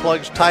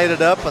Sparkplugs tied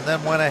it up and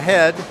then went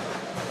ahead.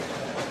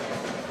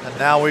 And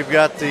now we've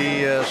got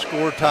the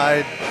score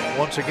tied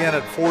once again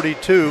at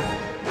 42.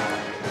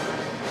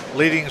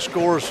 Leading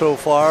scorer so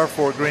far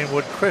for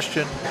Greenwood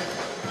Christian,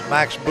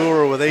 Max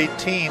Boer with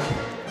 18.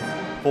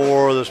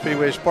 For the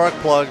Speedway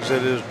Sparkplugs,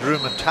 it is Drew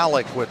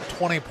Metallic with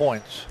 20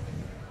 points.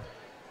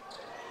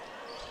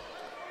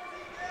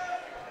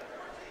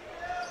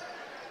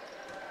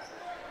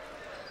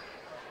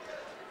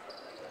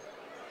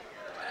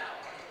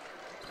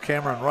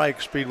 Cameron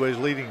Reich, Speedway's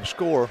leading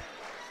scorer,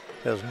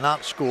 has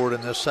not scored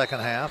in this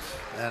second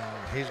half, and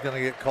he's going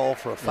to get called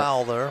for a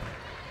foul there.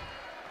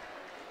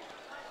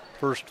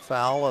 First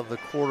foul of the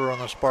quarter on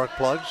the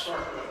Sparkplugs.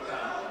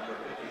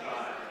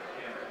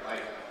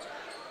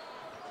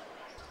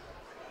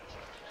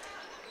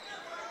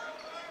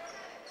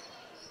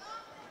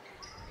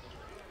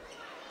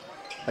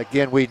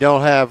 Again, we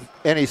don't have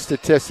any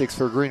statistics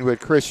for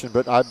Greenwood Christian,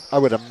 but I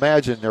would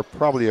imagine they're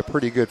probably a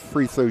pretty good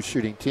free throw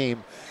shooting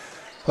team.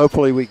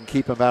 Hopefully we can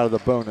keep them out of the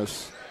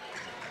bonus.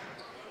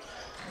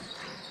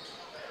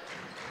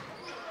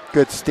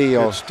 Good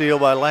steal. Good steal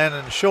by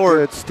Landon Short.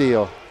 Good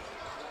steal.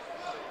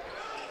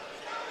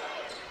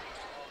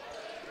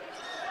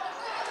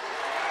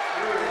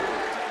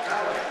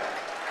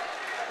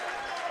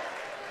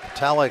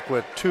 Metallic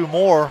with 2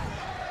 more.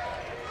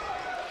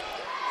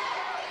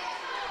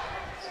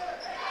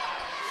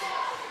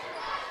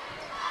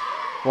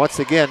 Once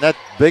again, that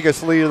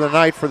biggest lead of the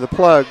night for the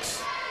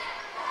Plugs.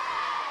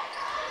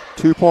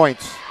 2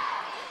 points.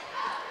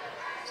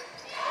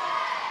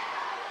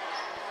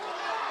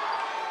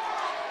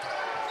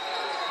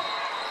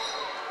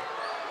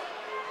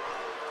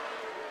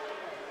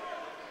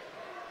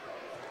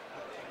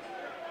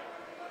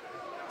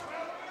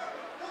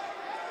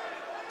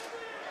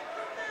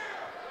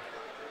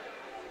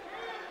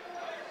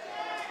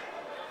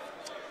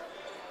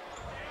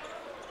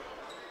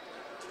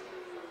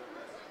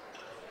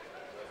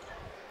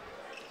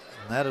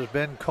 That has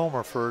been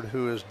Comerford,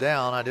 who is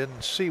down. I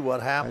didn't see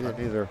what happened. I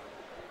didn't either.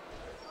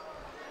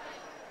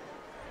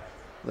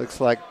 Looks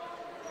like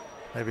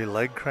maybe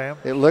leg cramp.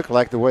 It looked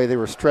like the way they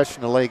were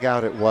stretching the leg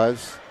out it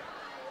was.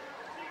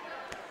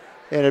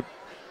 And it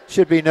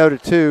should be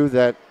noted too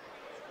that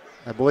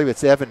I believe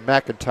it's Evan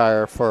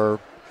McIntyre for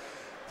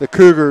the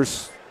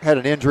Cougars had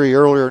an injury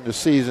earlier in the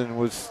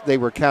season. They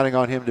were counting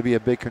on him to be a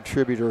big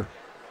contributor.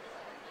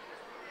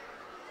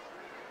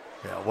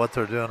 Yeah, what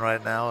they're doing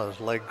right now is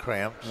leg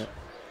cramps. Yeah.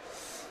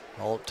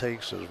 All it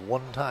takes is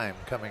one time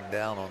coming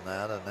down on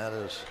that, and that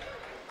is.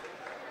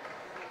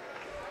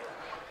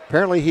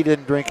 Apparently he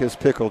didn't drink his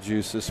pickle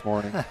juice this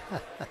morning. And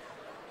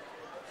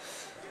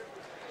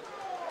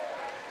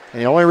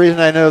the only reason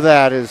I know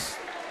that is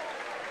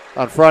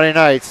on Friday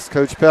nights,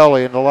 Coach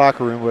Pelley in the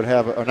locker room would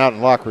have, or not in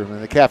the locker room,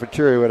 in the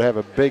cafeteria would have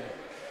a big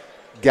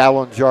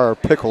gallon jar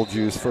of pickle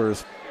juice for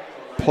his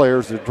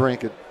players to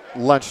drink at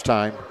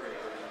lunchtime.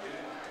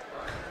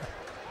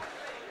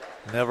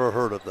 Never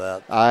heard of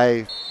that.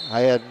 I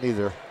hadn't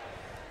either.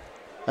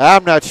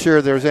 I'm not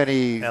sure there's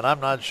any. And I'm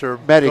not sure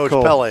medical,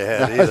 Coach Pele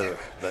had either.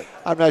 But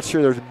I'm not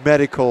sure there's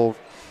medical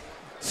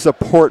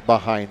support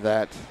behind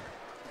that.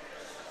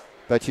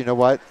 But you know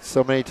what?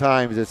 So many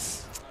times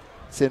it's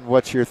in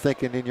what you're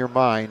thinking in your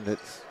mind.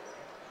 That's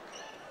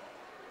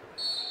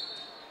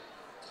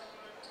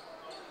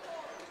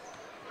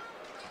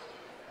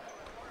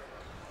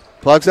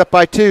Plugs up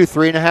by 2,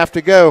 3.5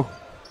 to go.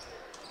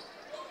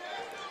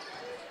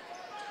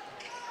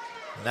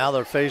 now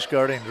they're face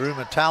guarding Drew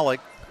Metallic.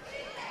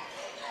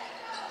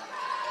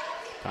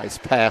 Nice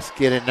pass,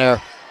 get in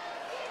there.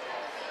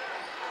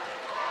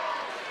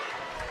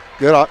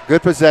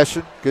 Good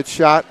possession, good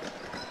shot.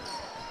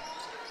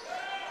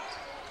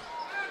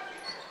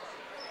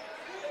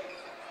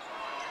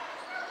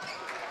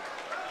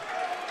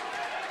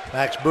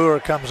 Max Boer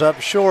comes up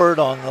short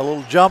on the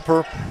little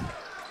jumper.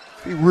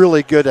 Be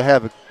really good to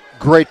have a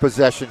great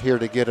possession here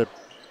to get a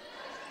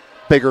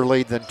bigger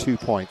lead than 2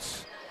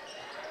 points.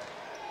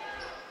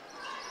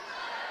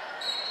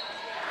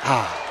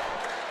 We're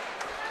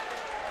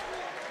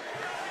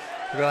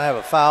going to have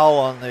a foul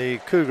on the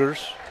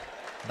Cougars.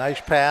 Nice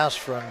pass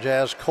from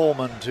Jazz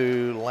Coleman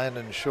to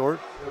Landon Short.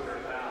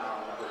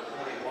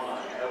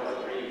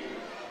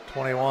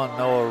 21,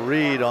 Noah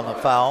Reed on the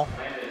foul.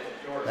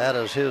 That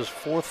is his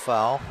 4th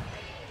foul.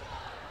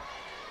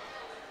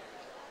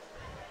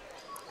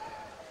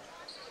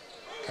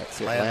 That's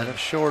it, Landon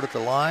Short at the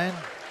line.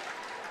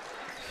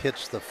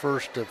 Hits the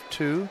first of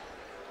 2.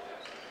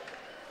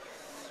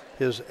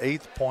 His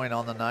 8th point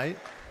on the night.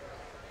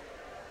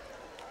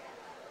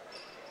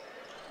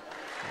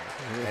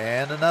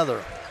 And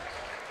another.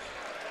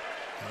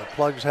 And the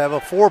Plugs have a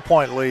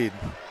 4-point lead.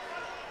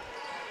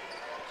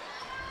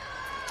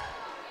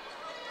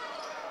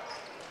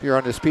 You're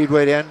on the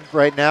Speedway end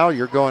right now.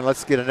 You're going,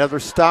 let's get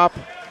another stop.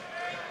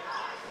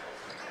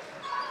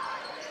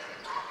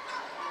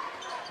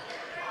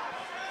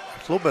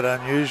 It's a little bit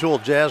unusual.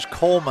 Jazz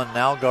Coleman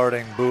now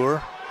guarding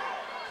Boer.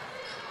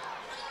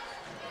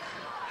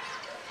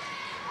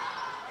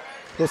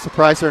 A little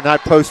surprised they're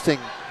not posting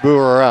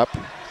Boer up.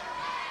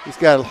 He's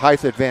got a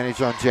height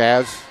advantage on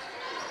Jazz.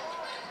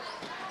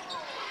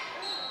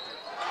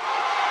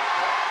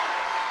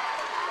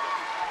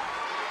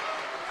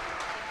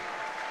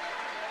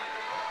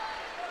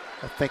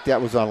 I think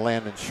that was on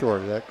Landon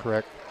Short, is that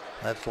correct?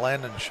 That's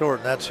Landon Short,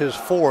 and that's his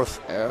 4th.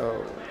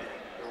 Oh.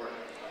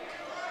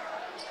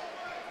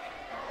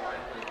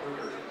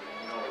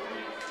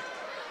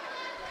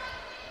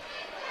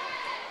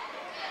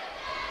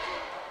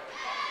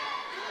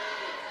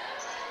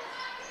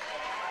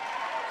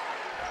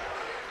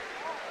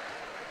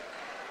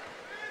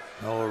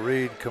 Noah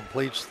Reed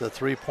completes the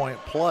 3-point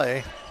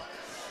play.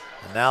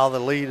 And now the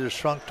lead is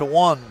shrunk to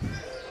 1.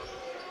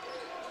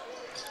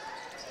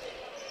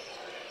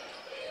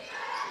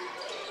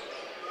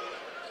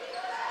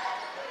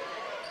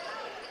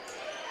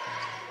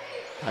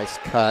 Nice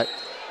cut.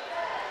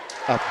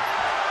 Up.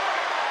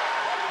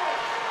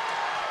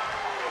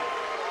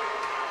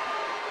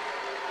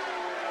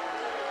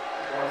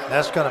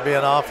 That's going to be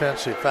an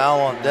offensive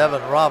foul on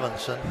Devin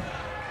Robinson.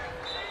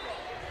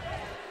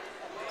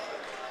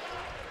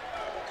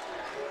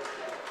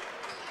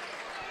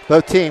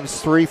 Both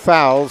teams 3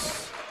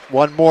 fouls,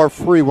 1 more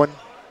free one.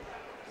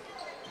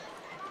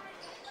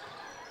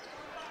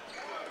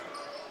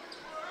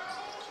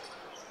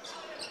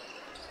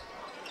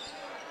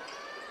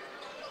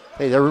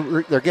 Hey,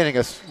 they're getting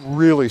us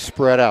really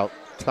spread out,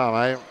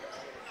 Tom.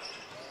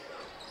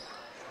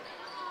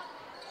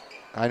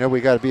 I know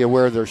we got to be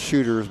aware of their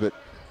shooters, but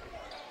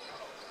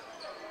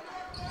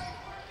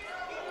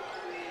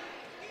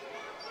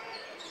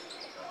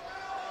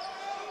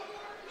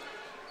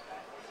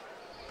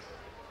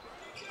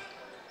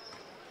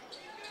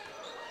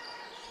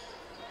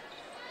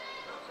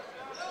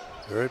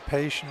very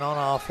patient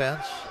on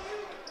offense.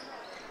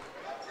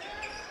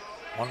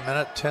 1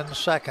 minute, 10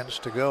 seconds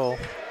to go.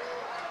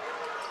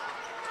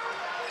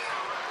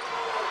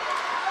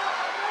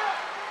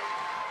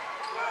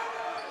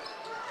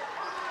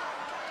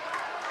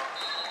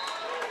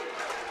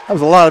 that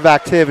was a lot of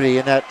activity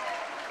in that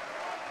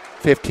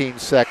 15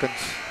 seconds.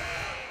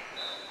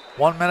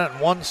 1 minute and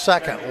 1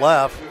 second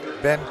left.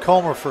 Ben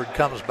Comerford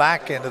comes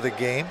back into the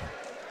game.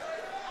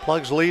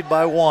 Plugs lead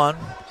by 1.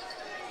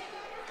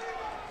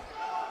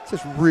 This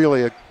is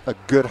really a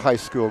good high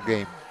school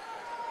game.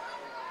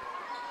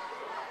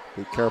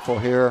 Be careful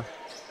here.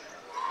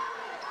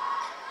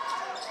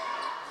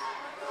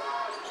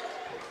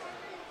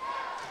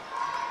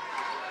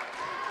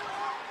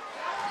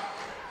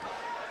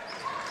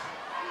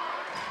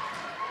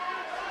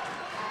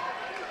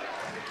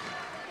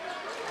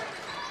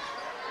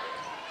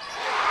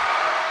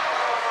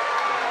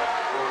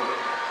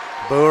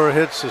 Boer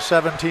hits a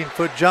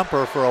 17-foot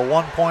jumper for a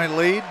 1-point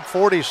lead.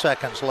 40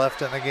 seconds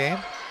left in the game.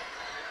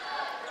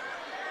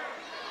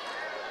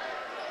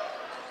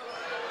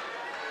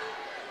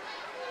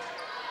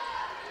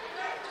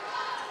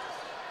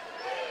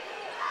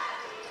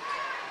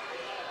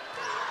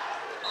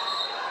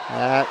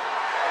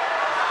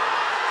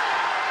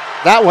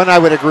 That one I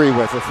would agree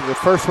with. The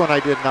first one I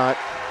did not.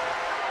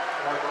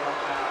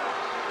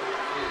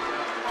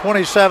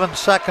 27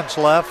 seconds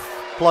left.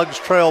 Plugs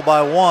trail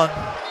by 1.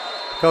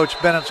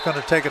 Coach Bennett's going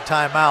to take a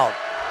timeout.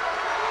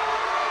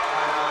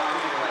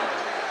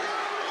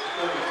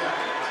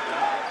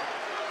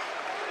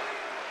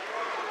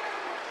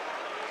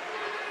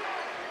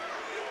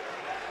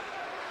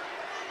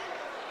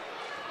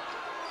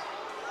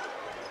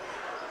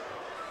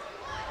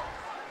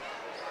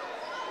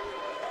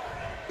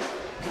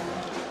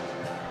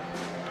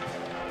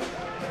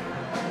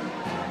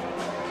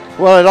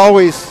 Well, it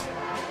always.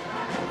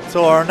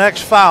 So our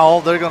next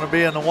foul, they're going to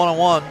be in the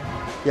 1-on-1.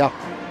 Yeah.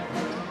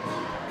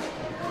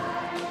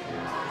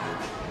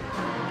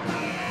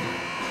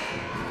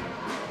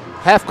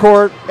 Half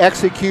court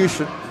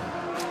execution.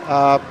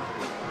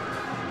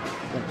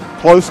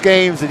 Close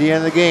games at the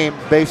end of the game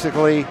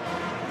basically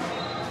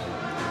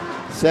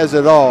says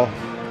it all.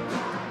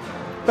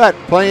 But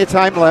plenty of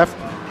time left.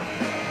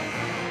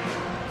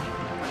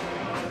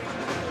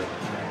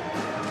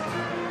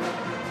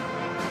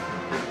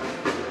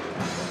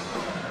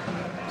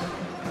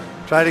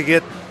 Try to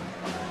get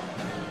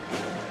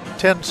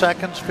 10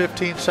 seconds,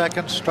 15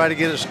 seconds, try to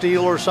get a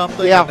steal or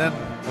something, yeah. And then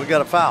we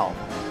got a foul.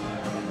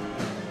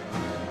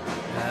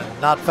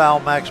 And not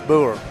foul Max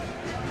Boer.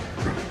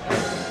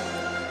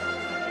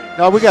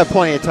 No, we got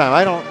plenty of time.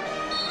 I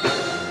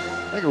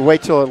think we'll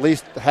wait till at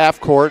least half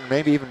court,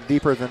 maybe even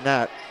deeper than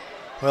that.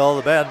 Well,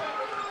 the bad.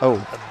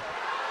 Oh.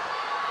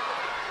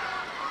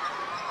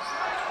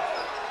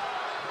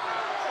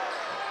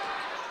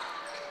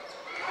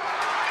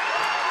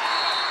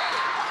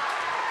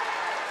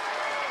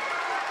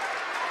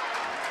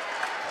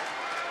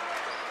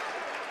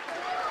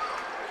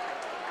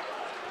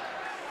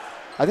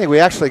 I think we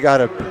actually got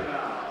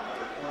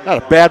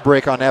not a bad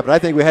break on that, but I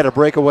think we had a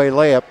breakaway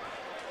layup.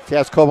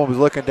 Chaz Coleman was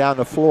looking down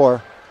the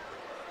floor.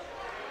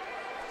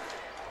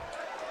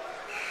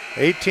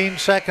 18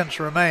 seconds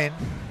remain.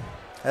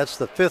 That's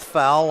the 5th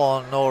foul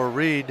on Noah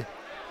Reed.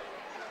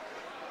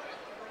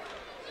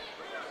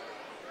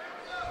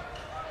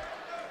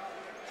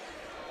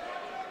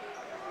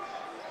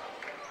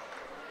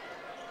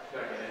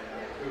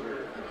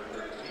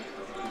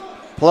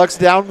 Plugs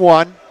down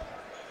 1.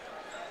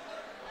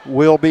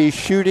 Will be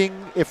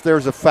shooting if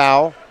there's a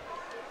foul.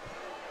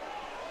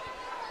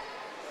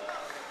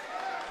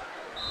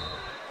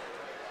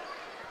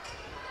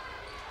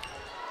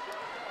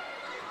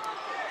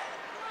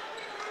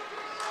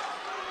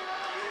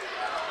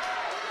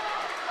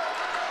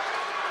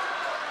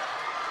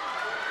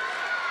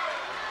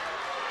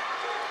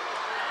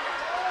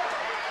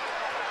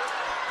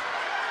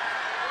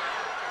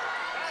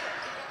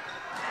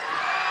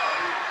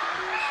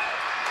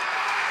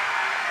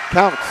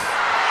 Counts.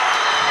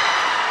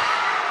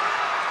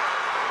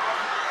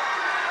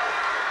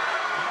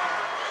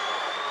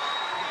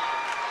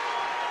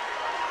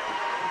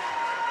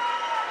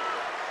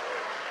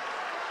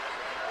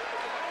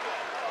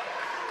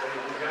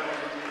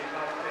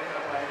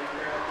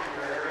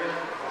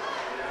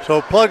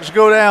 So Plugs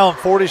go down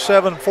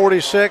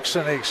 47-46,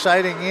 an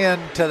exciting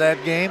end to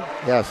that game.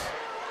 Yes.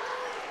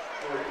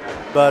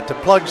 But the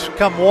Plugs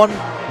come 1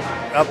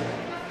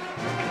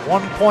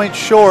 point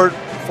short,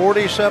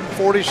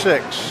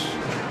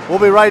 47-46. We'll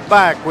be right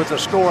back with the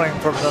scoring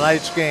from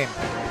tonight's game.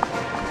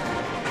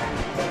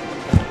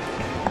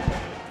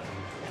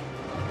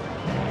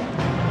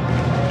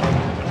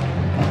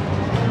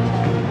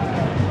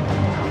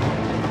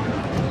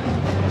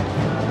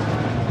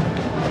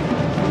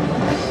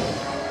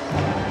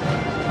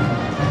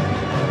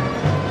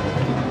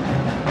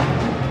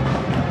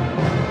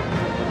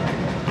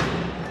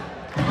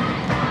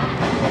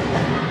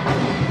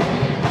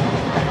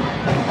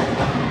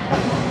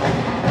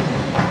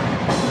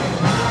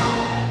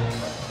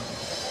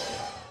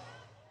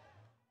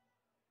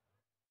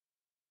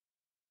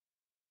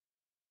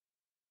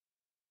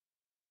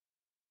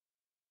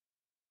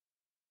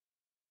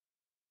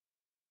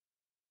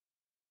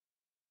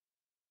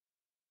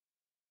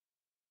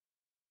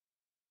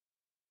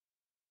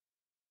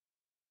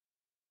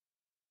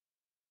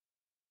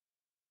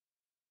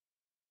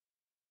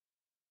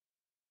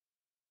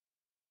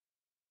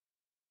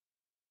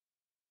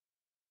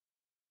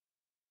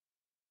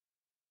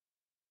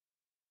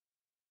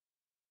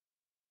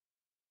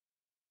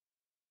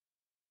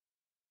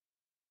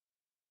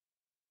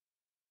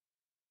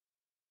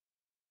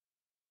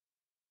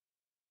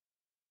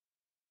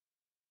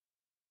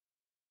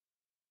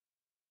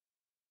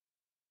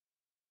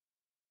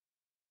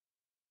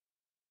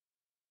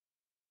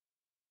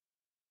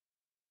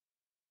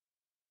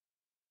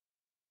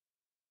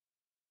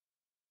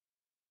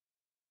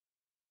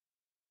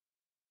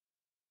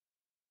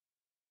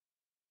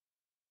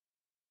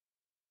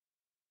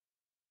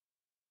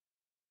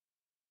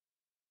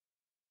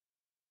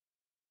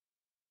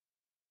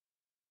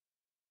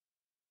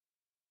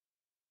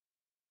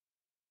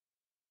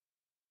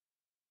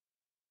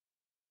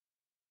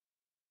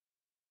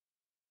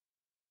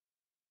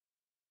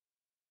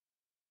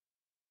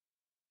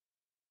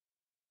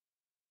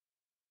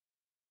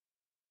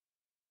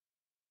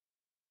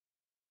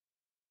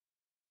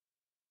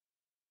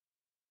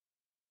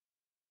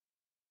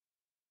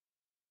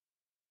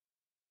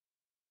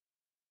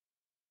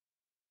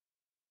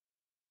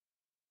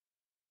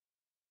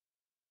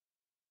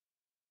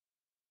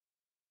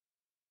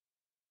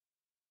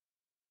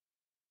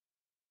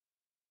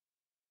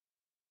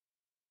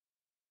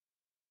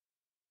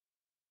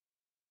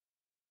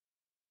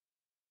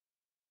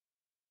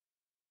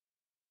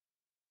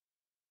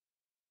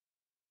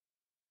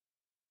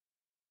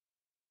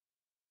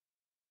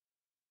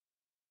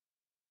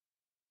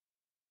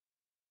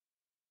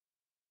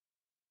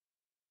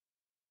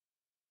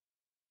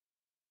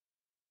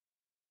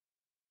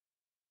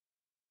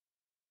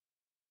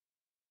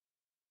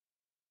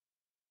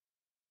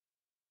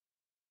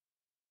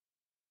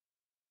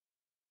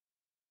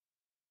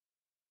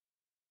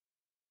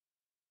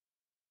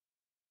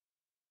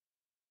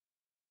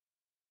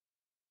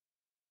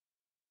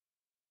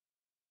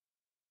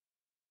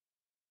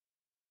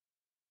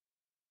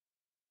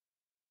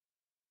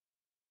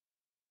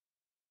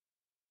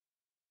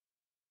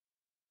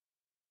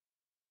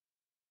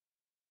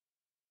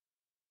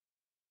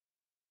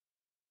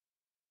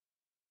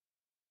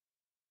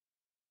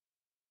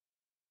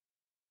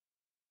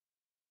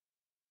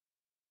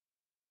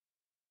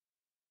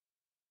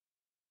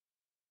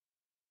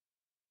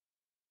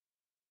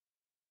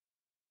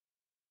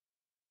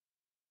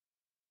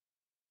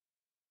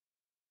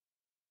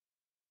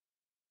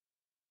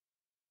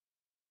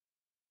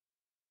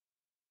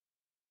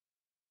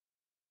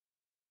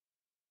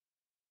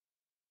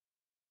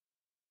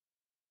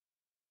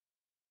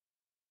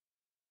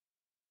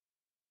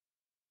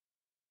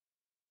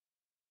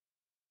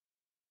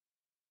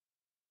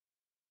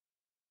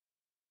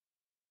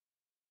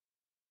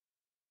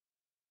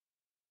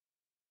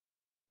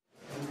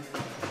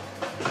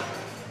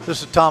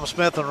 This is Tom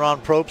Smith and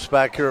Ron Probst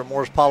back here at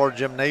Morris Pollard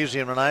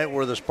Gymnasium tonight,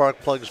 where the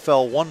Sparkplugs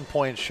fell 1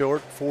 point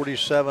short,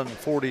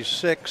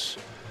 47-46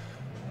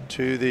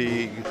 to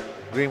the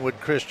Greenwood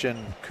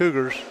Christian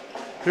Cougars.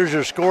 Here's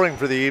your scoring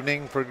for the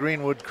evening for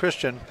Greenwood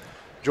Christian.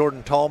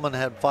 Jordan Tallman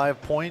had 5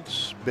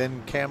 points,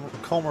 Ben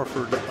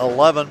Comerford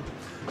 11,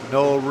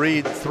 Noah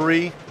Reed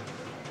 3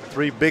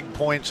 big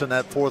points in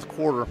that fourth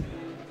quarter.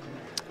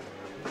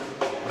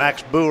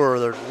 Max Boer,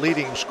 their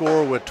leading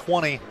scorer, with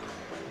 20.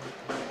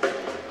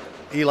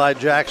 Eli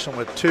Jackson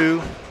with 2.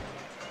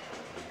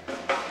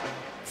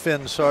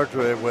 Finn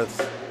Sartre with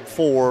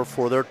 4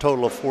 for their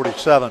total of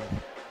 47.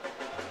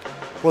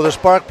 For the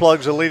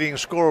Sparkplugs, the leading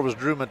scorer was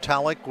Drew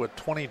Metallic with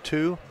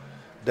 22.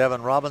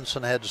 Devin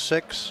Robinson had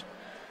 6.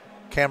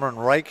 Cameron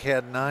Reich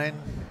had 9.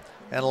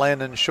 And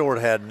Landon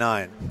Short had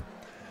 9.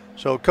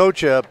 So,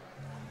 Coach, a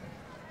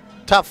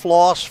tough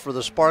loss for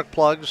the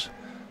Sparkplugs.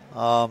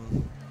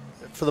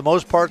 For the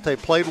most part, they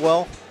played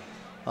well.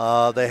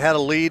 They had a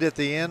lead at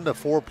the end, a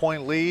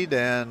 4-point lead,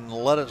 and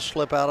let it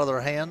slip out of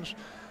their hands.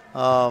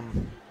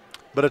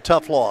 But a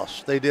tough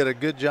loss. They did a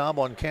good job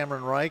on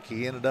Cameron Reich.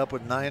 He ended up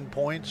with 9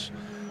 points.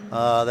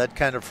 That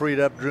kind of freed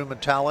up Drew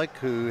Metallic,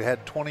 who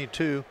had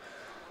 22.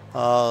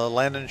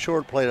 Landon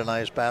Short played a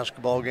nice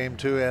basketball game,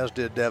 too, as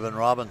did Devin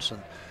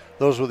Robinson.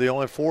 Those were the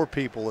only 4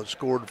 people that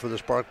scored for the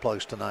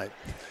Sparkplugs tonight.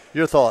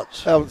 Your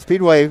thoughts?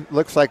 Speedway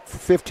looks like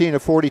 15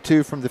 of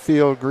 42 from the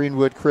field.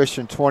 Greenwood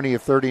Christian 20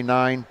 of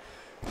 39.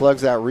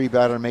 Plugs out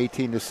rebounded them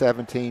 18 to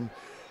 17.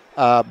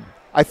 I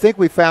think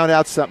we found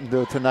out something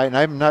though tonight, and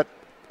I'm not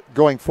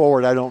going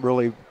forward. I don't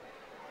really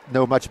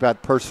know much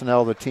about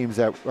personnel, the teams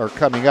that are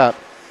coming up,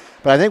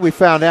 but I think we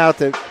found out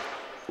that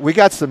we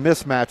got some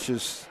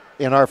mismatches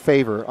in our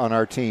favor on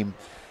our team,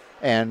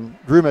 and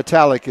Drew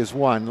Metallic is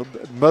one.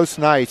 Most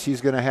nights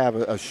he's going to have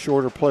a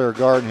shorter player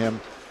guarding him,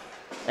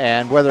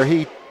 and whether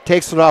he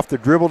takes it off the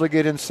dribble to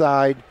get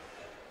inside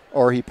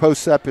or he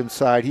posts up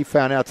inside, he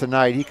found out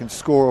tonight he can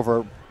score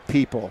over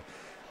people,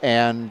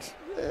 and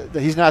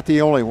he's not the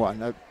only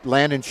one.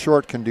 Landon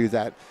Short can do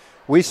that.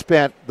 We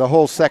spent the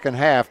whole second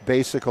half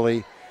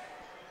basically,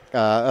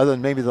 other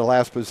than maybe the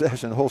last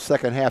possession, the whole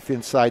second half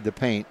inside the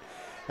paint.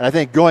 And I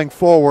think going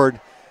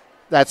forward,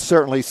 that's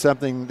certainly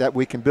something that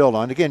we can build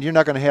on. Again, you're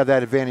not going to have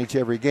that advantage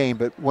every game,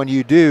 but when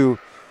you do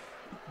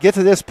get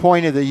to this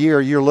point of the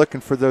year, you're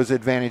looking for those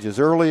advantages.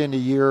 Early in the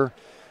year,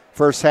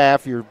 first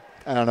half, I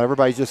don't know,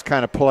 everybody's just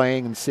kind of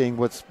playing and seeing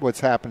what's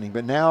happening.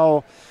 But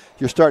now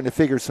you're starting to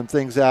figure some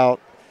things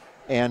out,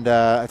 and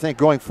I think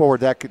going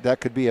forward that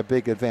could be a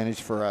big advantage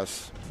for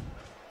us.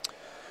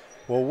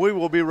 Well, we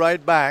will be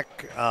right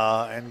back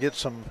and get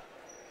some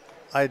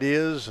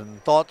ideas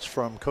and thoughts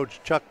from Coach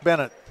Chuck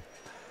Bennett.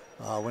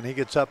 When he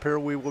gets up here,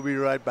 we will be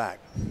right back.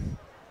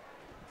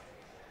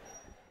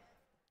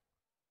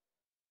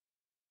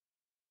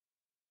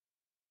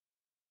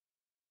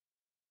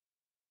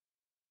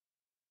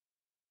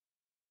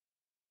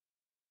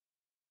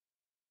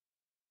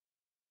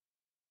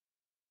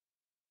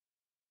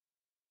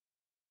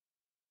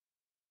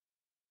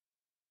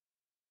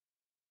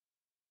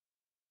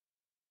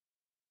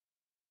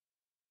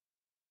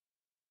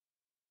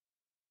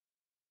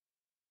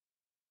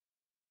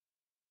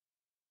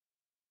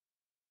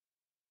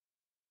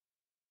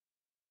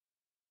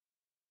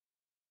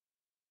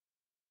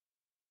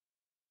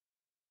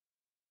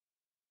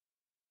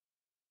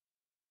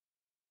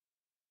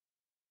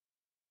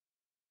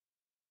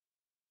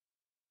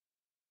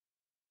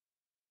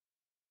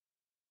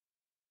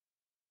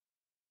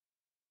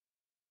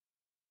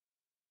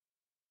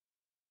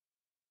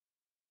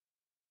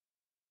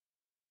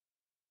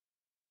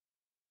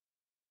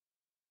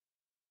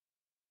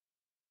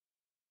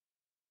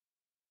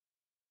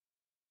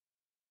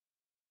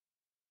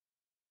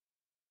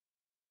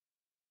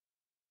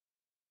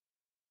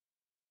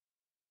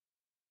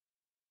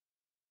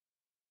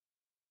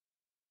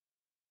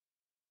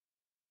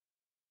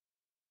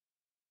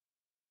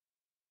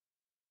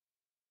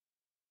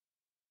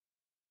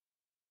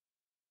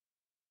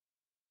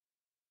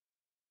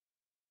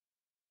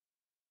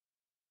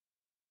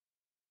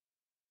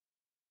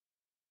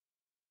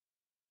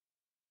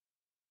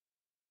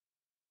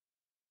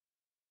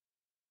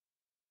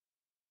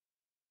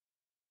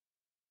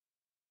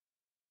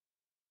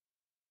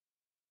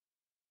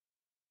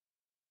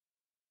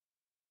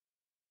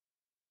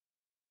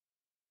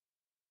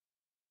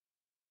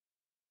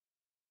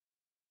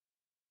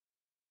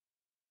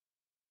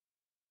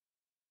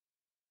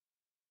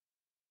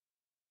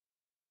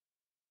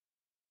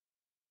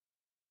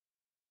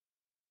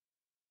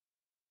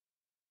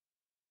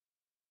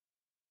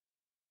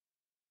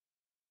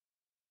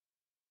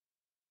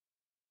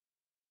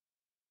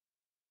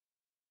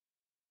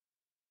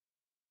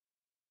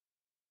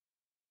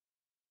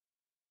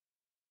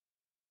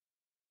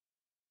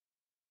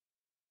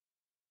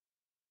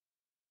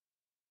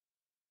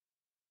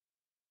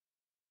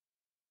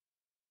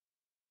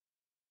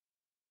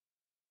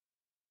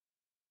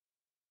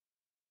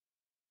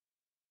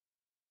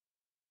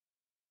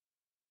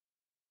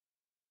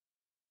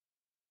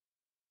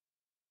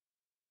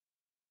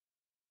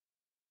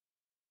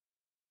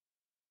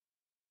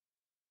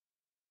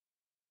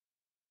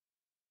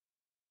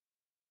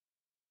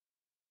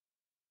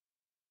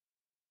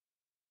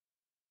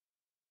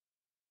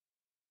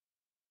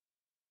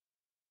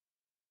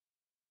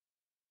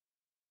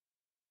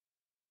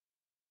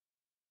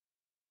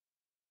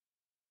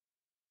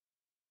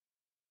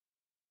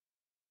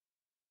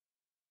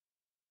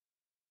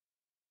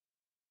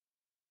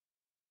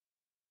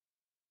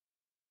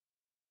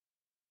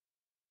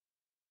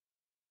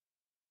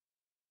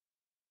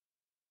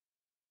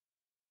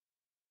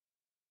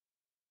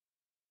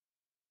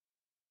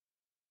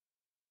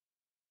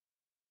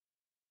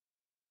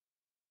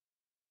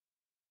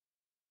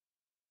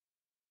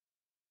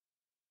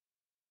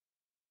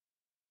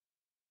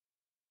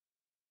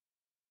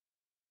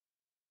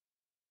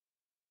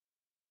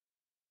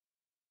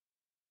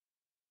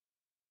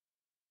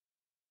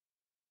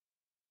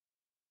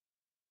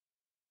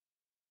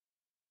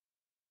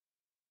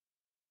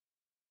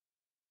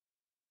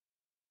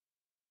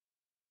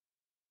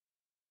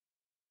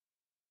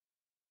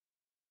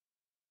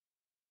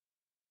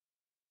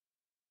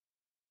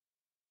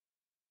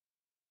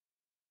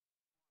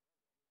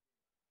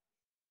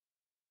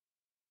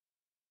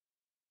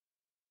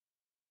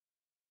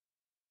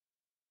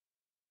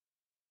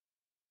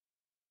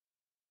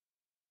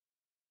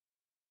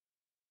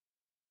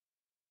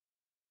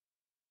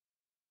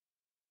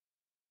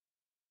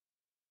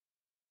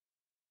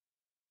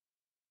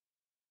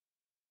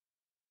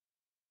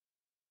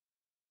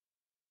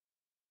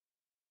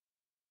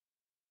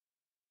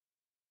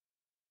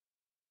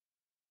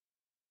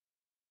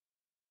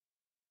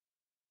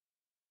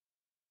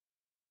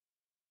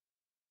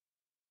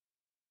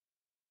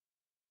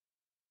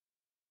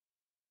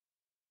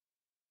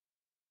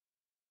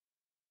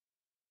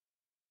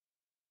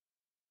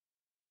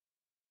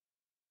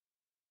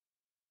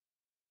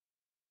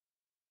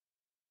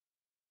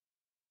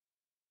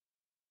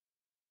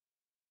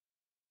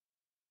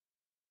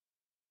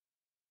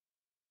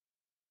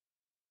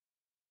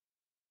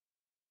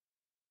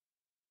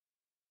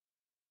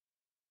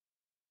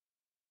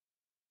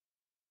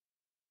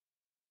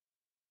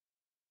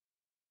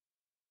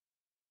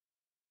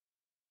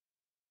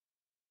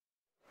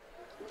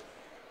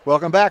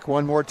 Welcome back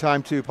one more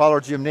time to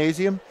Pollard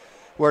Gymnasium,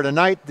 where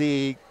tonight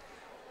the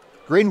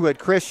Greenwood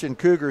Christian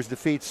Cougars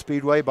defeat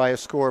Speedway by a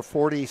score of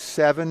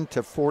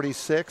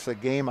 47-46, a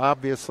game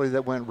obviously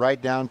that went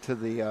right down to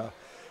the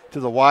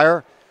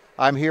wire.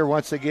 I'm here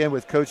once again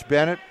with Coach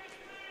Bennett.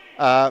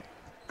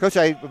 Coach,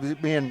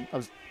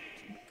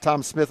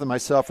 Tom Smith and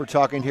myself were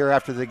talking here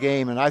after the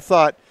game, and I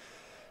thought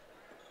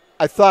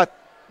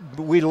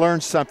we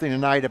learned something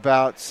tonight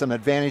about some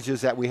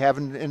advantages that we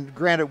haven't. And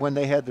granted, when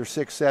they had their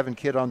 6'7"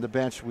 kid on the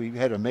bench, we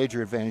had a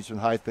major advantage in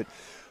height, but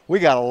we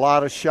got a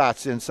lot of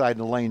shots inside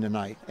the lane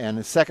tonight. And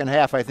the second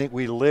half, I think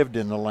we lived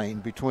in the lane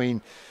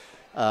between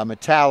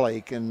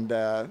Metallic and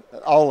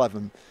all of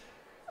them.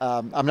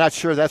 I'm not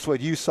sure that's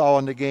what you saw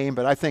in the game,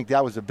 but I think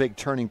that was a big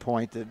turning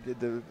point,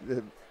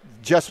 the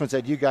adjustments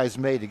that you guys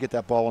made to get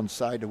that ball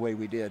inside the way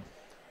we did.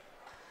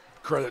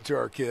 Credit to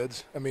our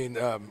kids. I mean,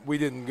 we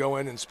didn't go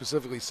in and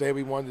specifically say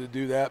we wanted to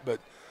do that, but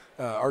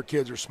our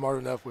kids are smart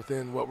enough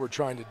within what we're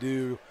trying to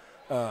do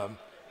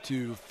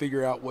to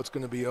figure out what's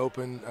going to be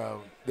open.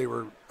 They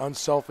were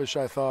unselfish,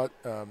 I thought.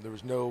 There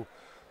was no,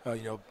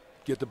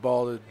 get the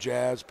ball to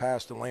Jazz,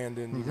 pass to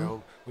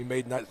Landon. We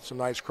made some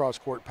nice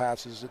cross-court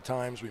passes at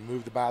times. We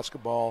moved the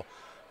basketball.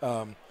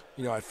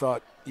 I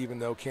thought even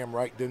though Cam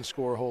Wright didn't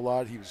score a whole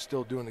lot, he was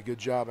still doing a good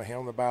job of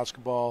handling the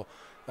basketball.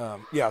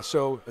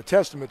 So a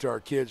testament to our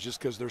kids just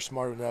because they're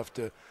smart enough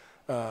to,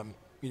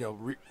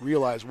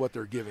 realize what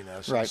they're giving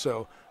us. Right.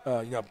 So,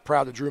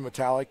 proud of Drew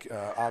Metallic.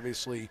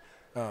 Obviously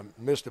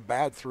missed a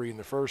bad three in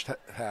the first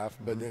half,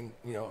 but then,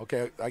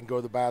 I can go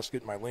to the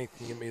basket. My length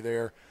can get me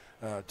there,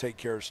 take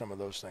care of some of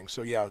those things.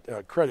 So,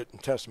 credit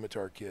and testament to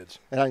our kids.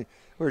 And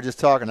we were just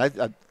talking,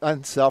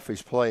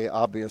 unselfish play,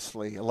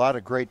 obviously. A lot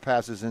of great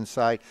passes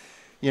inside.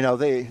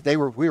 They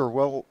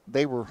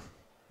were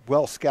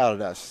well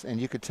scouted us,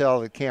 and you could tell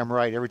that Cam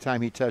Wright, every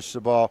time he touched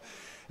the ball,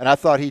 and I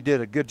thought he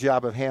did a good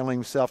job of handling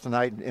himself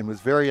tonight and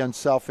was very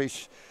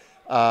unselfish.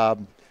 So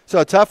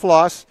a tough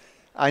loss.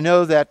 I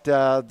know that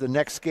the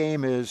next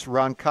game is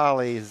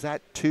Roncalli. Is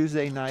that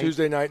Tuesday night?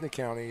 Tuesday night in the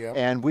county, yeah.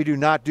 And we do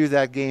not do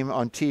that game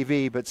on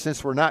TV, but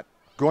since we're not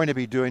going to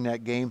be doing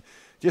that game,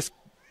 just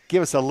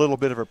give us a little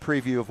bit of a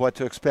preview of what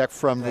to expect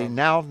from the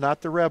now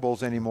not the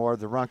Rebels anymore,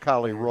 the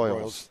Roncalli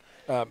Royals.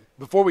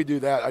 Before we do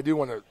that, I do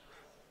want to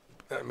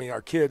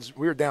our kids,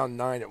 we were down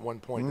 9 at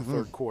one point in the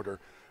third quarter.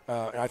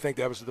 And I think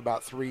that was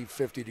about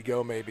 3:50 to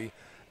go maybe.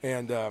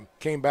 And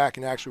came back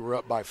and actually were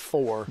up by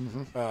 4,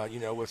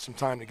 with some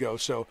time to go.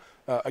 So,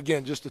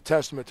 again, just a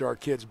testament to our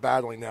kids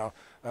battling now.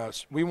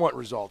 We want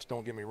results,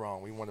 don't get me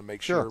wrong. We want to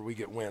make sure we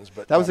get wins.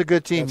 But that was a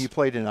good team you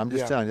played in. I'm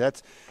just telling you,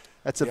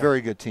 that's a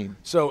very good team.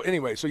 So,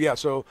 anyway,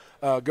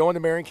 going to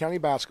Marion County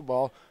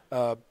basketball,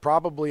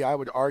 probably I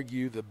would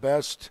argue the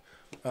best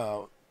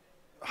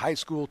high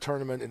school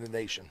tournament in the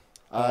nation.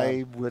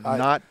 I would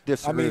not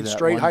disagree with that.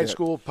 Straight high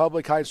school,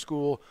 public high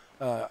school.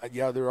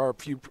 There are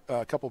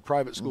a couple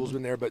private schools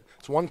in there, but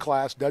it's one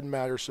class, doesn't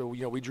matter. So,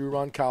 we drew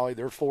Roncalli.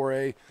 They're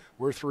 4A,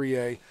 we're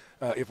 3A.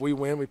 If we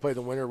win, we play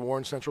the winner,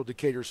 Warren Central,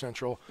 Decatur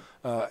Central.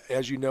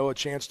 As you know, a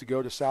chance to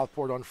go to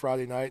Southport on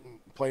Friday night and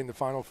play in the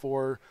Final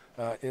Four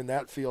in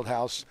that field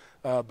house.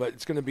 But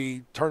it's going to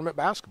be tournament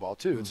basketball,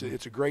 too.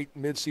 It's a great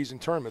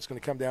midseason tournament. It's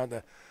going to come down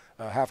to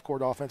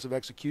half-court offensive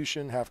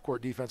execution,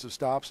 half-court defensive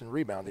stops, and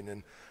rebounding.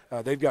 And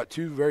they've got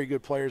 2 very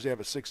good players. They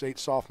have a 6'8"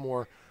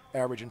 sophomore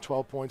averaging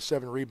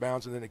 12.7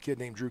 rebounds, and then a kid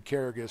named Drew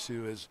Carrigas,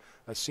 who is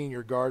a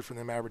senior guard for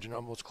them, averaging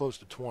almost close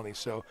to 20.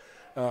 So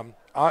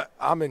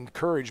I'm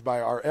encouraged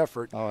by our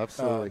effort. Oh,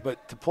 absolutely.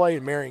 But to play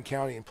in Marion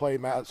County and play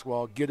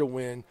Maxwell, get a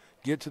win,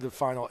 get to the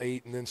Final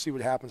 8, and then see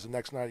what happens the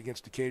next night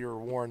against Decatur or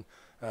Warren,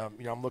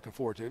 I'm looking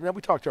forward to it. Now,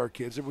 we talked to our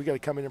kids. We got to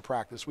come in and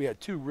practice. We had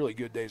 2 really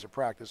good days of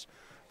practice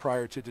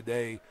prior to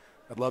today.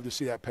 I'd love to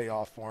see that pay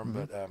off for them,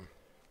 but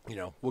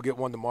we'll get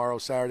one tomorrow,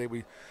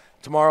 Saturday.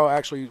 Tomorrow,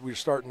 actually, we're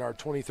starting our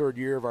 23rd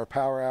year of our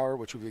Power Hour,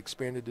 which we've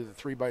expanded to the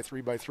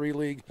 3x3x3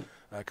 league.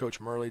 Coach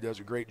Murley does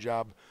a great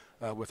job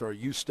with our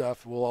youth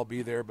stuff. We'll all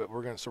be there, but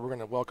we're going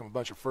to welcome a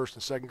bunch of first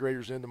and second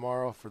graders in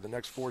tomorrow for the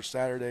next 4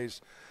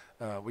 Saturdays.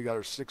 We got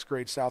our 6th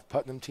grade South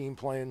Putnam team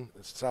playing,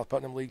 the South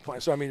Putnam League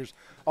playing. So, there's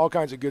all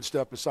kinds of good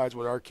stuff besides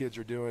what our kids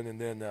are doing, and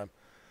then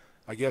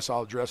I guess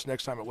I'll address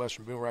next time at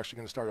Western Boone. We're actually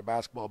going to start a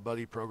basketball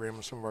buddy program,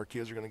 and some of our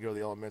kids are going to go to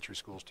the elementary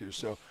schools too.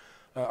 So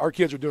our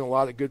kids are doing a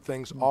lot of good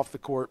things off the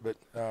court, but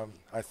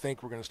I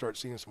think we're going to start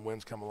seeing some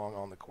wins come along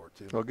on the court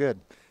too. Well, good.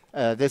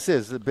 This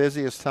is the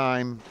busiest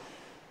time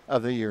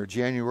of the year,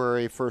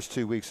 January, first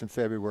 2 weeks in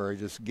February.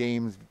 Just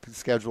games,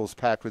 schedules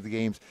packed with the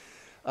games.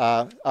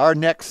 Our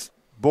next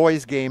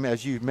boys game,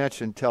 as you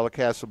mentioned,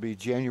 telecast will be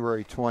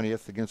January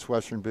 20th against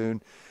Western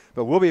Boone.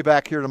 But we'll be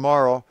back here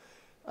tomorrow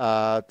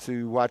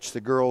to watch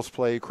the girls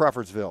play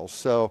Crawfordsville.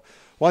 So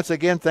once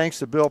again, thanks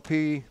to Bill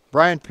P.,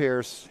 Brian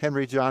Pierce,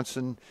 Henry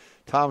Johnson,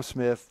 Tom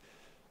Smith,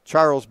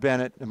 Charles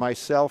Bennett, and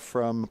myself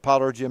from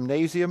Pollard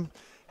Gymnasium.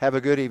 Have a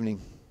good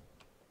evening.